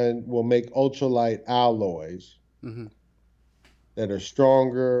make ultralight alloys Mm-hmm. that are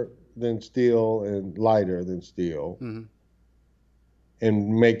stronger than steel and lighter than steel, Mm-hmm.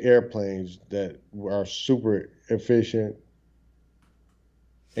 and make airplanes that are super efficient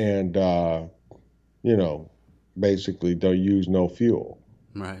and basically don't use no fuel.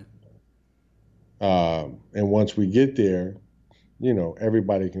 Right. And once we get there,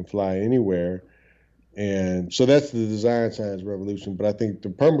 everybody can fly anywhere. And so that's the design science revolution. But I think the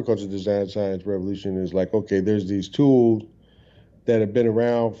permaculture design science revolution is like, okay, there's these tools that have been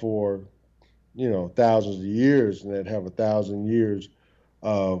around for, thousands of years and that have 1,000 years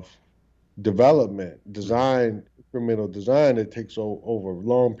of development, design, incremental design that takes over a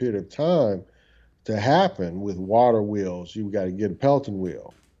long period of time to happen with water wheels. You got to get a Pelton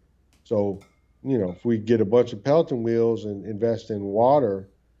wheel. So, if we get a bunch of Pelton wheels and invest in water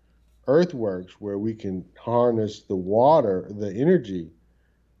earthworks where we can harness the water, the energy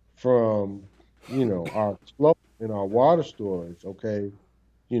from, our slope and our water storage, okay,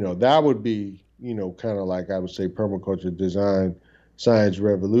 that would be, kind of like I would say permaculture design science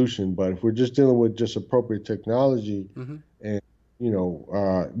revolution. But if we're just dealing with just appropriate technology and,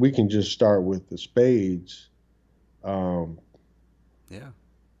 we can just start with the spades. Yeah.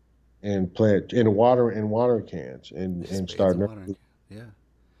 And plant in water cans and start. Yeah.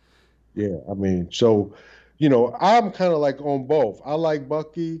 Yeah. I mean, so, I'm kind of like on both. I like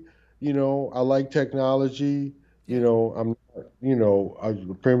Bucky, I like technology, I'm not, a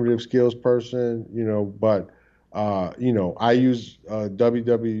primitive skills person, but, I use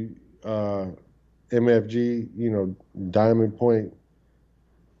MFG, Diamond Point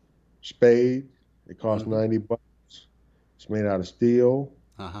spade. It costs $90. It's made out of steel.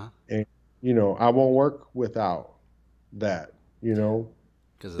 And, I won't work without that,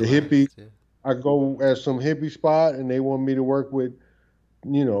 Because the hippie, I go at some hippie spot and they want me to work with,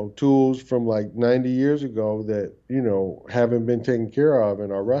 tools from like 90 years ago that, haven't been taken care of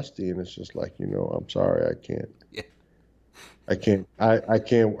and are rusty. And it's just like, I'm sorry, I can't. Yeah. I can't,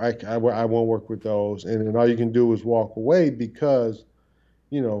 I won't work with those. And then all you can do is walk away because,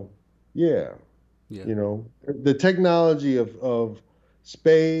 yeah. The technology of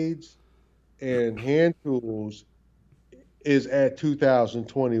spades and hand tools is at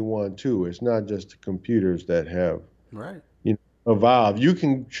 2021 too. It's not just the computers that have right evolved. You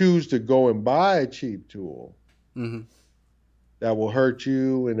can choose to go and buy a cheap tool that will hurt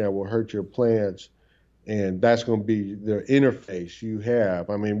you and that will hurt your plants, and that's going to be the interface you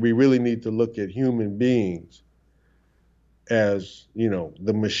have. I mean, we really need to look at human beings as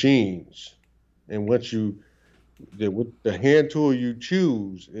the machines, and the hand tool you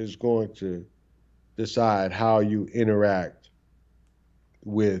choose is going to decide how you interact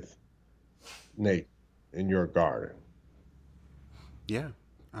with nature in your garden. Yeah,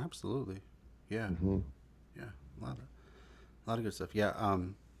 absolutely. Yeah, yeah, a lot of good stuff. Yeah,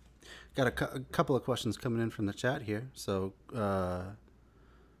 got a couple of questions coming in from the chat here. So,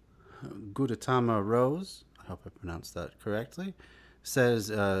 Gudatama Rose, I hope I pronounced that correctly, says,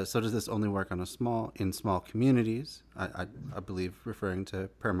 so does this only work on in small communities? I believe referring to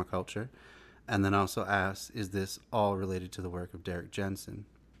permaculture. And then also asks, is this all related to the work of Derek Jensen?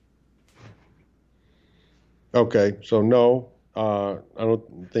 Okay, so no, I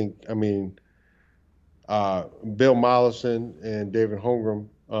don't think, Bill Mollison and David Holmgren,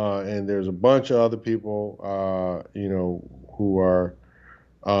 and there's a bunch of other people, who are,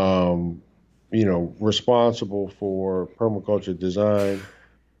 responsible for permaculture design.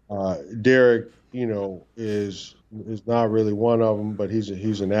 Derek, is not really one of them, but he's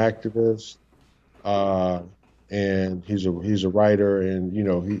an activist, and he's a writer, and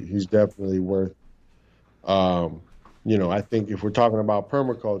he's definitely worth. I think if we're talking about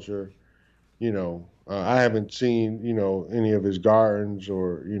permaculture, I haven't seen any of his gardens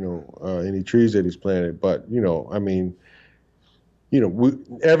or any trees that he's planted, but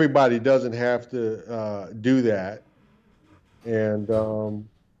everybody doesn't have to do that, and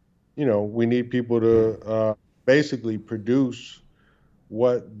we need people to basically produce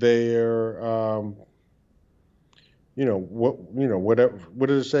what they're whatever, what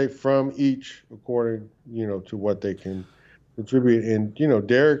does it say, from each according to what they can contribute. And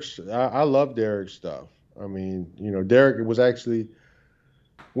Derek's, I love Derek's stuff. I mean, Derek was actually,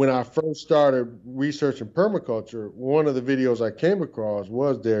 when I first started researching permaculture, one of the videos I came across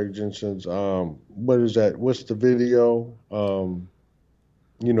was Derek Jensen's, what is that? What's the video? The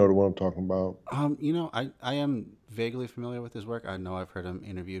one I'm talking about. I am vaguely familiar with his work. I know I've heard him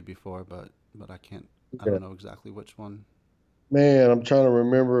interviewed before, but I don't know exactly which one. Man, I'm trying to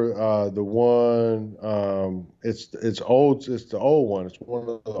remember the one. It's old. It's the old one. It's one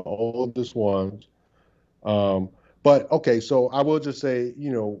of the oldest ones. But okay, so I will just say,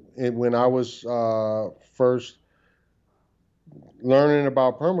 when I was first learning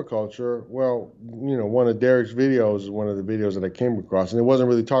about permaculture, well, one of Derek's videos is one of the videos that I came across, and it wasn't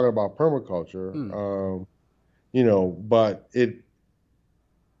really talking about permaculture, but it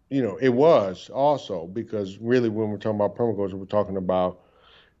was also, because really when we're talking about permaculture, we're talking about,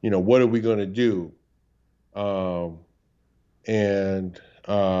 what are we going to do? And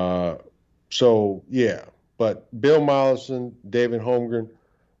so, yeah, but Bill Mollison, David Holmgren,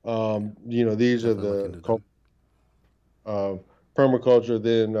 these are the permaculture,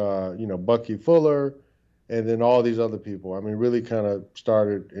 then, Bucky Fuller, and then all these other people. I mean, really kind of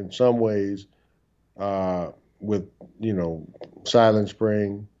started in some ways with, Silent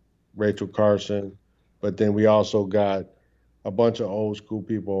Spring, Rachel Carson, but then we also got a bunch of old school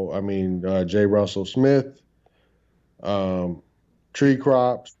people. I mean, J. Russell Smith, Tree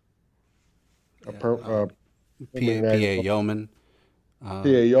Crops, P.A. Yeoman.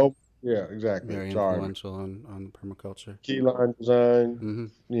 P.A. Yeoman, yeah, exactly. Very influential on permaculture. Keyline Design,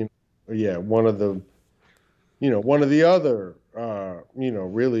 yeah, one of the other,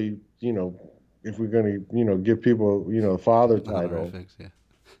 really, if we're going to, give people, a father title. Yeah.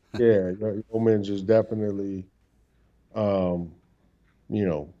 Yeah, Yeoman's is definitely, I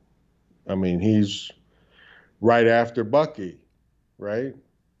mean, he's right after Bucky, right?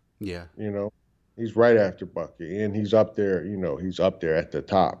 Yeah. He's right after Bucky, and he's up there, he's up there at the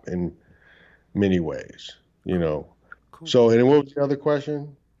top in many ways, Cool. So, and what was the other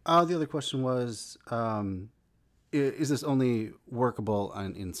question? The other question was, is this only workable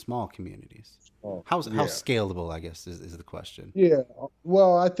in small communities? How scalable, I guess, is the question. Yeah,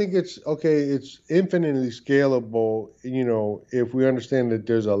 well, I think it's okay. It's infinitely scalable, if we understand that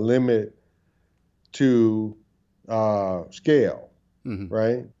there's a limit to scale,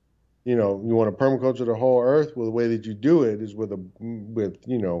 right? You want to permaculture the whole earth. Well, the way that you do it is with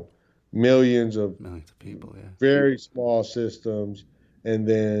millions of people, yeah. Very small systems, and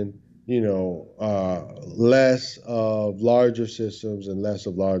then less of larger systems, and less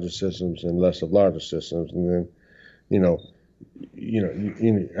of larger systems, and less of larger systems, and then are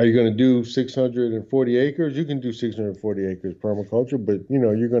you going to do 640 acres? You can do 640 acres permaculture, but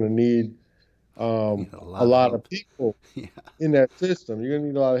you're going to need a lot of people in that system. You're going to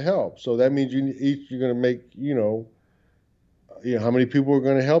need a lot of help. So that means you're going to make how many people are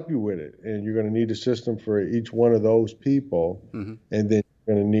going to help you with it, and you're going to need a system for each one of those people, and then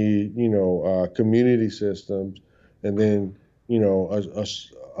you're going to need community systems, and then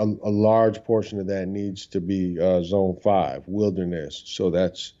a large portion of that needs to be Zone 5 wilderness. So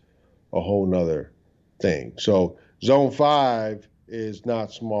that's a whole nother thing. So Zone 5 is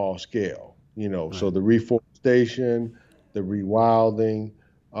not small scale, right. So the reforestation, the rewilding,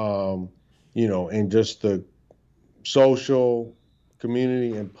 and just the social,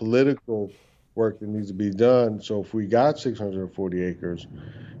 community, and political work that needs to be done. So if we got 640 acres,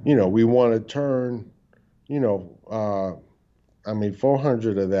 we want to turn,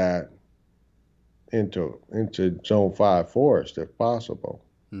 400 of that into Zone 5 forest if possible.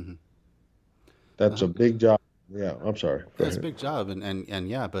 That's a big job. Yeah, I'm sorry. That's a big job, and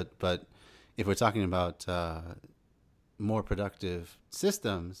yeah, but if we're talking about more productive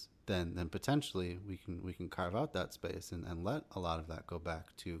systems, then potentially we can carve out that space and let a lot of that go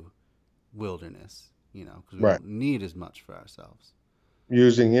back to wilderness, because we don't need as much for ourselves.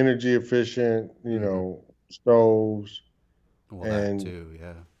 Using energy efficient, stoves, and that too,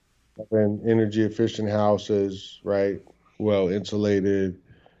 yeah. And energy efficient houses, right? Well insulated,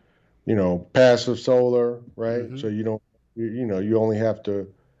 passive solar, right? So you don't, you only have to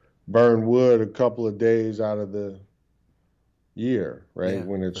burn wood a couple of days out of the year, right? Yeah,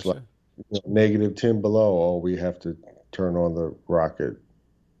 when it's like negative 10 below, all we have to turn on the rocket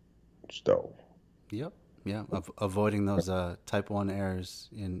stove. Yep. Yeah. Avoiding those type 1 errors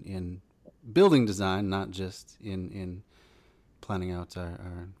in building design, not just in planning out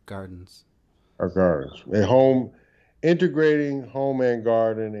our gardens. Our gardens. Integrating home and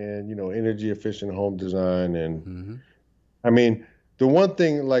garden, and energy efficient home design. And I mean, the one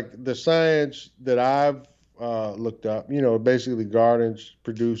thing, like the science that I've looked up, basically gardens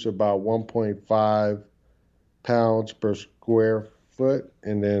produce about 1.5 pounds per square foot,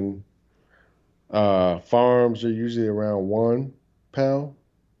 and then farms are usually around 1 pound.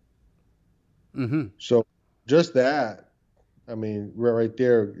 So just that, I mean, right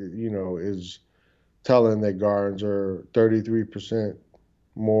there, is telling that gardens are 33%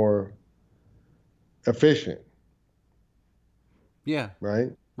 more efficient. Yeah.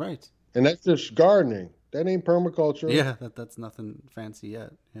 Right? Right. And that's just gardening. That ain't permaculture. Yeah, that's nothing fancy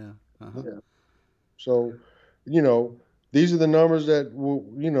yet. Yeah. Yeah. So, these are the numbers that,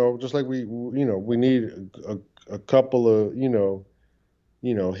 just like we need a couple of,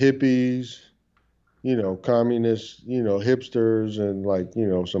 hippies, communists, hipsters, and like,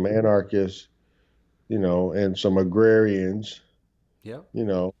 some anarchists, and some agrarians, Yep.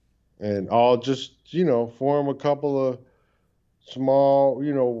 And all just, form a couple of small,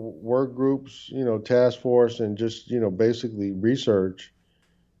 work groups, task force, and just, basically research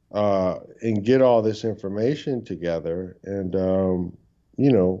and get all this information together and,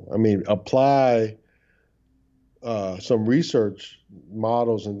 I mean, apply some research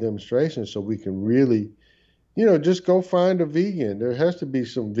models and demonstrations so we can really, just go find a vegan. There has to be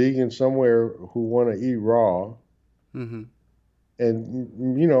some vegans somewhere who want to eat raw Mm-hmm.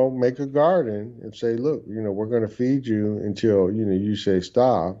 and, make a garden and say, look, we're going to feed you until, you say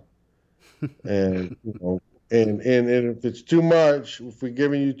stop. And, and if it's too much, if we're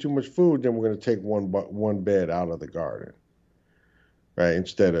giving you too much food, then we're going to take one bed out of the garden, right?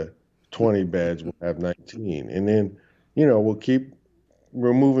 Instead of 20 beds, we'll have 19. And then, we'll keep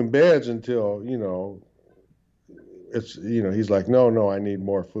removing beds until, it's, he's like, no, I need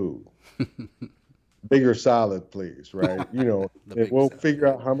more food. Bigger salad, please, right? And we'll figure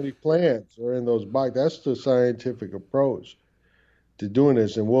out how many plants are in those boxes. That's the scientific approach to doing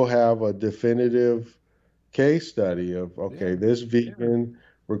this. And we'll have a definitive case study of, okay, this vegan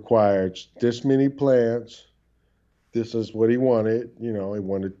required this many plants. This is what he wanted. He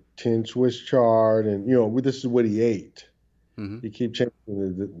wanted 10 Swiss chard, and this is what he ate. Mm-hmm. You keep changing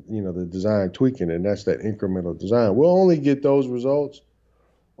the design, tweaking it, and that's that incremental design. We'll only get those results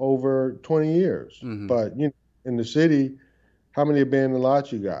over 20 years. Mm-hmm. But in the city, how many abandoned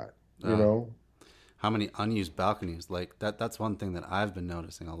lots you got? How many unused balconies? Like that's one thing that I've been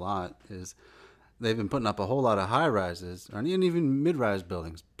noticing a lot is they've been putting up a whole lot of high rises or even mid-rise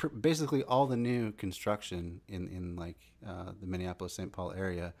buildings. Basically, all the new construction in like the Minneapolis-St. Paul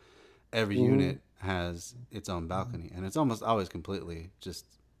area, every unit has its own balcony, and it's almost always completely just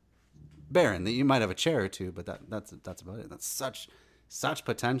barren. That you might have a chair or two, but that's about it. That's such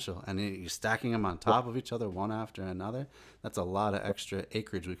potential, and you're stacking them on top of each other, one after another. That's a lot of extra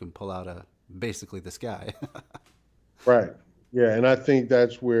acreage we can pull out of basically the sky. Right. Yeah, and I think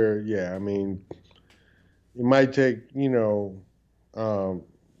that's where, I mean, it might take,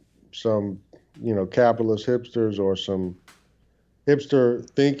 some, capitalist hipsters or some hipster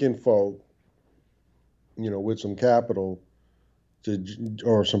thinking folk, with some capital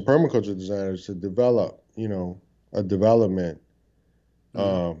or some permaculture designers to develop, a development.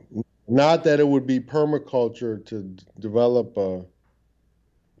 Not that it would be permaculture to develop a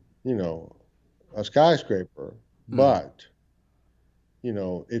skyscraper, but,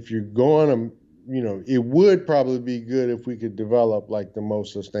 if you're going to, it would probably be good if we could develop like the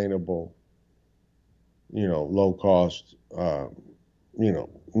most sustainable, low cost,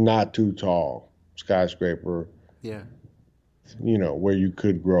 not too tall skyscraper. Yeah. Where you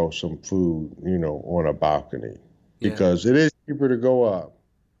could grow some food, on a balcony because it is cheaper to go up.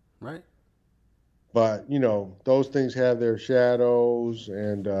 Right. But, those things have their shadows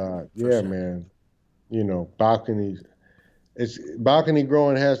and, sure. Man, balconies. Balcony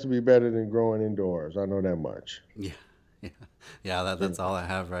growing has to be better than growing indoors. I know that much. Yeah. That's all I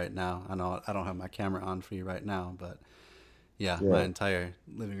have right now. I know I don't have my camera on for you right now, but my entire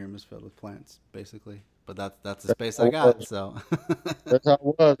living room is filled with plants, basically. But that's the space I got. So that's how it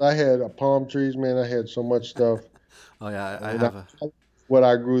was. I had palm trees, man. I had so much stuff. Oh yeah, I have what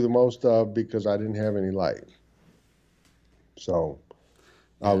I grew the most of because I didn't have any light. So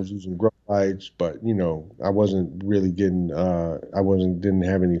I was using grow lights, but I wasn't really getting. Didn't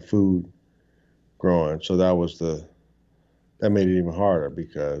have any food growing, so that made it even harder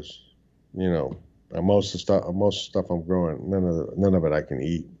because most of the stuff I'm growing, none of it I can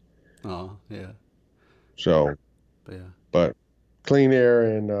eat. Oh yeah. So, but clean air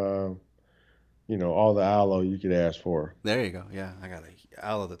and all the aloe you could ask for. There you go. Yeah, I got a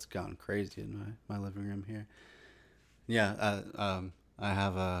aloe that's gone crazy in my living room here. Yeah, I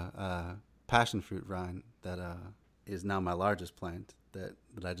have a passion fruit vine that is now my largest plant that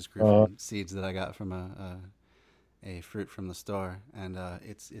I just grew from seeds that I got from a fruit from the store, and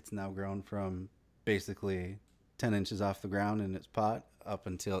it's now grown from basically 10 inches off the ground in its pot up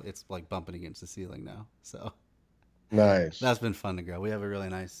until it's like bumping against the ceiling now. So nice. That's been fun to grow. We're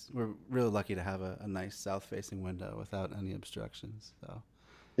really lucky to have a nice south facing window without any obstructions. So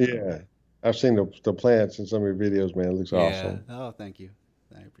yeah, I've seen the plants in some of your videos, man. It looks awesome. Oh, thank you.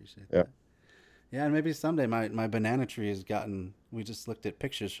 I appreciate that. Yeah, and maybe someday my banana tree has gotten, we just looked at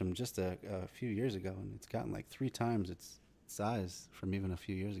pictures from just a few years ago, and it's gotten like 3 times its size from even a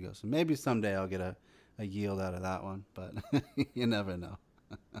few years ago. So maybe someday I'll get a yield out of that one, but you never know.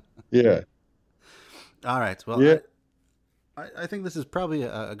 Yeah. All right. Well, I think this is probably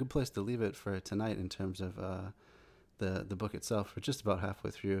a good place to leave it for tonight in terms of the book itself. We're just about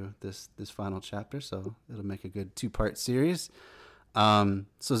halfway through this final chapter, so it'll make a good 2-part series. So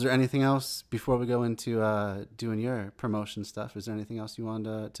is there anything else before we go into doing your promotion stuff? Is there anything else you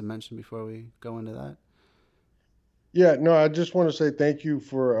wanted to mention before we go into that? Yeah, no, I just want to say thank you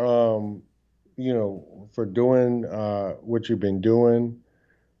for for doing what you've been doing.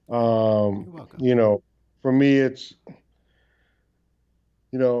 You're welcome. For me, it's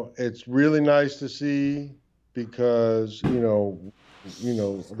really nice to see because,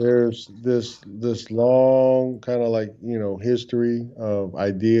 there's this long kind of like, history of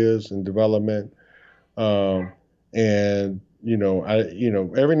ideas and development. And,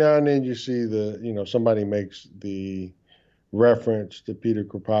 every now and then you see somebody makes the reference to Peter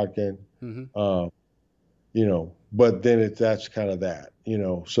Kropotkin, Mm-hmm. But then that's kind of that,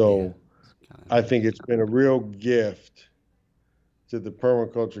 so I think it's been a real gift to the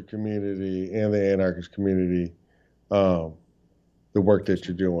permaculture community and the anarchist community, the work that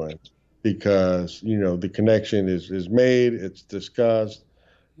you're doing, because the connection is made, it's discussed,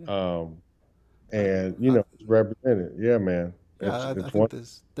 and it's represented. Yeah, man. Yeah, I It's think one.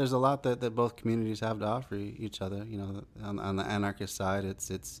 there's a lot that both communities have to offer each other. On the anarchist side,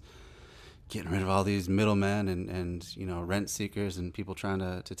 it's getting rid of all these middlemen and rent seekers and people trying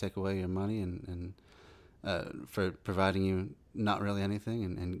to take away your money and for providing you not really anything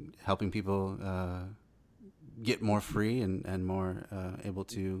and helping people get more free and more able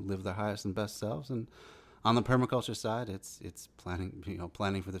to live their highest and best selves. And on the permaculture side, it's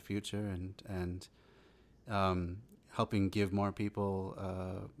planning for the future and helping give more people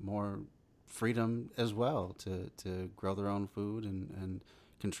more freedom as well to grow their own food and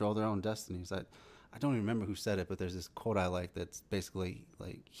control their own destinies. I don't even remember who said it, but there's this quote I like that's basically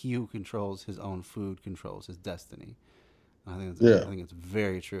like, he who controls his own food controls his destiny. I think it's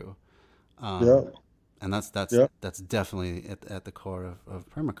very true. Yeah. And that's definitely at the core of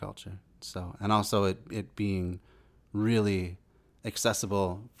permaculture. So, and also it being really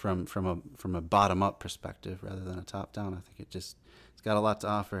accessible from a bottom up perspective rather than a top down. I think it's got a lot to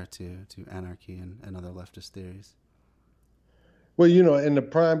offer to anarchy and other leftist theories. Well, in the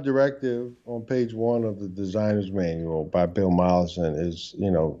prime directive on page 1 of the designer's manual by Bill Mollison is,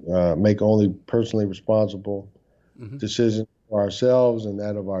 make only personally responsible decisions for ourselves and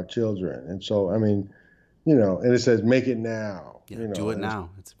that of our children. And so, I mean, and it says, make it now. Yeah, do it now.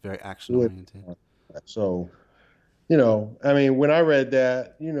 It's very action do it. oriented. So, I mean, when I read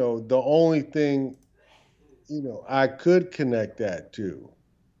that, the only thing, I could connect that to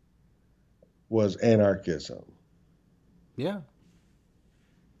was anarchism. Yeah.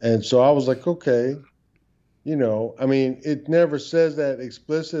 And so I was like, okay, I mean, it never says that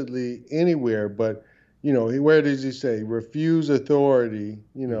explicitly anywhere, but, where does he say refuse authority?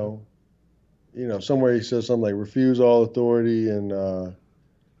 Somewhere he says something like refuse all authority and,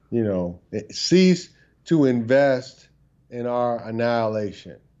 cease to invest in our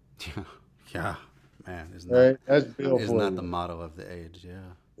annihilation. Yeah, man, That's Bill isn't that the motto of the age?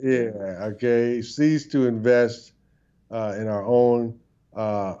 Yeah. Yeah. Okay. Cease to invest in our own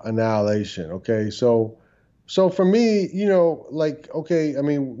annihilation. Okay. So for me, okay, I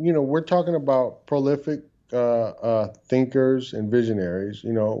mean, we're talking about prolific thinkers and visionaries.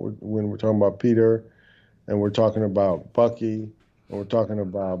 When we're talking about Peter, and we're talking about Bucky, and we're talking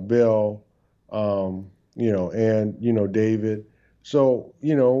about Bill, and David. So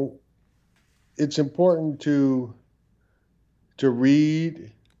it's important to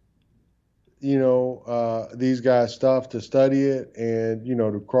read these guys' stuff, to study it, and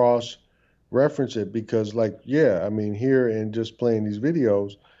to cross reference it, because I mean, here in just playing these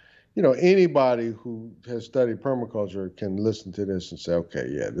videos, anybody who has studied permaculture can listen to this and say, okay,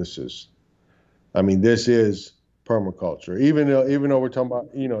 yeah, this is permaculture. Even though we're talking about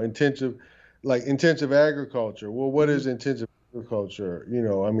intensive agriculture. Well, what is intensive agriculture?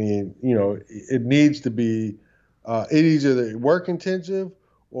 I mean, it needs to be it either work intensive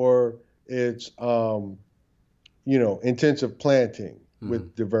or it's intensive planting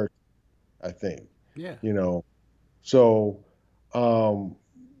with diversity, I think. Yeah. So I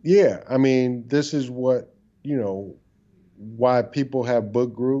mean, this is what why people have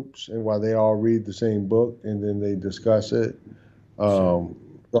book groups and why they all read the same book and then they discuss it.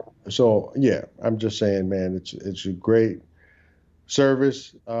 So yeah, I'm just saying, man, it's a great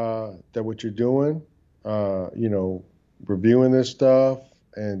service that what you're doing, reviewing this stuff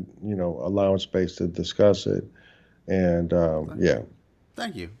and allowing space to discuss it. And yeah.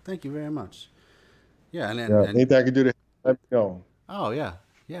 Thank you very much. Yeah, and anything I can do to let me know. Oh yeah,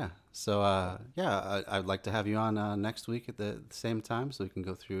 So I'd like to have you on next week at the same time, so we can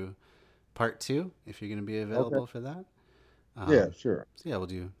go through part 2 if you're going to be available for that. Yeah, sure. So yeah, we'll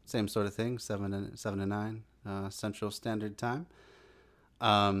do same sort of thing, 7 to 9 Central Standard Time.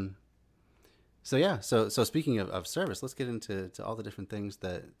 So speaking of service, let's get into all the different things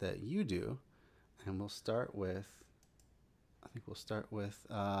that you do, and we'll start with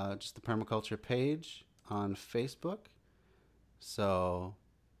just the permaculture page on Facebook. So,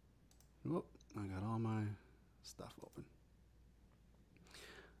 I got all my stuff open.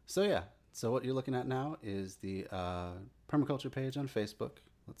 So yeah, so what you're looking at now is the permaculture page on Facebook.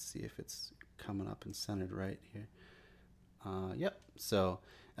 Let's see if it's coming up and centered right here. Yep. So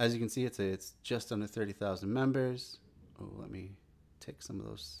as you can see, it's just under 30,000 members. Oh, let me take some of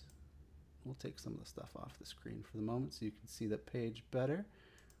those. We'll take some of the stuff off the screen for the moment so you can see the page better.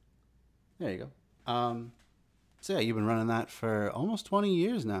 There you go. So yeah, you've been running that for almost 20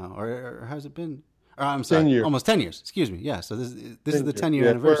 years now, or has it been? Or I'm sorry, 10 years. Almost 10 years. Excuse me. Yeah. So this is the 10-year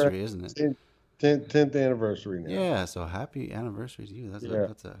anniversary, isn't it? 10th anniversary now. Yeah. So happy anniversary to you.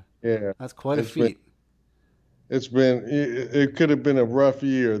 That's quite a feat. It could have been a rough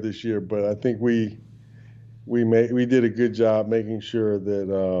year this year, but I think we did a good job making sure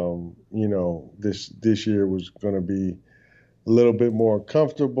that this year was going to be a little bit more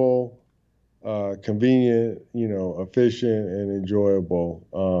comfortable, convenient, efficient and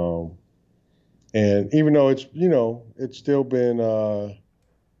enjoyable. And even though it's still been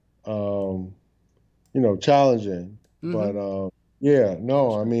challenging, but I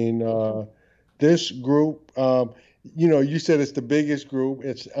mean this group, you said it's the biggest group.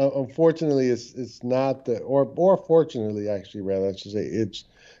 It's unfortunately it's not or fortunately actually rather I should say it's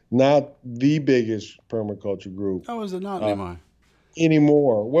not the biggest permaculture group. Oh, is it not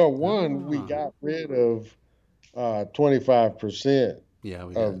anymore? Well, we got rid of 25%. Yeah,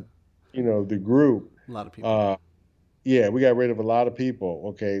 we of did. The group. A lot of people. We got rid of a lot of people.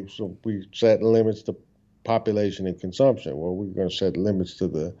 Okay, so we set limits to population and consumption. Well, we're going to set limits to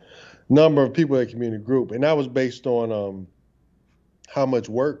the number of people that can be in the group, and that was based on how much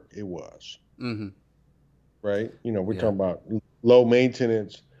work it was. Mm-hmm. Right? We're talking about low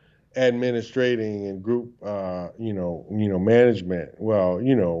maintenance administrating and group management. Well,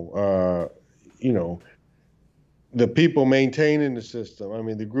 the people maintaining the system. I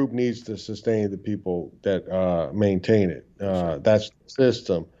mean, the group needs to sustain the people that maintain it. That's the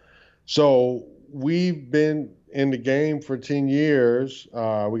system. So we've been in the game for 10 years.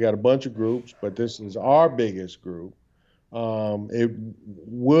 We got a bunch of groups, but this is our biggest group. It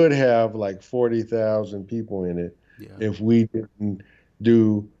would have like 40,000 people in it if we didn't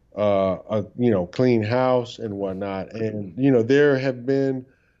do a clean house and whatnot. And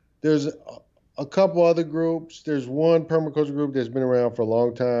there's a couple other groups. There's one permaculture group that's been around for a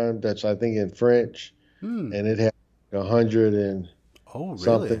long time. That's I think in French, and it has 100 and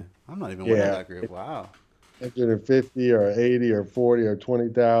something. I'm not even aware of that group. Wow. 150 or 80 or 40 or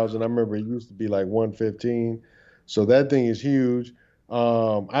 20,000. I remember it used to be like 115. So that thing is huge.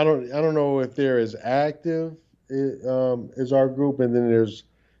 I don't know if they're as active as our group. And then there's,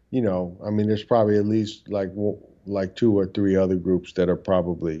 there's probably at least like 2 or 3 other groups that are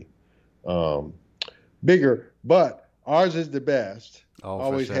probably bigger. But ours is the bess. Oh,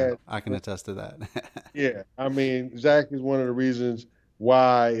 always for sure. I can attest to that. Yeah, I mean, Zach is one of the reasons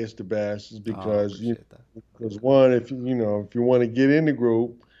why it's the best is because because one, if you want to get in the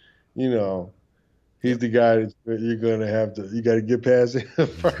group, he's the guy that you're gonna you got to get past him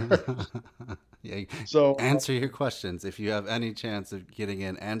first. Yeah. So answer your questions if you have any chance of getting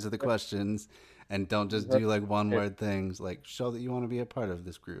in. Answer the questions, and don't just do like one word things. Like show that you want to be a part of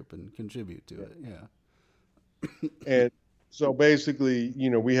this group and contribute to it. Yeah. And so basically,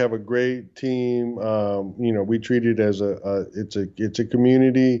 we have a great team. We treat it as it's a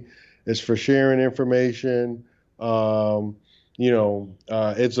community. It's for sharing information. It's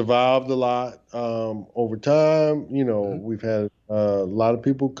evolved a lot over time. We've had a lot of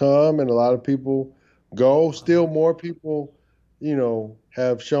people come and a lot of people go. Still more people,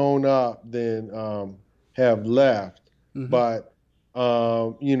 have shown up than have left. Mm-hmm. But,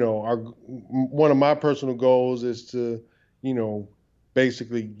 one of my personal goals is to,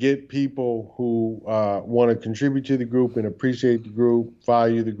 basically get people who want to contribute to the group and appreciate the group,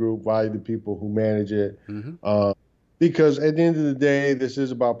 value the people who manage it. Mm-hmm. Because at the end of the day, this is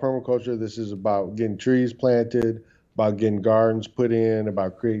about permaculture. This is about getting trees planted, about getting gardens put in,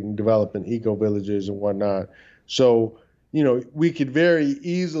 about developing eco-villages and whatnot. So, we could very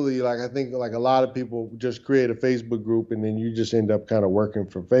easily, I think a lot of people just create a Facebook group and then you just end up kind of working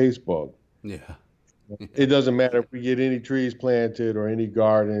for Facebook. Yeah. It doesn't matter if we get any trees planted or any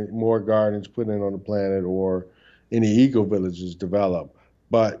more gardens put in on the planet or any eco villages developed.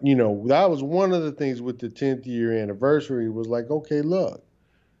 But, that was one of the things with the 10th year anniversary was like, okay, look,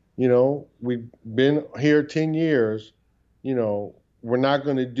 we've been here 10 years, we're not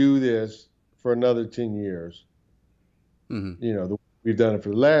going to do this for another 10 years. We've done it for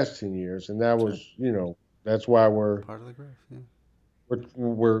the last 10 years. And that was, that's why we're part of the growth. Yeah.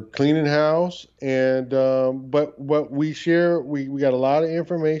 We're cleaning house, and but what we share, we got a lot of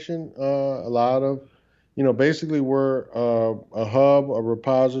information, a lot of, basically we're a hub, a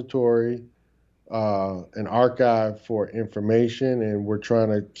repository, an archive for information, and we're trying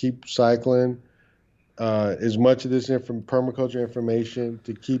to keep cycling as much of this permaculture information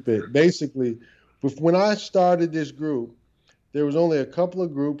to keep it basically. When I started this group, there was only a couple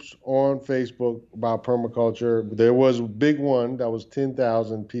of groups on Facebook about permaculture. There was a big one that was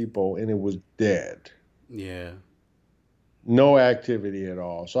 10,000 people, and it was dead. Yeah. No activity at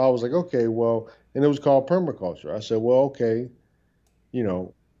all. So I was like, okay, well, and it was called permaculture. I said, well, okay,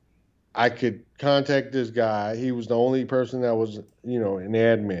 I could contact this guy. He was the only person that was, an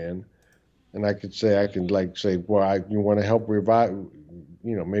admin. And I could say, well, you want to help revive,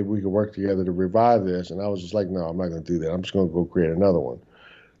 maybe we could work together to revive this. And I was just like, no, I'm not going to do that. I'm just going to go create another one.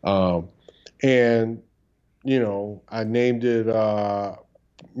 And, I named it, the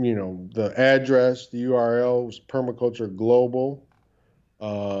address, the URL was Permaculture Global.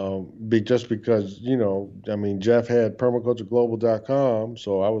 Just because, Jeff had permacultureglobal.com.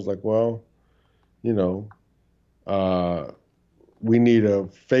 So I was like, well, we need a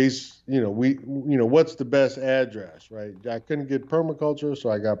what's the best address, right? I couldn't get permaculture, so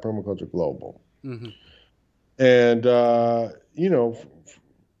I got Permaculture Global. Mm-hmm. And,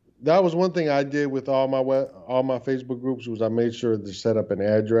 that was one thing I did with all my Facebook groups was I made sure to set up an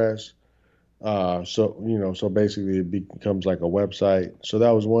address. So basically it becomes like a website. So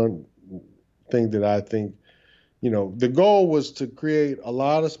that was one thing that I think, the goal was to create a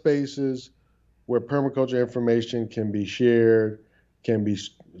lot of spaces where permaculture information can be shared, can be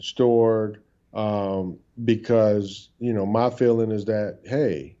stored, because, my feeling is that,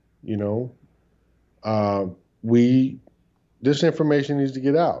 hey, this information needs to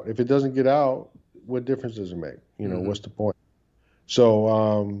get out. If it doesn't get out, what difference does it make? What's the point?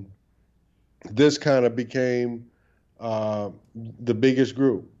 So this kind of became the biggest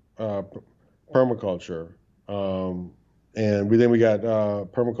group, permaculture. And then we got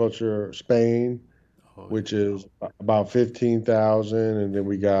Permaculture Spain, which is about 15,000, and then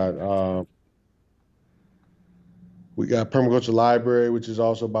we got Permaculture Library, which is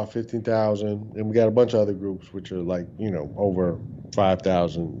also about 15,000, and we got a bunch of other groups which are like over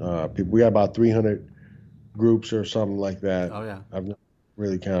 5,000 people. We got about 300 groups or something like that. Oh yeah, I've not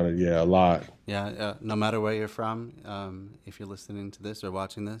really counted. Yeah, a lot. Yeah, no matter where you're from, if you're listening to this or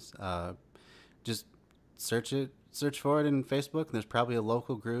watching this, just search for it in Facebook. There's probably a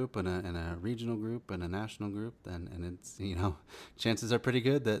local group and a regional group and a national group, and it's chances are pretty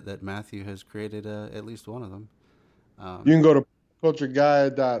good that Matthew has created at least one of them. You can go to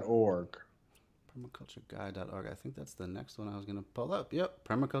permaculturegaia.org. Permaculturegaia.org. I think that's the next one I was going to pull up. Yep,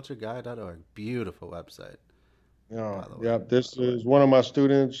 permaculturegaia.org. Beautiful website. Yep. This is one of my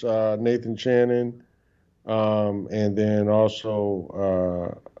students, Nathan Shannon, and then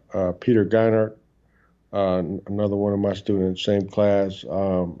also Peter Geinert, another one of my students, same class.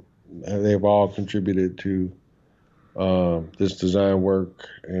 They've all contributed to this design work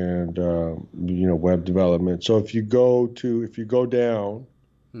and web development. So if you go down,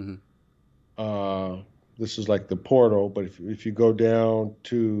 mm-hmm. This is like the portal, but if you go down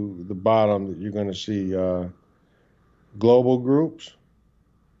to the bottom, you're going to see global groups.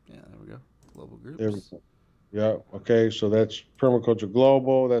 Yeah, there we go. Global groups. There we go. Yeah. Okay. So that's Permaculture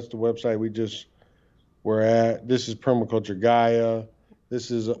Global. That's the website we're at. This is Permaculture Gaia.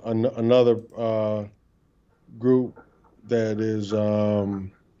 This is another group that is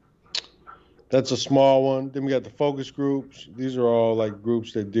that's a small one. Then we got the focus groups. These are all like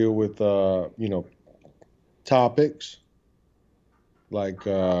groups that deal with topics like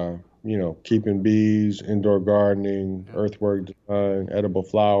keeping bees, indoor gardening, earthwork design, edible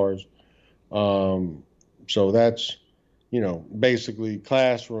flowers. So that's basically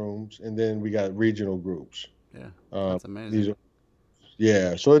classrooms, and then we got regional groups. Yeah, that's amazing.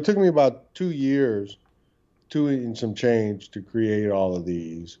 So it took me about 2 years, 2 and some change to create all of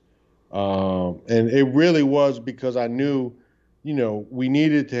these. And it really was because I knew, we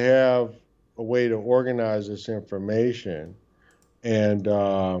needed to have a way to organize this information. And,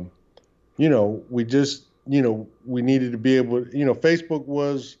 we just, we needed to be able to, Facebook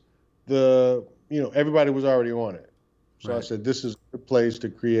was the everybody was already on it. So I said, this is a good place to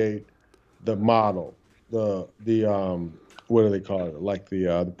create the model, the what do they call it? Like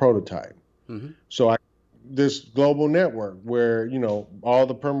the prototype. Mm-hmm. So this global network where, all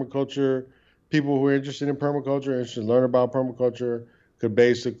the permaculture people who are interested in permaculture and should learn about permaculture could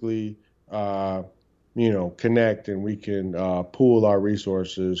basically, connect, and we can pool our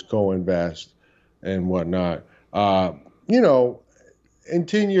resources, co-invest and whatnot. You know, and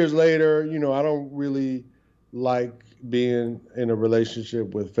 10 years later, I don't really like being in a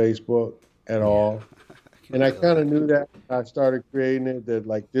relationship with Facebook at all. And I kind of knew that when I started creating it, that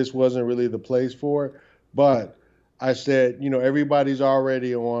like this wasn't really the place for it. But I said, everybody's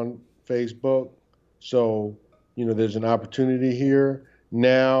already on Facebook. So, there's an opportunity here.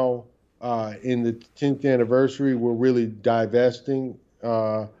 Now, in the 10th anniversary, we're really divesting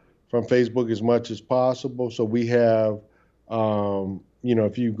from Facebook as much as possible. So we have,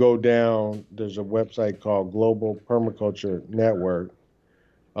 if you go down, there's a website called Global Permaculture Network.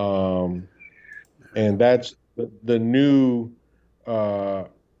 And that's the new,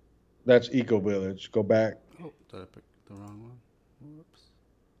 that's Eco Village. Go back. Oh, did I pick the wrong one? Whoops.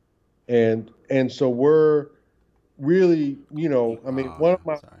 And so we're really, I mean, one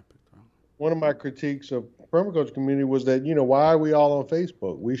of my critiques of permaculture community was that, why are we all on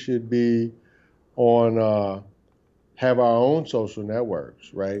Facebook? We should be on, have our own social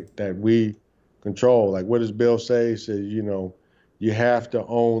networks, right? That we control. Like, what does Bill say? He says, you have to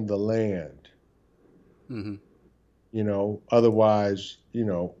own the land. Mm-hmm. Otherwise,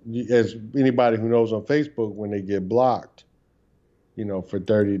 as anybody who knows on Facebook, when they get blocked, for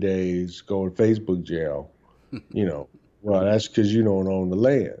 30 days, go to Facebook jail, well, that's because you don't own the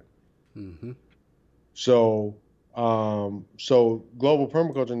land. Mm-hmm. So, Global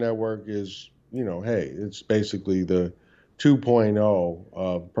Permaculture Network is, hey, it's basically the 2.0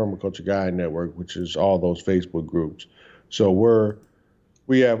 of Permaculture Gaia Network, which is all those Facebook groups. So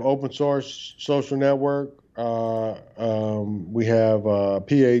we have open source social network. We have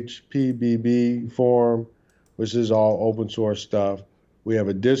PHPBB forum, which is all open source stuff. We have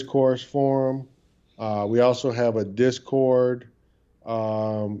a discourse forum. We also have a Discord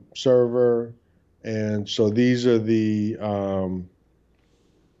server. And so these are the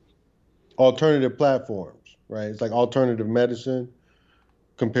alternative platforms, right? It's like alternative medicine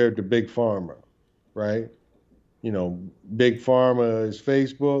compared to Big Pharma, right? Big Pharma is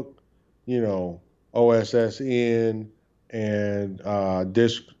Facebook, OSSN and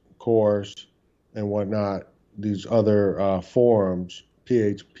Discourse and whatnot. These other forums,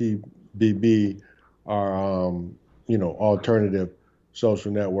 PHPBB, are, alternative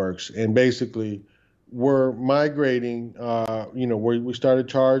social networks. And basically, we're migrating, we started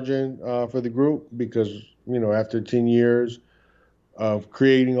charging for the group because, after 10 years of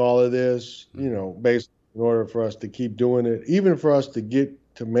creating all of this, basically in order for us to keep doing it, even for us to get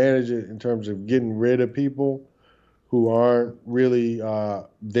to manage it in terms of getting rid of people who aren't really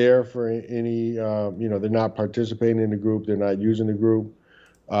there for any, they're not participating in the group, they're not using the group.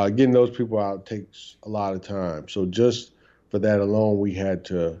 Getting those people out takes a lot of time. So just for that alone, we had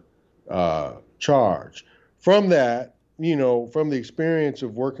to charge. From that, from the experience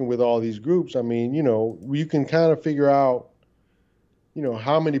of working with all these groups, I mean, you can kind of figure out,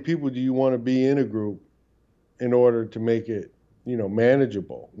 how many people do you want to be in a group in order to make it,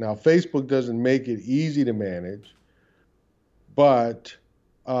 manageable. Now, Facebook doesn't make it easy to manage, but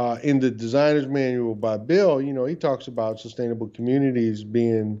in the designer's manual by Bill, he talks about sustainable communities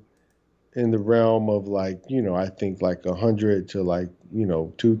being in the realm of like, I think like 100 to like,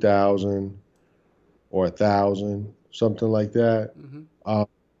 2,000 or 1,000, something like that. Mm-hmm.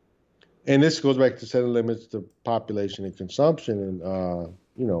 And this goes back to setting limits to population and consumption. And,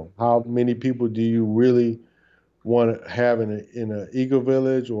 how many people do you really want to have in an eco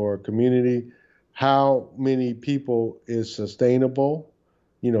village or a community? How many people is sustainable?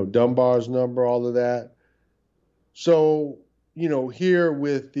 Dunbar's number, all of that. So, here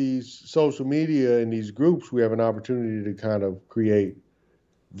with these social media and these groups, we have an opportunity to kind of create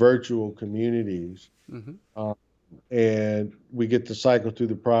virtual communities. Mm-hmm. And we get to cycle through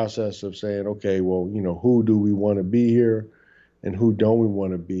the process of saying, okay, well, who do we want to be here and who don't we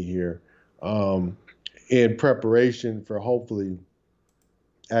want to be here? In preparation for hopefully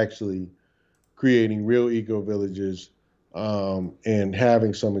actually creating real eco villages and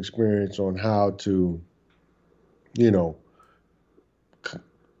having some experience on how to,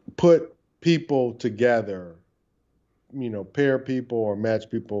 put people together, pair people or match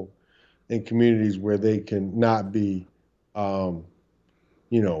people in communities where they can not be, fall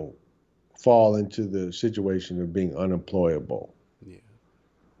into the situation of being unemployable. Yeah.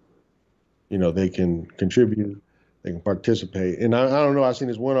 they can contribute, they can participate. And I don't know, I seen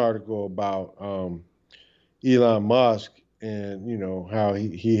this one article about Elon Musk and, how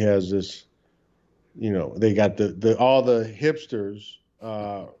he has this, they got the all the hipsters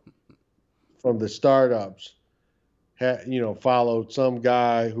from the startups followed some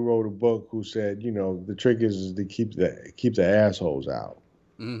guy who wrote a book who said, the trick is to keep the assholes out.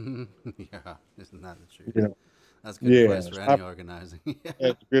 Mm-hmm. Yeah, isn't that the truth? You know, That's good advice for any organizing.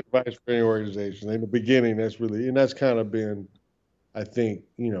 That's good advice for any organization. In the beginning, that's kind of been, I think,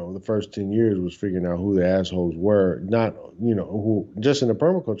 the first 10 years was figuring out who the assholes were, not, who just in the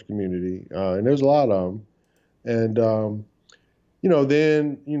permaculture community. And there's a lot of them. And,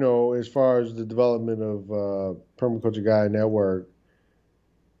 then, as far as the development of Permaculture Gaia Network,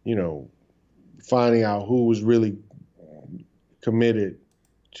 finding out who was really committed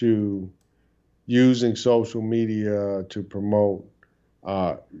to using social media to promote,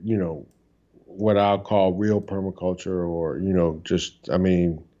 what I'll call real permaculture, or,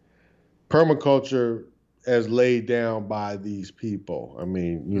 permaculture as laid down by these people.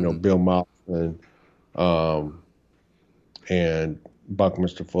 Bill Mollison, and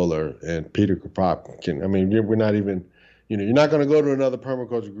Buckminster Fuller and Peter Kropotkin. We're not even, you're not going to go to another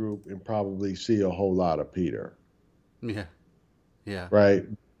permaculture group and probably see a whole lot of Peter. Yeah. Yeah. Right.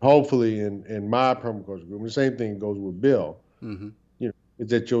 Hopefully in my permaculture group, and the same thing goes with Bill, is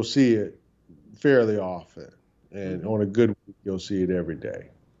that you'll see it fairly often. And on a good week, you'll see it every day.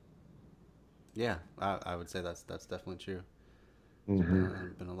 Yeah, I would say that's definitely true. There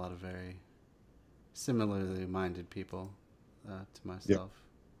have been a lot of very similarly minded people to myself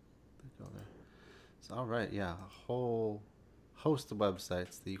that go there. So, all right, yeah, a whole host of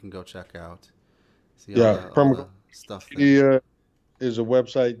websites that you can go check out. See all the stuff there. Is a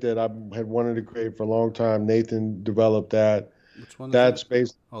website that I had wanted to create for a long time. Nathan developed that. Which one is that's that?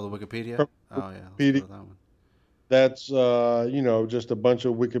 Based Oh, the Wikipedia? Oh, yeah, let's go to that one. That's, just a bunch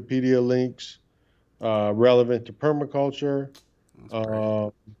of Wikipedia links relevant to permaculture. That's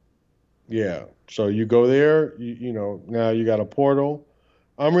great. Yeah. So you go there, now you got a portal.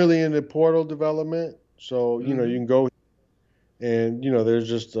 I'm really into portal development. So, you can go and, there's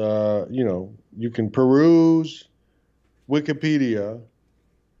just, you can peruse Wikipedia,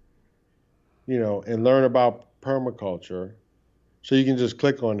 and learn about permaculture. So you can just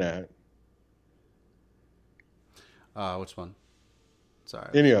click on that. Which one? Sorry.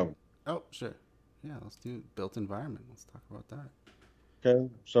 Any of them. Oh, sure. Yeah, let's do built environment. Let's talk about that. Okay.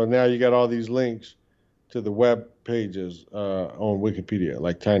 So now you got all these links to the web pages on Wikipedia,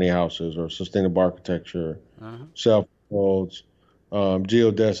 like tiny houses or sustainable architecture, self-roads,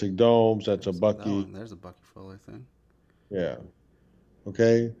 geodesic domes. That's a Bucky. There's a Bucky Fuller thing. Yeah.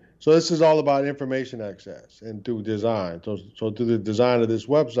 Okay. So this is all about information access and through design. So through the design of this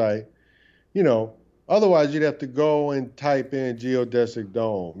website, otherwise you'd have to go and type in geodesic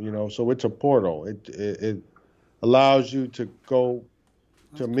dome, so it's a portal. It allows you to go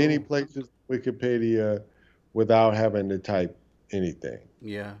to many places on Wikipedia without having to type anything.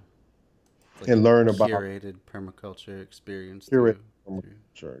 Yeah. Like and learn about curated permaculture experience. Curated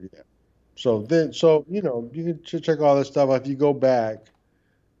permaculture, yeah. So you can check all this stuff out. If you go back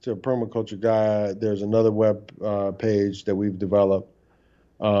to Permaculture Gaia, there's another web page that we've developed.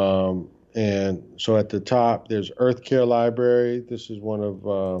 And so at the top, there's Earth Care Library. This is one of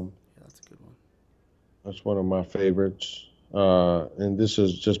that's a good one. That's one of my favorites. And this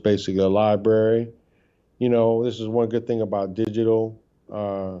is just basically a library. This is one good thing about digital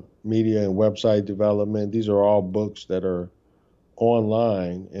media and website development. These are all books that are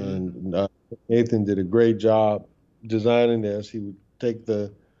online, and Nathan did a great job designing this. He would take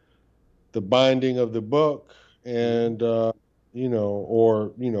the binding of the book and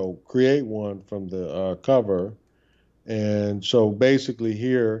create one from the cover. And so basically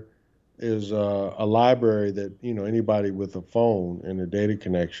here is a library that, anybody with a phone and a data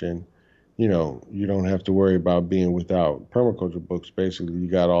connection, you don't have to worry about being without permaculture books. Basically, you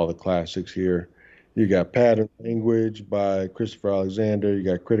got all the classics here. You got Pattern Language by Christopher Alexander. You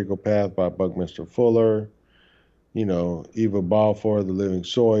got Critical Path by Buckminster Fuller. Eva Balfour, The Living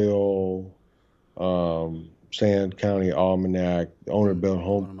Soil, Sand County Almanac, Owner Built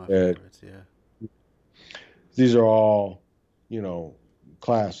Homestead. Yeah. These are all,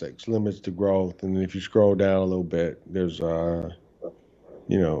 classics, Limits to Growth. And then if you scroll down a little bit, there's, a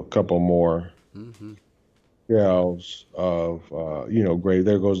couple more shelves of, great.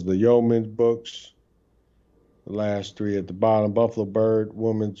 There goes the Yeoman's books, the last three at the bottom, Buffalo Bird,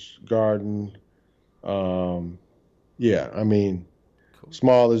 Woman's Garden. Cool.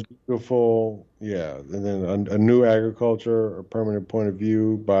 Small is Beautiful. Yeah. And then a New Agriculture, A Permanent Point of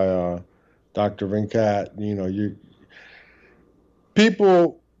View by Dr. Venkat,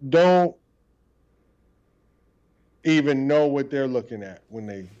 people don't even know what they're looking at when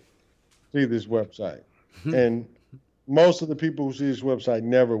they see this website. And most of the people who see this website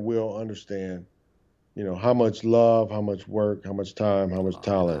never will understand, how much love, how much work, how much time, how much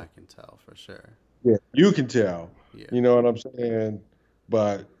talent. I can tell for sure. Yeah, you can tell. Yeah. You know what I'm saying?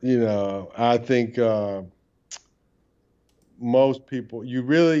 But, I think most people, you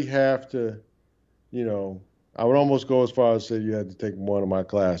really have to, I would almost go as far as say you had to take one of my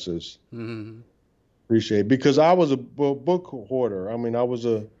classes. Mm-hmm. Appreciate it. Because I was a book hoarder. I mean, I was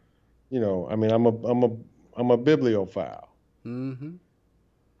I'm a bibliophile. Mm-hmm.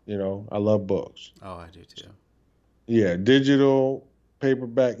 I love books. Oh, I do too. Yeah, digital,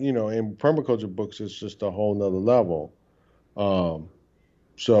 paperback, and permaculture books is just a whole nother level.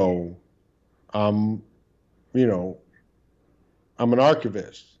 So I'm, you know, I'm an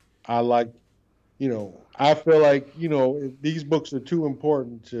archivist. I like, I feel like, if these books are too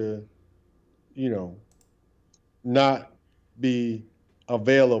important to, you know, not be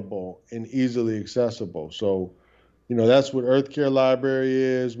available and easily accessible. So, that's what Earth Care Library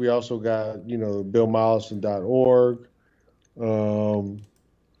is. We also got, BillMollison.org.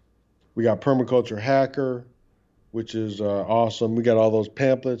 We got Permaculture Hacker, which is awesome. We got all those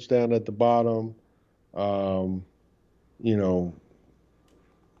pamphlets down at the bottom. Um, you know,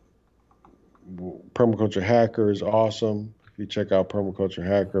 Permaculture Hacker is awesome. If you check out Permaculture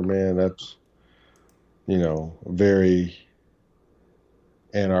Hacker, man, that's, very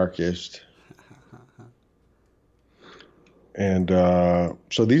anarchist. And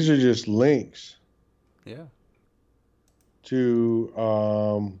so these are just links. Yeah. To,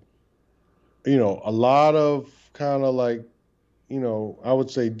 a lot of kind of like, I would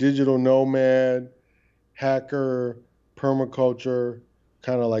say digital nomad, hacker, permaculture,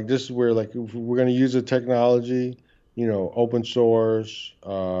 kind of like this is where like if we're going to use the technology, open source,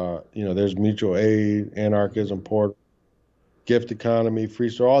 there's mutual aid, anarchism, port, gift economy, free.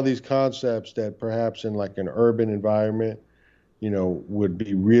 So all these concepts that perhaps in like an urban environment, would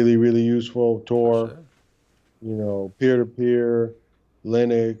be really, really useful. Tor, peer-to-peer,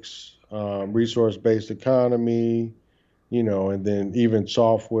 Linux, resource-based economy, and then even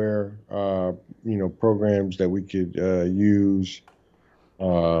software, programs that we could use.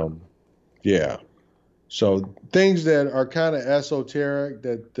 Yeah. So things that are kind of esoteric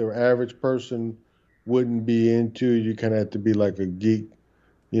that the average person wouldn't be into, you kind of have to be like a geek,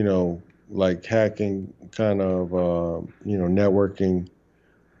 like hacking kind of, networking,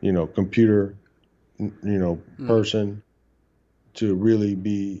 computer, person to really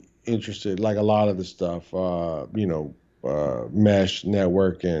be interested, like a lot of the stuff, mesh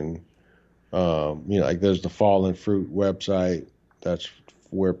networking, like there's the Fallen Fruit website. That's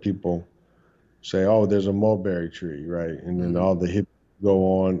where people say, oh, there's a mulberry tree, right? And then all the hippies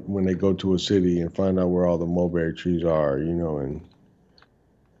go on when they go to a city and find out where all the mulberry trees are, and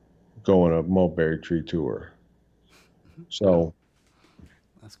go on a mulberry tree tour. So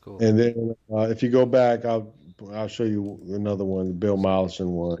that's cool. And then if you go back, I'll show you another one. The Bill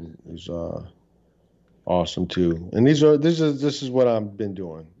Mollison one is awesome too. And this is what I've been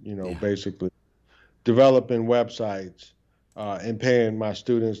doing. Basically developing websites and paying my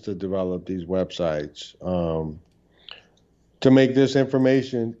students to develop these websites to make this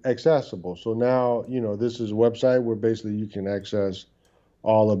information accessible. So now this is a website where basically you can access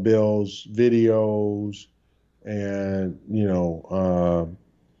all of Bill's videos and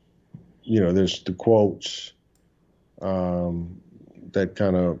there's the quotes that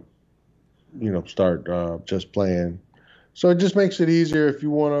kind of, start just playing. So it just makes it easier if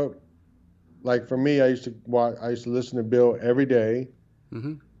you want to, like for me, I used to listen to Bill every day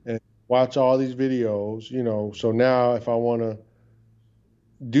and watch all these videos, so now if I want to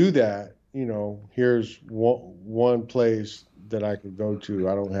do that, here's one place that I could go to.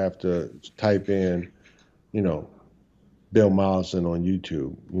 I don't have to type in, Bill Mollison on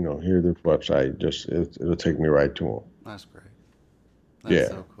YouTube, here's this website, it'll take me right to him. That's great. That's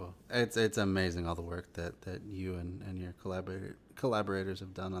so cool. It's amazing all the work that you and your collaborators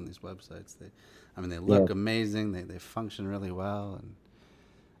have done on these websites. They look amazing. They function really well, and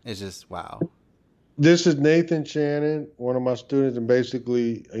it's just wow. This is Nathan Shannon, one of my students, and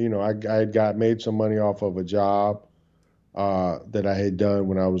basically, I had made some money off of a job that I had done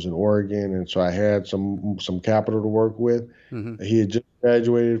when I was in Oregon, and so I had some capital to work with. He had just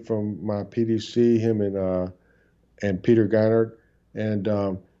graduated from my PDC, him and Peter Geinert, and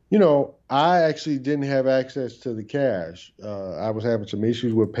I actually didn't have access to the cash. I was having some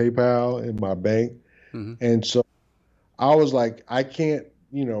issues with PayPal in my bank, and so I was like, I can't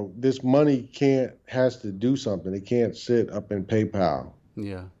this money has to do something. It can't sit up in PayPal.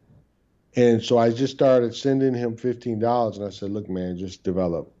 Yeah. And so I just started sending him $15, and I said, look, man, just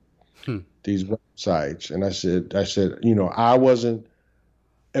develop these websites. And I said, I wasn't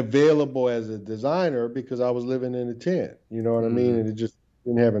available as a designer because I was living in a tent, you know what I mean? And it just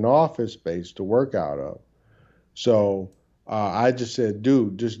didn't have an office space to work out of. So I just said,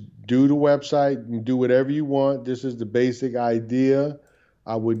 dude, just do the website and do whatever you want. This is the basic idea.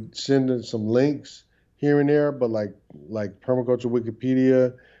 I would send in some links here and there, but like Permaculture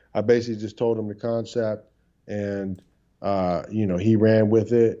Wikipedia, I basically just told him the concept, and he ran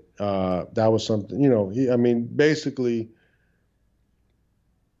with it. That was something, basically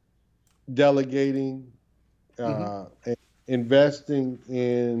delegating, and investing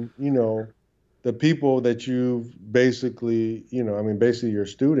in, the people that you've basically, basically your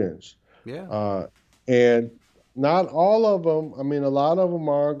students. Yeah. And not all of them, a lot of them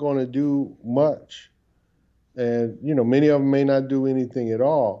aren't going to do much. And, many of them may not do anything at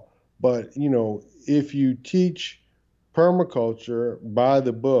all. But, if you teach permaculture by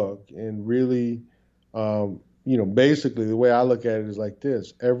the book and really, basically the way I look at it is like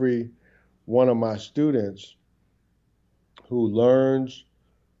this. Every one of my students who learns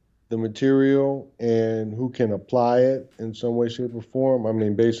the material and who can apply it in some way, shape, or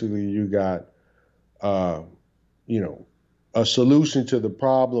form. Basically you got, a solution to the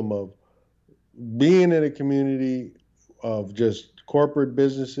problem of being in a community of just corporate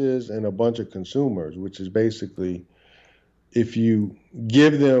businesses and a bunch of consumers, which is basically if you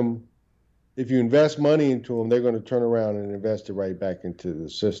invest money into them, they're going to turn around and invest it right back into the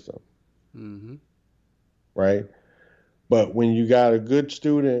system. Right? But when you got a good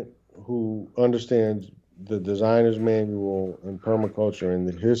student who understands the designer's manual and permaculture and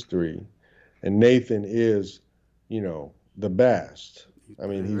the history, and Nathan is, the best. He's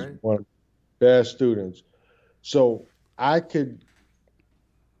one of the best students. So I could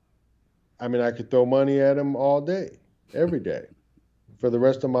throw money at him all day, every day, for the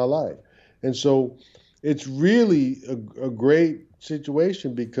rest of my life. And so it's really a great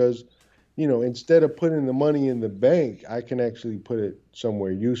situation because, instead of putting the money in the bank, I can actually put it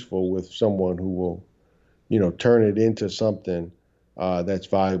somewhere useful with someone who will, turn it into something that's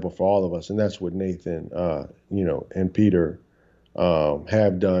valuable for all of us. And that's what Nathan, and Peter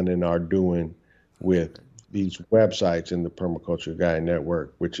have done and are doing with these websites in the Permaculture Gaia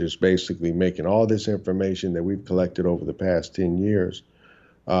Network, which is basically making all this information that we've collected over the past 10 years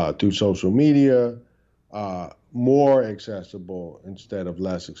through social media more accessible instead of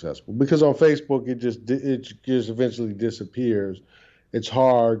less accessible. Because on Facebook, it just eventually disappears. It's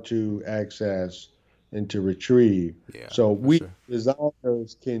hard to access and to retrieve. Yeah, so we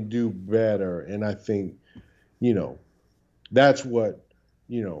designers can do better. And I think, that's what,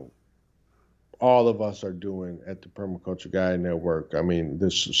 all of us are doing at the Permaculture Gaia Network.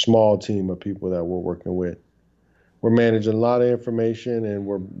 This small team of people that we're working with, we're managing a lot of information and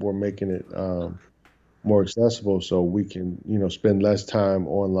we're making it more accessible so we can, spend less time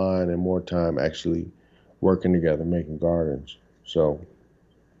online and more time actually working together, making gardens. So,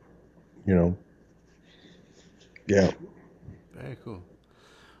 yeah. Very cool.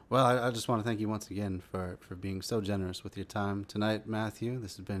 Well, I just want to thank you once again for being so generous with your time tonight, Matthew.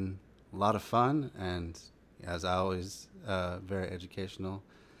 This has been a lot of fun and, as always, very educational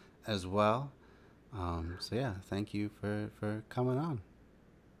as well. So, yeah, thank you for coming on.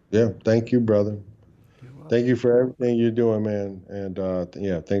 Yeah, thank you, brother. Thank you for everything you're doing, man. And,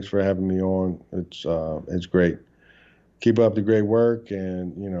 thanks for having me on. It's great. Keep up the great work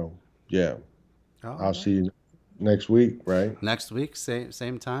and, I'll see you next week, right? Next week,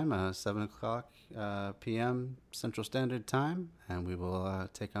 same time, 7 o'clock p.m. Central Standard Time, and we will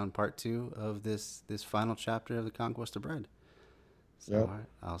take on part 2 of this final chapter of the Conquest of Bread. So, all right,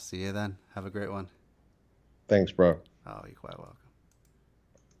 I'll see you then. Have a great one. Thanks, bro. Oh, you're quite welcome.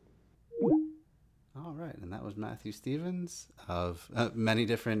 All right, and that was Matthew Stevens of many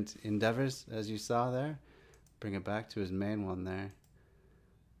different endeavors, as you saw there. Bring it back to his main one there.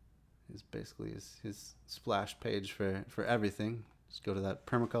 Is basically his splash page for everything. Just go to that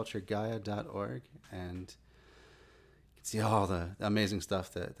permaculturegaia.org and you can see all the amazing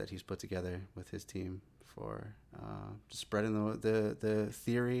stuff that he's put together with his team for just spreading the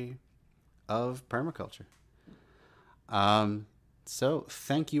theory of permaculture. So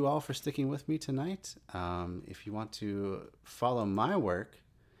thank you all for sticking with me tonight. If you want to follow my work,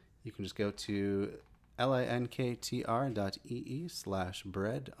 you can just go to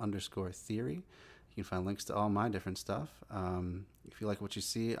linktr.ee/bread_theory. You can find links to all my different stuff. If you like what you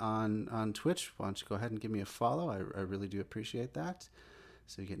see on Twitch, why don't you go ahead and give me a follow? I really do appreciate that.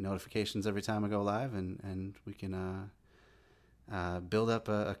 so you get notifications every time I go live, and we can build up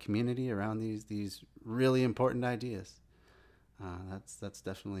a community around these really important ideas. That's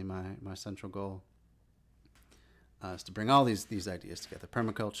definitely my central goal. Is to bring all these ideas together: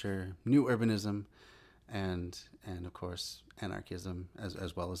 permaculture, new urbanism, and of course anarchism,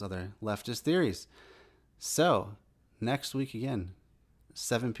 as well as other leftist theories. So next week again,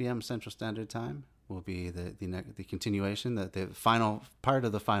 7 p.m. Central Standard Time will be the continuation, the final part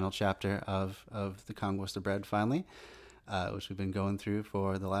of the final chapter of the Conquest of Bread, finally, which we've been going through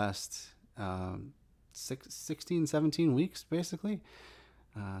for the last 16, 17 weeks, basically.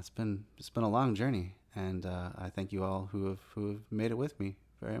 It's been a long journey, and I thank you all who have made it with me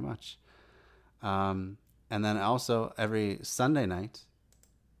very much. And then also every Sunday night,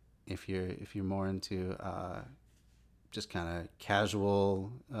 if you're more into just kind of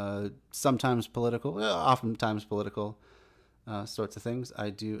casual, sometimes political, oftentimes political sorts of things, I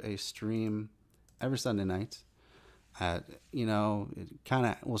do a stream every Sunday night at, kind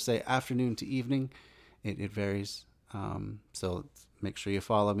of, we'll say afternoon to evening. It varies. So make sure you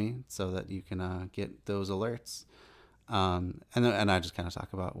follow me so that you can get those alerts. And I just kind of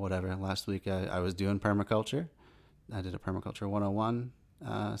talk about whatever. Last week I was doing permaculture. I did a permaculture 101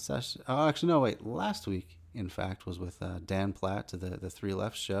 session. Oh, actually, no, wait. Last week, in fact, was with Dan Platt to the Three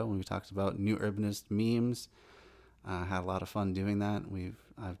Left show, when we talked about new urbanist memes. Had a lot of fun doing that.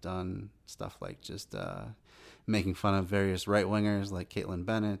 I've done stuff like just making fun of various right wingers like Caitlin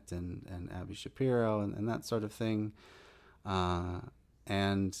Bennett and Abby Shapiro and that sort of thing. And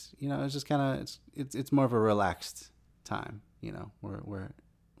it's just kind of it's more of a relaxed time, where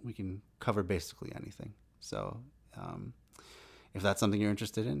we can cover basically anything. So if that's something you're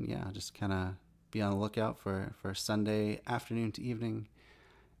interested in, just kind of be on the lookout for Sunday afternoon to evening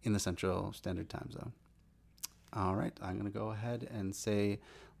in the Central Standard Time Zone. All right, I'm going to go ahead and say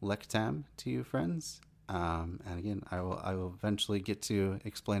Lektam to you, friends. And again, I will eventually get to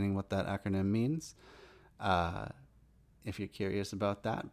explaining what that acronym means. If you're curious about that,